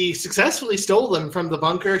he successfully stole them from the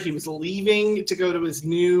bunker. He was leaving to go to his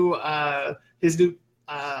new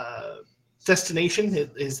destination,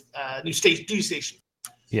 his new duty station.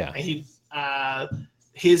 Yeah. And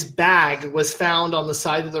his bag was found on the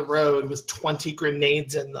side of the road with 20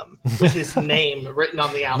 grenades in them, with his name written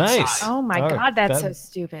on the outside. Nice. Oh my God, that's so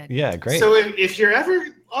stupid. Yeah, great. So if you're ever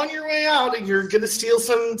on your way out and you're gonna steal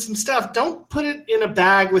some stuff, don't put it in a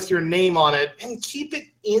bag with your name on it, and keep it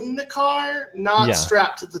in the car, not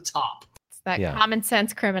strapped to the top. It's that common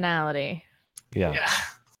sense criminality. Yeah.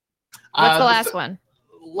 What's the last one?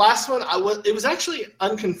 Last one, it was actually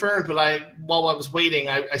unconfirmed, but while I was waiting,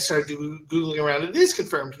 I started Googling around. It is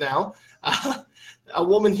confirmed now. A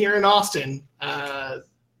woman here in Austin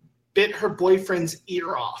bit her boyfriend's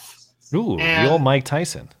ear off. Ooh, the old Mike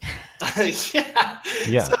Tyson.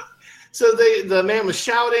 Yeah. So the man was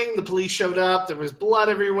shouting. The police showed up. There was blood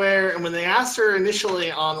everywhere. And when they asked her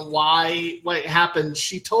initially on what happened,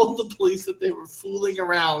 she told the police that they were fooling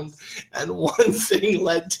around, and one thing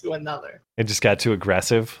led to another. It just got too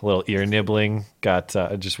aggressive. A little ear nibbling.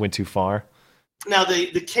 Just went too far. Now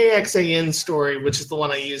the KXAN story, which is the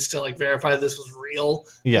one I used to verify this was real.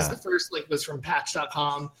 Yeah. The first link was from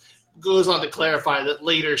Patch.com. Goes on to clarify that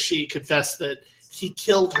later she confessed that he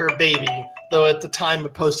killed her baby, though at the time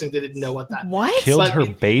of posting they didn't know what that meant. What? Killed her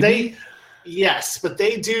baby? Yes, but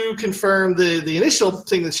they do confirm the initial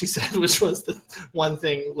thing that she said, which was that one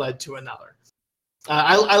thing led to another.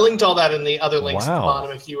 I linked all that in the other links at the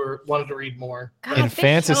bottom if you wanted to read more. God,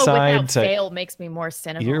 Infanticide to fail makes me more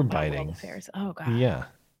cynical. ear about biting. world affairs. Oh God. Yeah.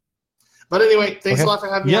 But anyway, thanks a lot for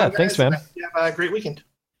having me on, guys. Thanks, man. You have a great weekend.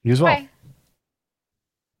 You as well. Bye.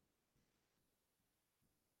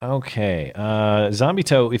 Okay. Zombie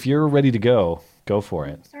Toe, if you're ready to go for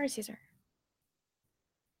it. Sorry, Caesar.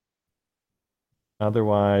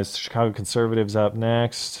 Otherwise, Chicago Conservatives up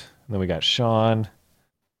next. And then we got Sean.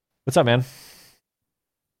 What's up, man?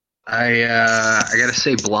 I gotta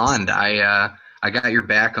say, Blonde. I got your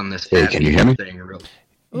back on this. Hey, can you hear me? Thing, really.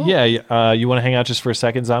 Yeah. You want to hang out just for a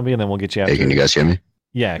second, Zombie, and then we'll get you out. Hey, can you guys hear me?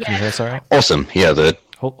 Yeah. Can you hear us all right? Awesome. Yeah. The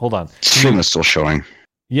hold on. stream is still showing.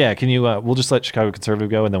 Yeah. Can you? We'll just let Chicago Conservative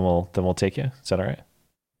go, and then we'll take you. Is that all right?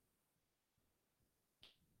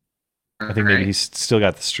 I think maybe he's still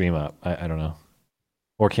got the stream up. I don't know,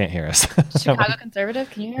 or can't hear us. Chicago Conservative,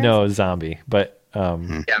 can you hear us? No, Zombie. But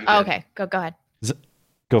Okay, go ahead.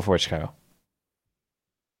 Go for it, Chicago.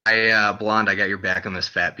 Blonde, I got your back on this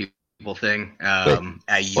fat people thing.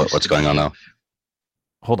 What's going on now?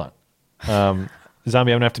 Hold on.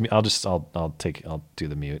 Zombie, I'm gonna have to. I'll do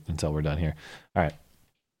the mute until we're done here. All right,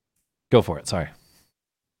 go for it. Sorry.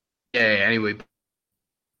 Yeah. Anyway,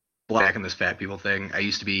 back on this fat people thing. I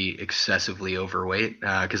used to be excessively overweight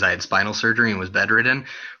because I had spinal surgery and was bedridden.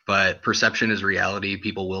 But perception is reality.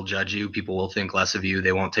 People will judge you. People will think less of you.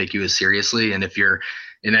 They won't take you as seriously. And if you're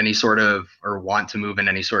in any sort of or want to move in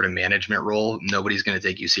any sort of management role, nobody's going to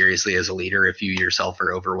take you seriously as a leader if you yourself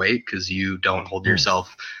are overweight because you don't hold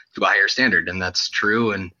yourself to a higher standard. And that's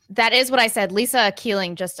true. And that is what I said. Lisa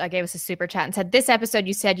Keeling just gave us a super chat and said, this episode,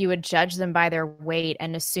 you said you would judge them by their weight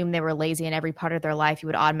and assume they were lazy in every part of their life. You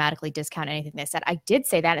would automatically discount anything they said. I did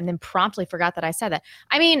say that and then promptly forgot that I said that.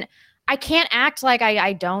 I mean, I can't act like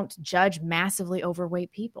I don't judge massively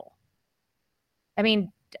overweight people. I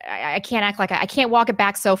mean, I can't act like I can't walk it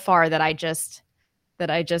back so far that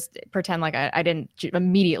that I just pretend like I didn't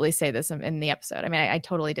immediately say this in the episode. I mean, I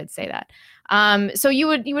totally did say that. So you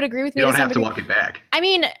would agree with me? You don't have to walk it back. I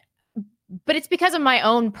mean, but it's because of my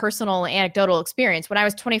own personal anecdotal experience. When I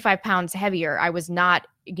was 25 pounds heavier, I was not,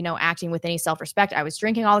 acting with any self-respect. I was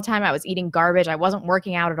drinking all the time. I was eating garbage. I wasn't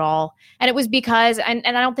working out at all. And it was because, and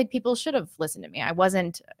I don't think people should have listened to me. I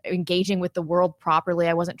wasn't engaging with the world properly.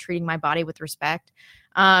 I wasn't treating my body with respect.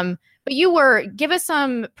 But give us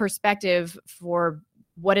some perspective for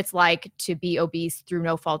what it's like to be obese through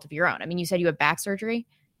no fault of your own. I mean, you said you had back surgery.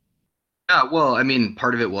 Yeah, well, I mean,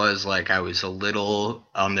 part of it was like I was a little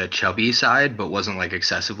on the chubby side, but wasn't like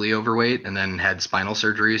excessively overweight, and then had spinal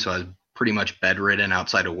surgery, so I was pretty much bedridden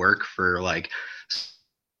outside of work for like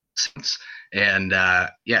 6 months. And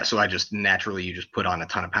so I just naturally, you just put on a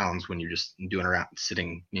ton of pounds when you're just doing around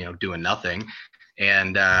sitting, doing nothing.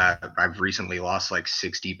 And I've recently lost like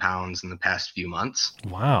 60 pounds in the past few months.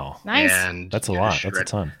 Wow. Nice. And that's a lot. That's a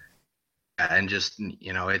ton. And just,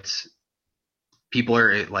 it's, people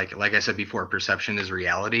are like I said before, perception is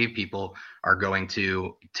reality. People are going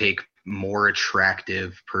to take more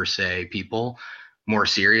attractive per se people more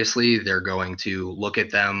seriously. They're going to look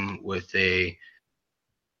at them with I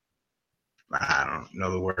don't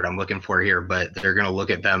know the word I'm looking for here, but they're going to look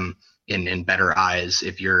at them in better eyes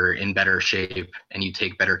if you're in better shape and you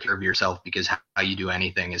take better care of yourself, because how you do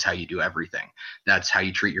anything is how you do everything. That's how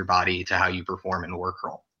you treat your body to how you perform in the work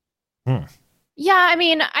role. Yeah, I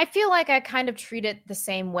mean, I feel like I kind of treat it the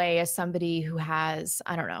same way as somebody who has,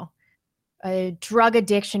 I don't know, a drug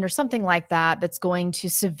addiction or something like that that's going to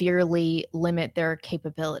severely limit their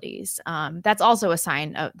capabilities. That's also a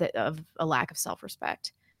sign of a lack of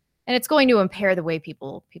self-respect. And it's going to impair the way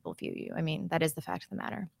people view you. I mean, that is the fact of the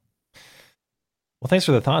matter. Well, thanks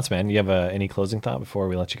for the thoughts, man. You have any closing thought before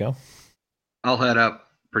we let you go? I'll head up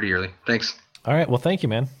pretty early. Thanks. All right. Well, thank you,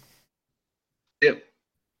 man. Yep.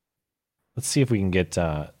 Let's see if we can get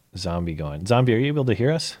Zombie going. Zombie, are you able to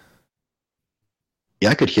hear us? Yeah,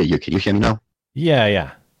 I could hear you. Can you hear me now?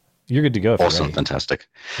 Yeah. You're good to go. Awesome. Fantastic.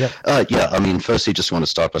 Yep. I mean, firstly, just want to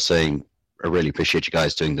start by saying I really appreciate you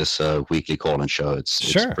guys doing this weekly call-in show.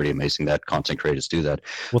 It's pretty amazing that content creators do that.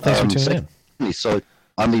 Well, thanks for tuning in. So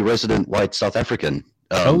I'm the resident white South African.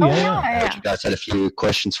 I heard you guys had a few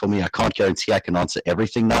questions for me. I can't guarantee I can answer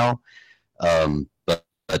everything now. But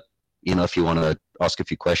if you want to ask a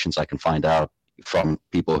few questions, I can find out from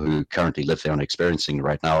people who currently live there and experiencing it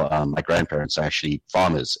right now. My grandparents are actually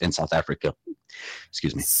farmers in South Africa.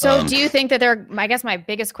 Excuse me. So do you think that I guess my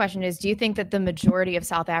biggest question is, do you think that the majority of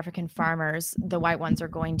South African farmers, the white ones, are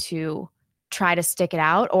going to try to stick it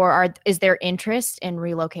out, or is there interest in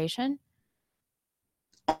relocation?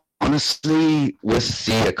 Honestly, with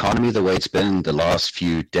the economy the way it's been the last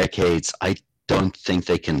few decades, I don't think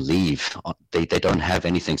they can leave. They don't have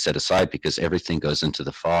anything set aside because everything goes into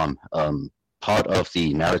the farm. Part of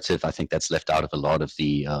the narrative, I think that's left out of a lot of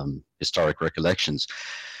the historic recollections.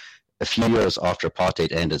 A few years after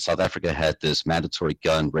apartheid ended, South Africa had this mandatory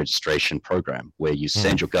gun registration program where you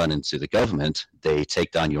send your gun into the government, they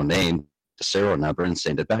take down your name, the serial number, and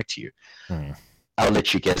send it back to you. I'll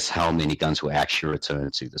let you guess how many guns were actually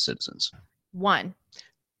returned to the citizens. 1.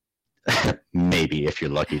 Maybe, if you're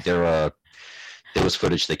lucky. There was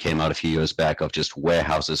footage that came out a few years back of just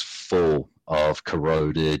warehouses full of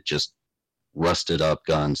corroded, just rusted up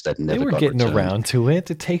guns that never got returned. They were getting around to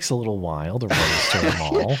it. It takes a little while to register them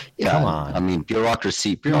all. Come on. I mean,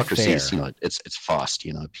 bureaucracy is, it's fast,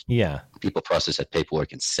 Yeah. People process that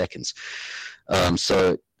paperwork in seconds.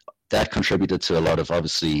 So that contributed to a lot of,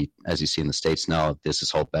 obviously, as you see in the States now, there's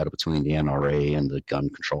this whole battle between the NRA and the gun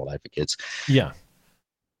control advocates. Yeah.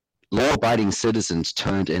 Law-abiding citizens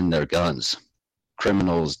turned in their guns.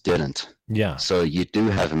 Criminals didn't. Yeah. So you do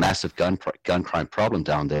have a massive gun crime problem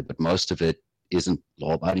down there, but most of it isn't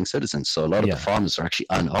law-abiding citizens. So a lot of the farmers are actually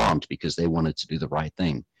unarmed because they wanted to do the right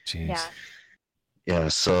thing. Jeez. Yeah.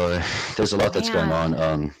 So there's a lot that's going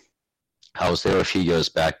on. I was there a few years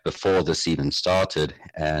back before this even started,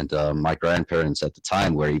 and my grandparents at the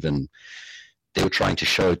time they were trying to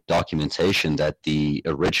show documentation that the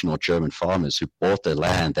original German farmers who bought the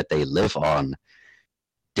land that they live on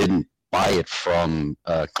didn't buy it from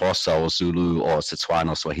Xhosa or Zulu or Setswana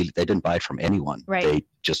or Swahili. They didn't buy it from anyone. Right. They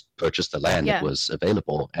just purchased the land that was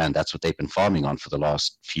available, and that's what they've been farming on for the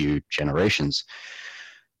last few generations.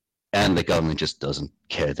 And the government just doesn't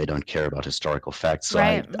care. They don't care about historical facts. So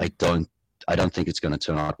I don't think it's going to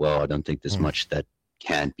turn out well. I don't think there's much that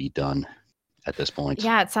can be done at this point.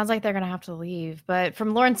 Yeah, it sounds like they're going to have to leave. But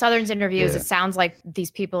from Lauren Southern's interviews, it sounds like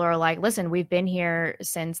these people are like, listen, we've been here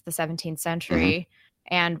since the 17th century.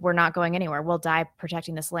 And we're not going anywhere. We'll die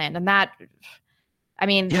protecting this land. And that, I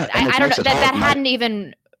mean, Yeah, and I it don't makes know it that hard. hadn't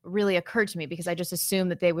even really occurred to me because I just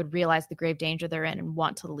assumed that they would realize the grave danger they're in and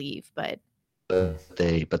want to leave. But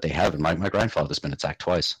They haven't. My grandfather's been attacked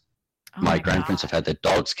twice. Oh my my grandparents have had their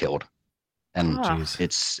dogs killed, and Oh.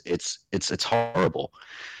 it's horrible.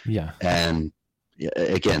 Yeah. And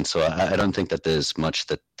again, so I don't think that there's much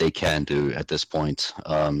that they can do at this point.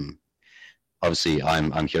 Obviously,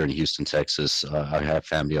 I'm here in Houston, Texas. I have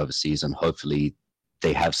family overseas, and hopefully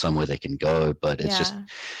they have somewhere they can go. But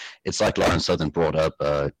it's like Lauren Southern brought up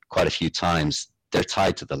quite a few times. They're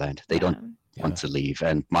tied to the land. They don't want to leave.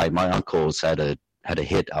 And my uncle's had a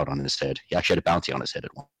hit out on his head. He actually had a bounty on his head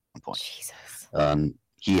at one point. Jesus.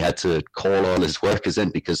 He had to call all his workers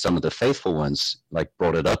in because some of the faithful ones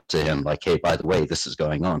brought it up to him, like, hey, by the way, this is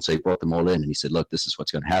going on. So he brought them all in and he said, look, this is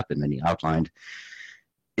what's going to happen. And he outlined,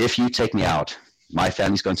 if you take me out, my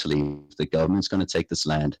family's going to leave. The government's going to take this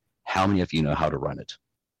land. How many of you know how to run it?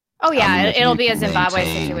 Oh yeah, many of it'll you be a can Zimbabwe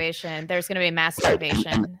maintain- situation. There's going to be a mass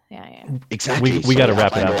starvation. Yeah. Exactly. We So got to he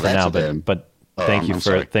wrap it outlined up all for that now, to them. but Oh, thank you I'm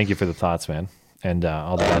for sorry. the thoughts, man, and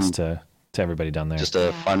all the best to everybody down there. Just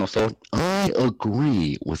a final thought. I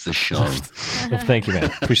agree with the show. Well, thank you, man.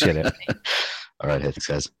 Appreciate it. All right, thanks,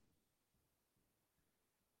 guys.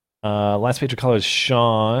 Last page of caller is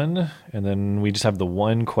Sean, and then we just have the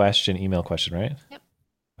one email question, right? Yep.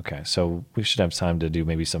 Okay, so we should have time to do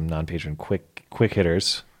maybe some non-patron quick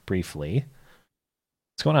hitters briefly.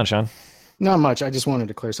 What's going on, Sean? Not much. I just wanted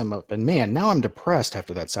to clear something up. And man, now I'm depressed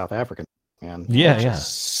after that South African man. Yeah, It yeah.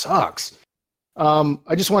 just sucks.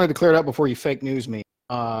 I just wanted to clear it up before you fake news me.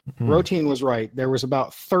 Rotine was right. There was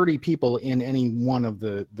about 30 people in any one of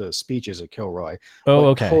the speeches at Kilroy. Oh, but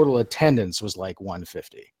okay. Total attendance was like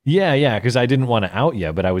 150. Yeah, because I didn't want to out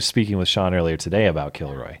you, but I was speaking with Sean earlier today about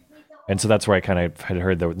Kilroy. And so that's where I kind of had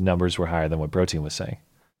heard the numbers were higher than what Protein was saying.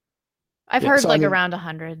 I've Yeah, heard so I mean- around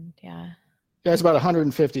 100. Yeah. Yeah, it's about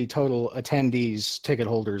 150 total attendees, ticket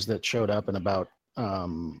holders that showed up, and about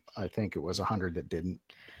I think it was 100 that didn't.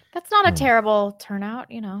 That's not a terrible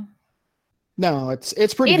turnout, you know. No, it's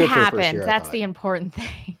pretty It good for the first happens. year, I That's thought. the important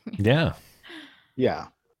thing. Yeah. Yeah,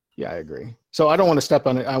 I agree. So I don't want to step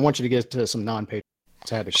on it. I want you to get to some non-paid.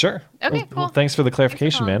 Sure. Okay, Well, thanks for the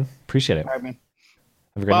clarification, man. Appreciate it. All right, man.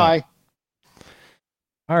 Have a great night. Bye.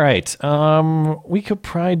 All right. We could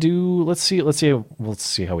probably do. Let's see. We'll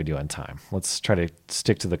see how we do on time. Let's try to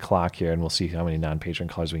stick to the clock here, and we'll see how many non-patron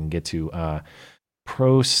callers we can get to.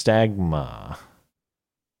 Prostagma. I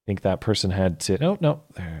think that person had to. Oh no,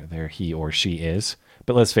 there he or she is.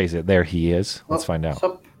 But let's face it, there he is. Let's find out.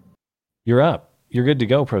 What's up? You're up. You're good to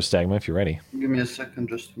go, Prostagma, if you're ready. Give me a second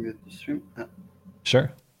just to mute the stream.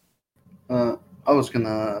 Sure. I was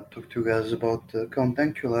gonna talk to you guys about Count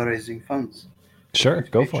Dankula raising funds. Sure,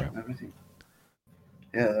 go for it. and everything.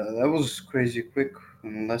 Yeah, that was crazy quick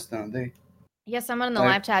in less than a day. Yeah, someone in the Like,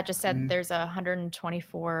 live chat just said there's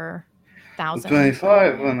 124,000.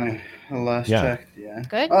 25 when I last Yeah. checked. Yeah.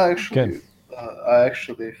 Good. I actually, Good. I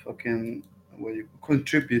actually fucking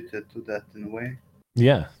contributed to that in a way.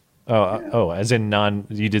 Yeah. Oh, as in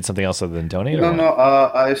you did something else other than donate? or No, what? no.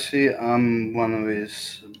 I see. I'm one of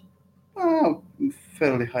his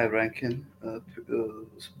fairly high-ranking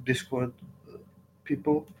Discord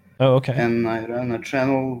people. Oh, okay. And I run a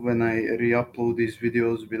channel when I re-upload these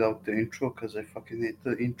videos without the intro because I fucking hate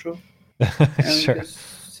the intro. And Sure.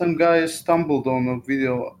 some guy stumbled on a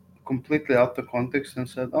video completely out of context and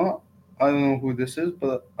said, "Oh, I don't know who this is,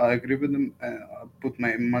 but I agree with him. And I put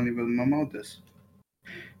my money where my mouth is."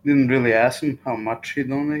 Didn't really ask him how much he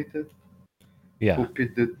donated. Yeah. Hope he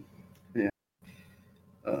did. Yeah.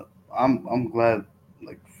 I'm glad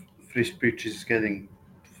like free speech is getting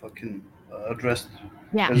fucking addressed.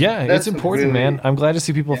 Yeah. 'Cause Yeah, that's it's important, really- man. I'm glad to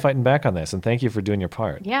see people fighting back on this, and thank you for doing your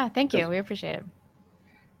part. Yeah, thank you. We appreciate it.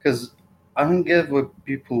 Because I don't get why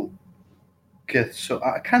people get so.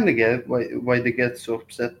 I kind of get why they get so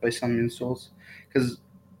upset by some insults. Because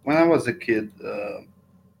when I was a kid,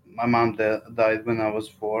 my mom died when I was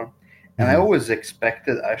 4, and I always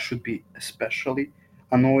expected I should be especially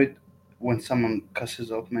annoyed when someone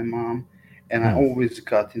cusses out my mom, and I always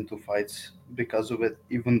got into fights because of it,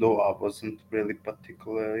 even though I wasn't really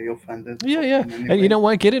particularly offended. Yeah, yeah. in any And you way. know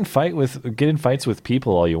what? Get in fights with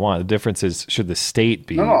people all you want. The difference is should the state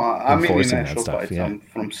be No, I mean in enforcing that actual stuff? fights. Yeah. I'm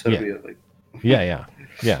from Serbia. Like, Yeah.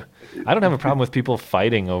 I don't have a problem with people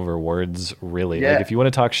fighting over words, really. Yeah. Like, if you want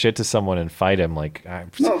to talk shit to someone and fight him, like,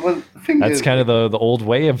 No, but the thing that's is- kind of the old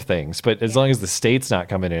way of things. But as long as the state's not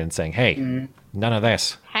coming in and saying, hey, Mm. none of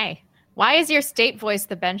this. Hey, why is your state voice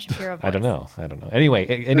the Ben Shapiro voice? I don't know. Anyway,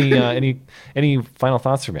 any final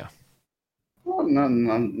thoughts from you? well, not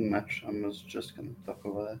much. I was just gonna talk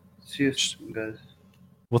about it. See you, guys.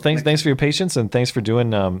 Well, thanks for your patience, and thanks for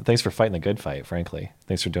fighting the good fight. Frankly,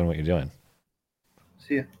 thanks for doing what you're doing.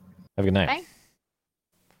 See ya. Have a good night. Okay.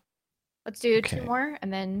 Let's do 2 more,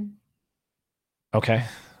 and then. Okay.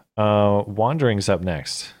 Wandering's up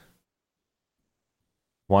next.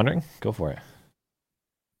 Wandering, go for it.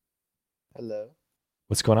 Hello.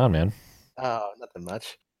 What's going on, man? Oh, nothing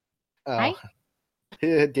much. Hi.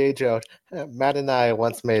 Dear Joe, Matt and I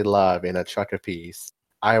once made love in a trucker piece.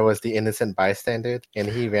 I was the innocent bystander, and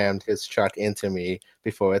he rammed his truck into me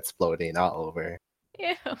before exploding all over.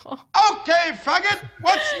 Ew. Okay, faggot.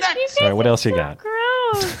 What's next? All right, what else you got?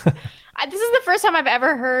 Gross. This is the first time I've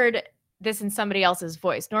ever heard this in somebody else's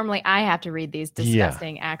voice. Normally, I have to read these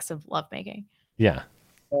disgusting acts of lovemaking. Yeah.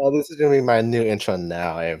 This is gonna be my new intro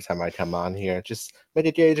now. Every time I come on here, just make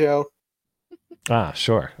it gay, Joe. Ah,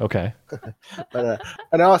 sure. Okay. But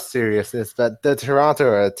in all seriousness, that the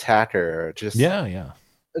Toronto attacker just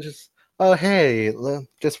oh hey,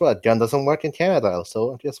 guess what? Gun doesn't work in Canada,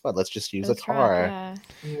 so guess what? Let's just use a car. Right,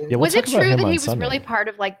 Yeah, we'll was it talk about true him that on he was Sunday. really part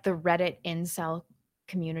of like the Reddit incel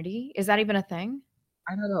community? Is that even a thing?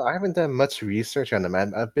 I don't know. I haven't done much research on him.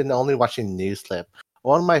 I've been only watching news clip.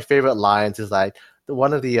 One of my favorite lines is like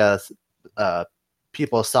one of the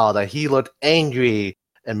people saw that he looked angry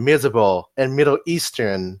and miserable and Middle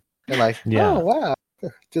Eastern, and like, Yeah. oh wow,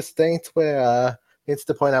 just thanks where it's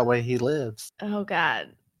to point out where he lives. Oh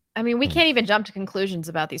God. I mean, we can't even jump to conclusions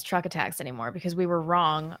about these truck attacks anymore because we were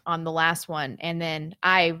wrong on the last one. And then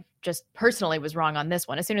I just personally was wrong on this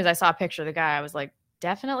one. As soon as I saw a picture of the guy, I was like,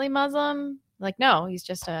 definitely Muslim? Like, no, he's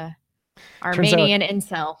just a Armenian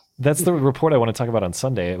incel. That's the report I want to talk about on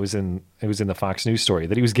Sunday. It was in the Fox News story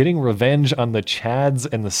that he was getting revenge on the Chads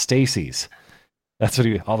and the Stacys. That's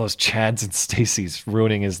what all those Chads and Stacys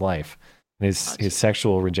ruining his life, and his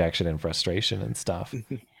sexual rejection and frustration and stuff.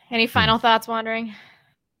 Any final thoughts, Wandering?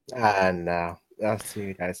 No. I'll see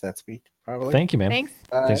you guys next week, probably. Thank you, man. Thanks.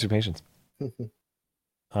 Thanks for your patience.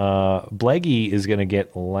 Bleggy is going to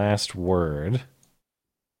get last word,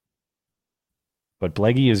 but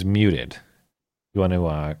Bleggy is muted. You want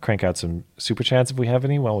to crank out some super chats if we have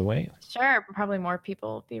any while we wait? Sure. Probably more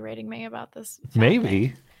people will be rating me about this.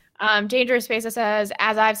 Maybe. Dangerous Spacer says,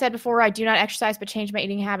 as I've said before, I do not exercise but change my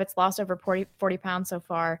eating habits. Lost over 40 pounds so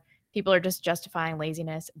far. People are just justifying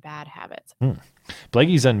laziness, bad habits.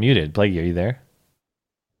 Bleggy's unmuted. Bleggy, are you there?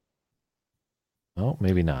 Oh,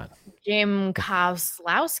 maybe not. Jim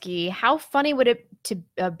Kozlowski, how funny would it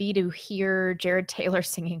be to hear Jared Taylor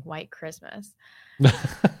singing White Christmas?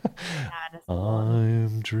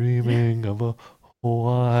 I'm dreaming of a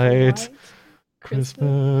white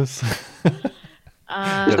Christmas.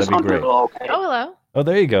 That'd be great. Oh, hello. Oh,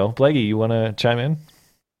 there you go. Bleggy, you want to chime in?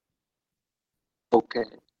 Okay.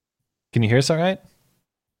 Can you hear us all right?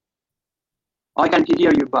 I can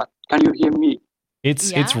hear you, but can you hear me?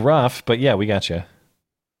 It's rough, but yeah, we got you.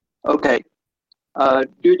 Okay. Do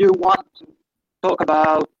you want to talk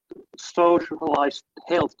about socialized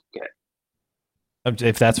healthcare?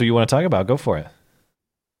 If that's what you want to talk about, go for it.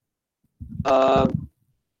 I'm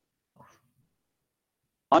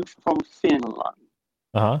from Finland,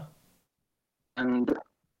 Uh-huh. and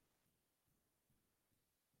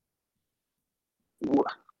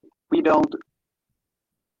we don't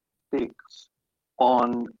fix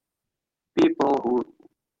on people who.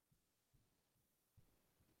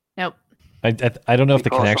 Nope. I don't know if the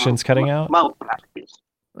because connection's of cutting out. Malpractice.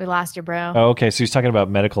 We lost you, bro. Oh, okay. So he's talking about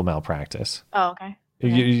medical malpractice. Oh, okay.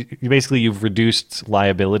 You basically you've reduced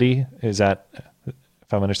liability. Is that,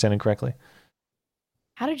 if I'm understanding correctly?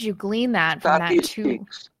 How did you glean that from that too?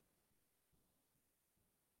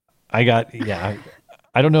 I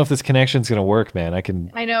don't know if this connection's gonna work, man.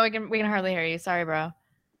 I know we can hardly hear you. Sorry, bro.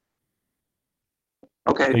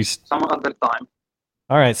 Okay, some other time.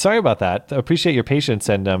 All right, sorry about that. Appreciate your patience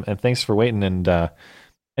and thanks for waiting. And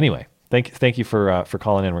anyway, thank you for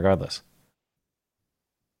calling in regardless.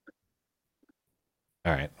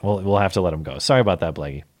 All right, we'll have to let him go. Sorry about that,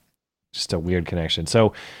 Bleggy. Just a weird connection.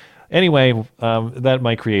 So anyway, that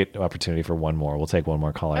might create opportunity for one more. We'll take one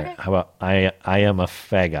more caller. Okay. How about I am a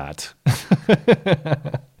faggot?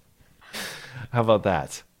 How about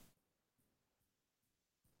that?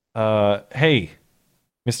 Hey,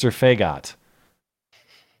 Mr. Faggot.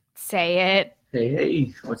 Say it.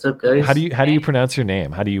 Hey, what's up, guys? How do you pronounce your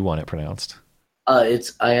name? How do you want it pronounced?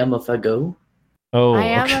 It's I am a fagot. Oh, I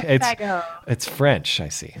am okay. a fagot. It's French, I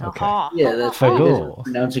see. Okay. Yeah, that's fagot.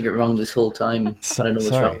 Pronouncing it wrong this whole time. I don't know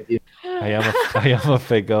what's wrong with you. I am a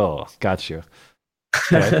fagot. Got you.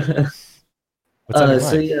 Okay. What's on your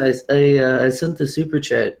So mind? yeah, I sent the super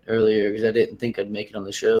chat earlier because I didn't think I'd make it on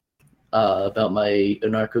the show about my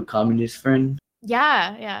anarcho-communist friend.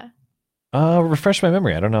 Yeah. Refresh my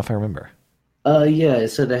memory. I don't know if I remember. Yeah, I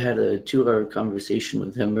said I had a 2-hour conversation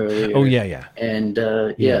with him earlier. Oh, yeah. And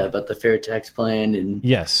yeah, about the fair tax plan and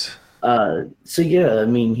yes. So yeah, I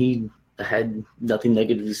mean, he had nothing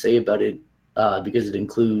negative to say about it because it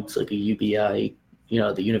includes like a UBI,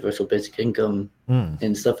 the Universal Basic Income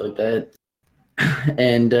and stuff like that.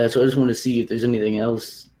 And so I just want to see if there's anything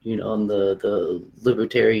else, on the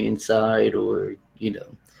libertarian side or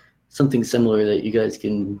something similar that you guys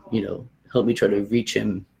can help me try to reach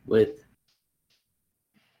him with.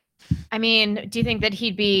 I mean, do you think that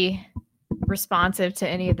he'd be responsive to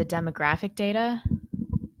any of the demographic data?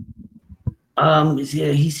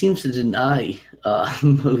 Yeah, he seems to deny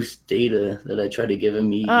most data that I try to give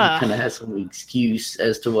him. He kind of has some excuse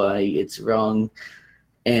as to why it's wrong.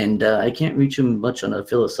 And I can't reach him much on a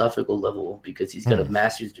philosophical level because he's got a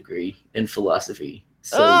master's degree in philosophy.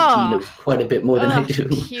 So he knows quite a bit more than I do.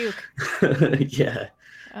 Puke. Yeah.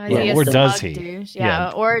 Or does he?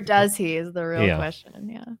 Yeah, or does he is the real question.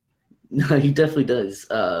 Yeah. No, he definitely does.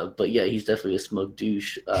 But yeah, he's definitely a smug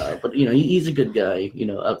douche. But he's a good guy,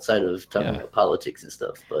 outside of talking about politics and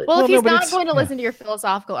stuff. But well, if he's not going to listen to your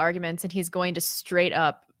philosophical arguments and he's going to straight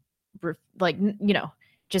up,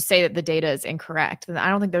 just say that the data is incorrect, then I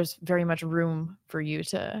don't think there's very much room for you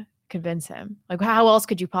to convince him. Like, how else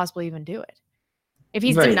could you possibly even do it? If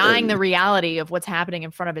he's denying the reality of what's happening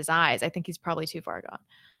in front of his eyes, I think he's probably too far gone.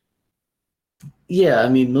 Yeah, I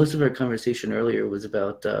mean, most of our conversation earlier was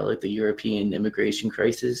about like the European immigration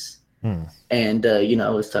crisis, and I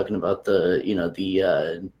was talking about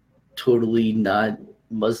the totally not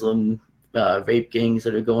Muslim rape gangs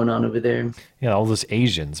that are going on over there. Yeah, all those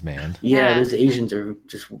Asians, man. Yeah, those Asians are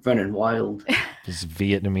just running wild. Those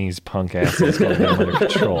Vietnamese punk asses got them under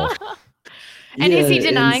control. And is he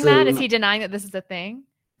denying that? Is he denying that this is a thing?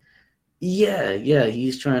 Yeah,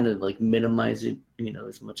 he's trying to like minimize it,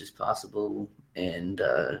 as much as possible. And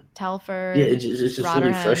Telford, yeah, it's just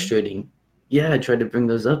really frustrating. Yeah, I tried to bring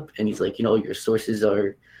those up, and he's like, your sources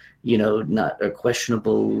are, are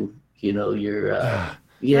questionable.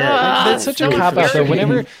 That's such a cop out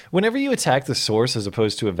though. Whenever you attack the source as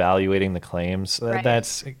opposed to evaluating the claims,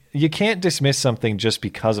 that's you can't dismiss something just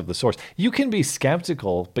because of the source. You can be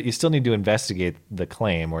skeptical, but you still need to investigate the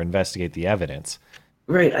claim or investigate the evidence.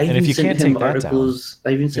 Right. I even sent him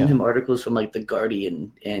articles from like The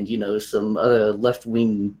Guardian and some other left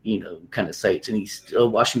wing kind of sites, and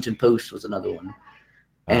Washington Post was another one,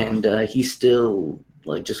 and he still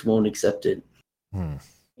like just won't accept it.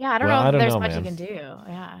 Yeah, I don't know if there's much you can do.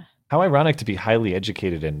 Yeah. How ironic to be highly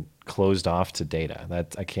educated and closed off to data.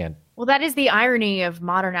 That I can't. Well, that is the irony of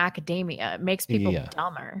modern academia. It makes people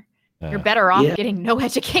dumber. You're better off getting no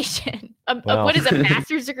education. What is a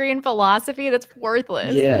master's degree in philosophy? That's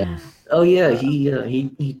worthless. Yeah. Oh yeah.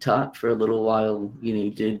 He taught for a little while. He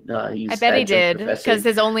did. I bet he did because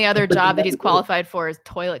his only other job that he's qualified for is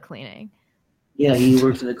toilet cleaning. Yeah, he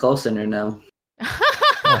works in a call center now.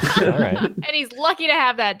 All right. And he's lucky to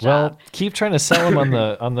have that job. Well, keep trying to sell him on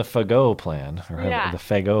the Fagot plan or the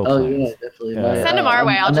Fagot plan. Oh yeah, definitely. Send him our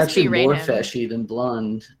way. I'm just actually berate more him. fashy than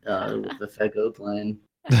blonde with the Fagot plan.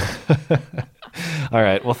 All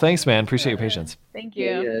right. Well, thanks, man. Appreciate your patience. Thank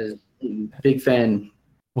you. Yeah, big fan.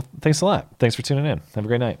 Well, thanks a lot. Thanks for tuning in. Have a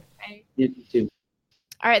great night. You too.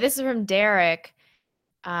 All right. This is from Derek.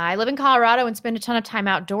 I live in Colorado and spend a ton of time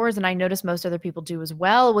outdoors, and I notice most other people do as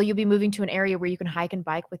well. Will you be moving to an area where you can hike and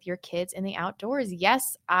bike with your kids in the outdoors?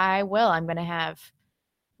 Yes, I will. I'm going to have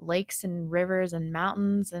lakes and rivers and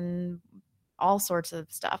mountains and all sorts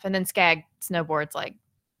of stuff. And then Skag snowboards like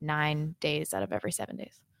 9 days out of every 7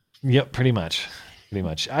 days. Yep, pretty much.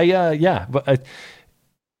 But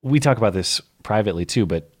we talk about this privately too,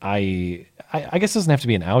 but I guess it doesn't have to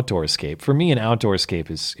be an outdoor escape. For me, an outdoor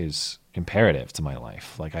escape is imperative to my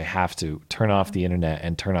life. Like I have to turn off the internet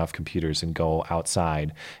and turn off computers and go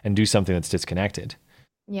outside and do something that's disconnected.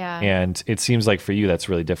 Yeah. And it seems like for you, that's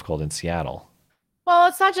really difficult in Seattle. Well,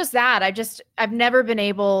 it's not just that. I've never been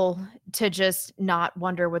able to just not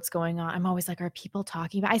wonder what's going on. I'm always like, are people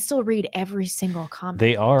talking about? I still read every single comment.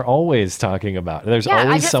 They are always talking about. There's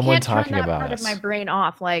always someone talking about about part us. of my brain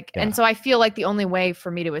off, and so I feel like the only way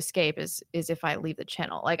for me to escape is if I leave the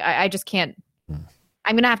channel. Like I just can't.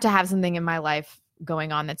 I'm gonna have to have something in my life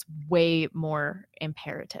going on that's way more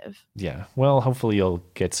imperative. Yeah. Well, hopefully you'll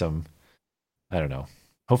get some. I don't know.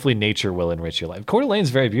 Hopefully nature will enrich your life. Coeur d'Alene's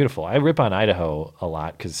very beautiful. I rip on Idaho a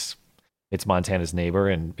lot because it's Montana's neighbor,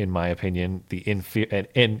 and in my opinion,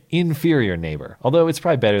 an inferior neighbor. Although it's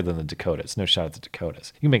probably better than the Dakotas. No shot at the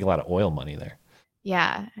Dakotas. You can make a lot of oil money there.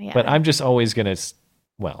 Yeah. But I'm just always gonna.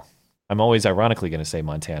 Well, I'm always ironically gonna say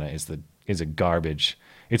Montana is the a garbage.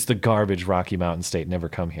 It's the garbage Rocky Mountain State. Never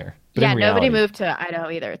come here. But yeah, in reality, nobody moved to Idaho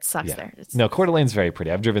either. It sucks there. No, Coeur d'Alene's very pretty.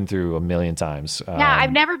 I've driven through a million times. Yeah,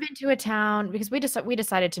 I've never been to a town because we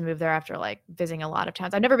decided to move there after like visiting a lot of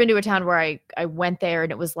towns. I've never been to a town where I went there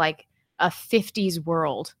and it was like a 50s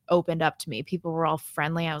world opened up to me. People were all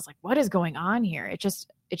friendly. I was like, what is going on here? It just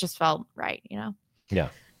felt right, you know? Yeah.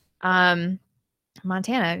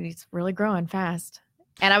 Montana, it's really growing fast.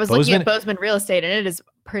 And I was looking at Bozeman real estate and it is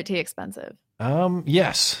pretty expensive.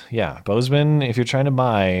 Yes. Yeah. Bozeman, if you're trying to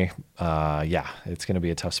buy, it's going to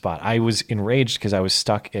be a tough spot. I was enraged because I was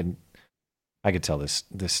stuck in, I could tell this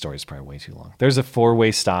story is probably way too long. There's a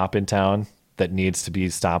 4-way stop in town that needs to be a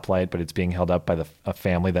stoplight, but it's being held up by a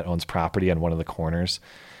family that owns property on one of the corners.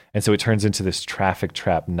 And so it turns into this traffic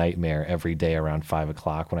trap nightmare every day around 5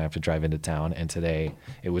 o'clock when I have to drive into town. And today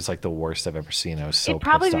it was like the worst I've ever seen. I was so It'd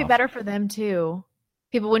probably pissed be off. better for them too.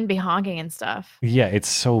 People wouldn't be honking and stuff. Yeah, it's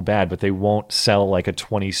so bad, but they won't sell like a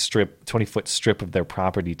 20-foot strip of their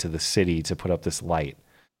property to the city to put up this light.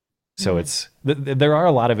 So there are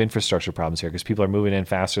a lot of infrastructure problems here because people are moving in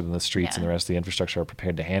faster than the streets and the rest of the infrastructure are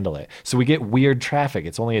prepared to handle it. So we get weird traffic.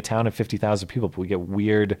 It's only a town of 50,000 people, but we get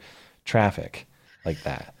weird traffic like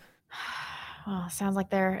that. Well, sounds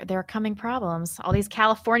like they're coming problems. All these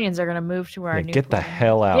Californians are going to move to our new get the place.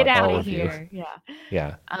 hell out. Get out all of here. You.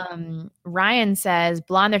 Yeah. Yeah. Ryan says,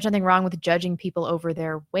 Blonde, there's nothing wrong with judging people over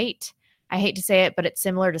their weight. I hate to say it, but it's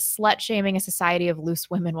similar to slut shaming a society of loose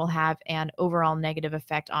women will have an overall negative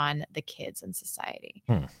effect on the kids in society.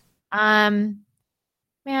 Man,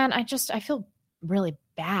 I feel really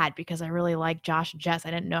bad because I really like Josh and Jess.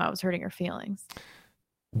 I didn't know I was hurting her feelings.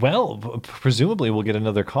 Well, presumably we'll get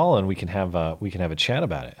another call and we can have a chat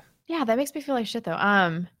about it. Yeah, that makes me feel like shit though.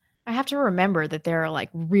 I have to remember that there are like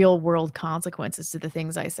real world consequences to the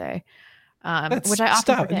things I say. Which I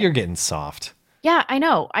often forget. You're getting soft. Yeah, I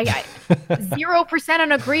know. I 0%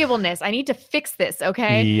 on agreeableness. I need to fix this,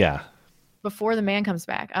 okay? Yeah. Before the man comes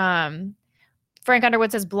back. Frank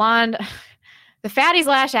Underwood says, Blonde, the fatties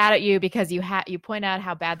lash out at you because you point out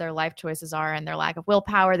how bad their life choices are and their lack of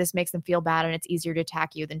willpower. This makes them feel bad, and it's easier to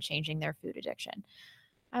attack you than changing their food addiction.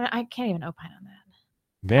 I can't even opine on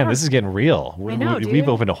that. Man, this is getting real. I know, We've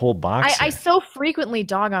opened a whole box. I so frequently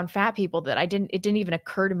dog on fat people that it didn't even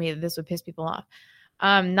occur to me that this would piss people off.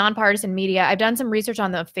 Nonpartisan media. I've done some research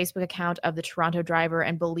on the Facebook account of the Toronto driver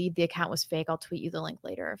and believe the account was fake. I'll tweet you the link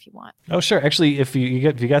later if you want. Oh, sure. Actually, if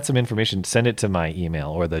you got some information, send it to my email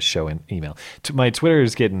or the show email. My Twitter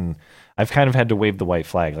is getting. I've kind of had to wave the white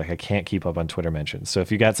flag. Like I can't keep up on Twitter mentions. So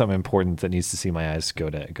if you got something important that needs to see my eyes, go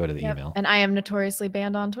to the email. And I am notoriously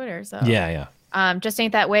banned on Twitter. So yeah. Just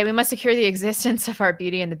ain't that way. We must secure the existence of our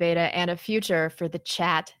beauty in the beta and a future for the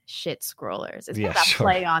chat shit scrollers. It's about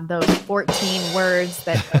play on those 14 words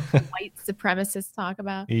that white supremacists talk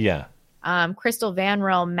about. Yeah. Crystal Van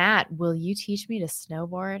Rel, Matt, will you teach me to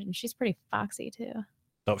snowboard? And she's pretty foxy too.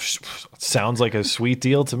 Oh, sounds like a sweet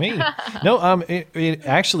deal to me. No, it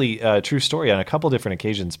actually, true story. On a couple different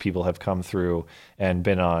occasions, people have come through and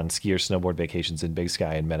been on ski or snowboard vacations in Big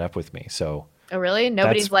Sky and met up with me. So. Oh, really?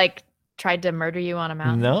 Nobody's like tried to murder you on a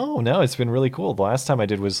mountain? No, it's been really cool. The last time I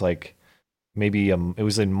did was like maybe it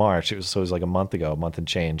was in March. It was like a month and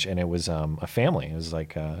change, and it was a family. It was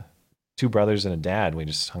like 2 brothers and a dad. We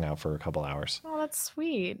just hung out for a couple hours. Oh, that's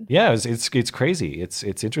sweet. Yeah, it's crazy. It's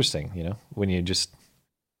interesting, you know, when you just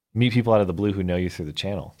meet people out of the blue who know you through the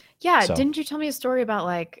channel. Yeah, so. Didn't you tell me a story about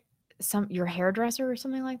like your hairdresser or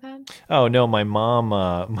something like that? Oh no, my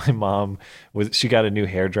mom she got a new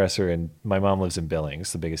hairdresser, and my mom lives in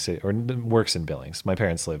Billings, the biggest city, or works in Billings. My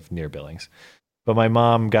parents live near Billings, but my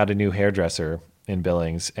mom got a new hairdresser in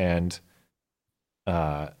Billings, and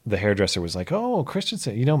the hairdresser was like, "Oh,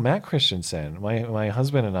 Christensen, you know Matt Christensen. My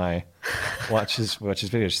husband and I watch his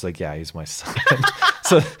videos." She's like, "Yeah, he's my son."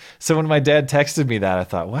 so when my dad texted me that, I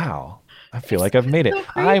thought, "Wow, I feel like I've made it.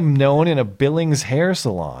 I'm known in a Billings hair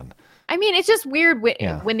salon." I mean, it's just weird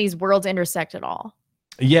when these worlds intersect at all.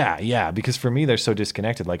 Yeah, because for me, they're so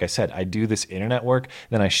disconnected. Like I said, I do this internet work,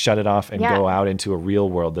 then I shut it off and go out into a real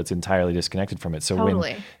world that's entirely disconnected from it. So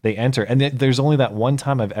when they enter, and there's only that one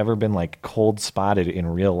time I've ever been like cold spotted in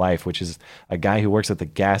real life, which is a guy who works at the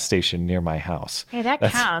gas station near my house. Hey,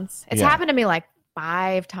 that's counts. It's happened to me like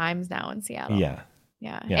 5 times now in Seattle. Yeah.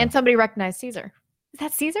 And somebody recognized Caesar. Is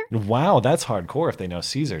that Caesar? Wow, that's hardcore if they know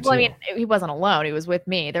Caesar too. Well, I mean, he wasn't alone. He was with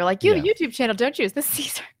me. They're like, you have a YouTube channel, don't you? Is this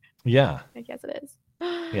Caesar? Yeah. I guess it is.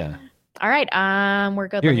 Yeah. All right. We're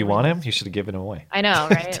good. Here, you want him? You should have given him away. I know,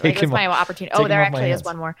 right? Like, it's my opportunity. Oh, there actually is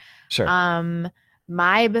one more. Sure.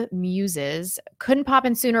 Mybe Muses couldn't pop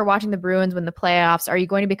in sooner watching the Bruins win the playoffs. Are you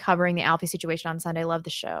going to be covering the Alfie situation on Sunday? Love the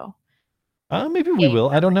show. Maybe we will.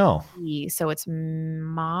 I don't know. So it's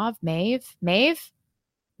Maeve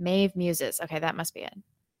Muses. Okay, that must be it.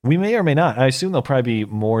 We may or may not. I assume there'll probably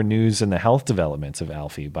be more news in the health developments of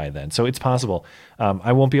Alfie by then. So it's possible.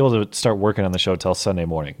 I won't be able to start working on the show till Sunday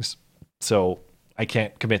mornings. So I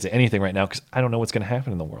can't commit to anything right now because I don't know what's going to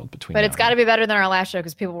happen in the world between. But it's got to be better than our last show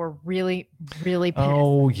because people were really, really pissed.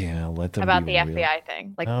 Oh yeah, let them about be the real. FBI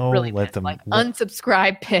thing. Like Oh, really let pissed. them- Like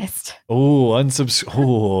unsubscribe pissed. Oh,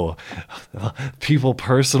 unsubscribe. Oh, people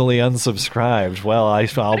personally unsubscribed. Well, I'll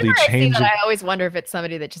be Whenever I see changing. that, I always wonder if it's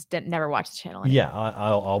somebody that just never watched the channel. Anymore. Yeah,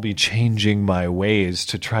 I'll be changing my ways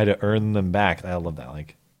to try to earn them back. I love that.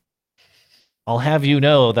 Like, I'll have you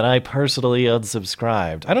know that I personally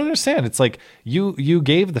unsubscribed. I don't understand. It's like you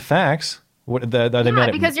gave the facts. What they meant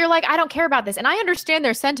it. Because you're like, I don't care about this. And I understand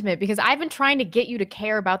their sentiment because I've been trying to get you to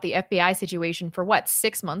care about the FBI situation for what,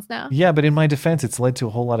 6 months now? Yeah, but in my defense, it's led to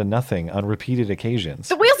a whole lot of nothing on repeated occasions.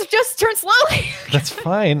 The wheels have just turned slowly. That's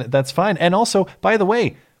fine. That's fine. And also, by the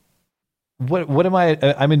way, what am I?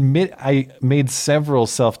 I made several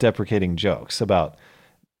self-deprecating jokes about,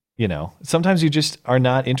 sometimes you just are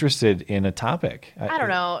not interested in a topic. I don't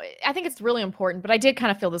know. I think it's really important, but I did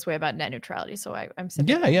kind of feel this way about net neutrality. So I'm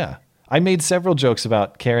Yeah. I made several jokes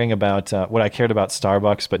about caring about what I cared about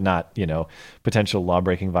Starbucks, but not, potential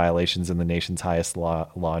law-breaking violations in the nation's highest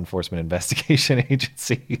law enforcement investigation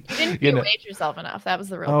agency. You didn't wage yourself enough. That was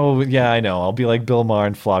the real. Oh yeah, I know. I'll be like Bill Maher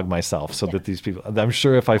and flog myself so that these people. I'm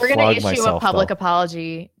sure if I We're flog going to issue myself, a public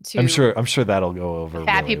apology to. I'm sure that'll go over.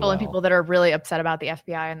 Fat really people well. and people that are really upset about the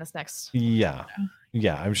FBI in this next. Yeah.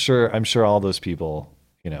 I'm sure all those people,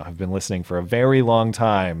 have been listening for a very long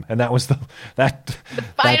time, and that was the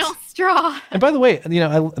Final straw. And by the way,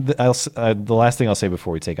 the last thing I'll say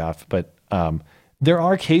before we take off, but there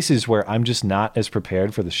are cases where I'm just not as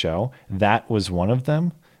prepared for the show. That was one of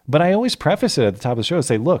them. But I always preface it at the top of the show and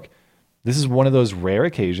say, look, this is one of those rare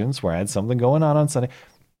occasions where I had something going on Sunday.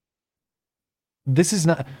 This is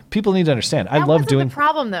not. People need to understand. I love doing. The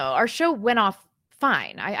problem though, our show went off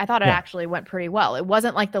fine. I thought it actually went pretty well. It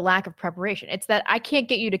wasn't like the lack of preparation. It's that I can't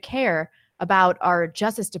get you to care about our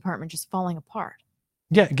Justice Department just falling apart.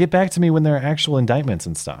 Yeah, get back to me when there are actual indictments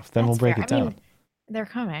and stuff. Then we'll break it down. They're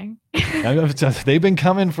coming. They've been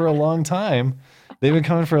coming for a long time. But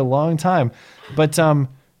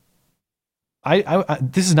I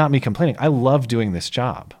this is not me complaining. I love doing this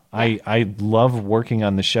job. I love working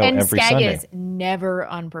on the show every Sunday. And Skag is never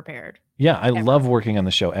unprepared. Yeah, I love working on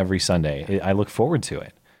the show every Sunday. I look forward to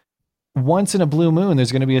it. Once in a blue moon,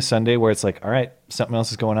 there's going to be a Sunday where it's like, all right, something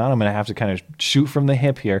else is going on. I'm going to have to kind of shoot from the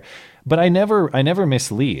hip here. But I never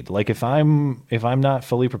mislead. Like if I'm not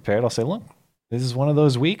fully prepared, I'll say, look, this is one of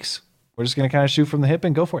those weeks. We're just going to kind of shoot from the hip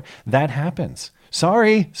and go for it. That happens.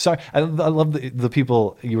 Sorry. I love the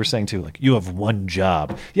people you were saying too. Like, you have one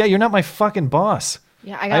job. Yeah, you're not my fucking boss.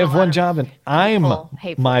 Yeah, I have one job and I'm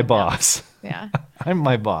my boss. Yeah. I'm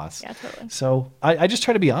my boss. Yeah, totally. So I just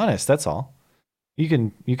try to be honest. That's all. You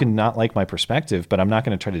can not like my perspective, but I'm not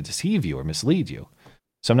going to try to deceive you or mislead you.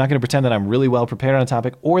 So I'm not going to pretend that I'm really well prepared on a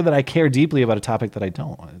topic or that I care deeply about a topic that I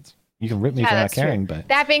don't. You can rip me for not caring, but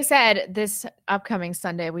that being said, this upcoming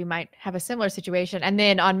Sunday we might have a similar situation, and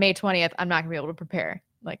then on May 20th, I'm not going to be able to prepare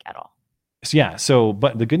at all. Yeah. So,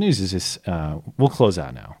 but the good news is we'll close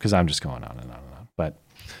out now because I'm just going on and on and on. But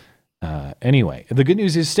anyway, the good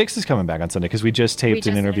news is Styx is coming back on Sunday because we just taped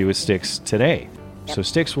an interview with Styx today. Yep. So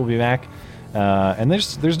Styx will be back, and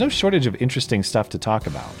there's no shortage of interesting stuff to talk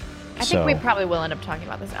about. I think we probably will end up talking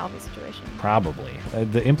about this Alfie situation. Probably.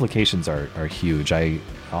 The implications are huge.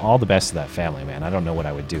 All the best to that family, man. I don't know what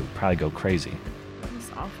I would do. Probably go crazy. It's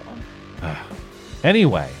awful.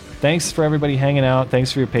 Anyway, thanks for everybody hanging out.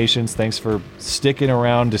 Thanks for your patience. Thanks for sticking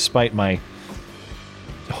around despite my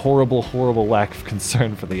horrible, horrible lack of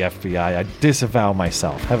concern for the FBI. I disavow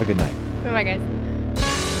myself. Have a good night. Bye, guys.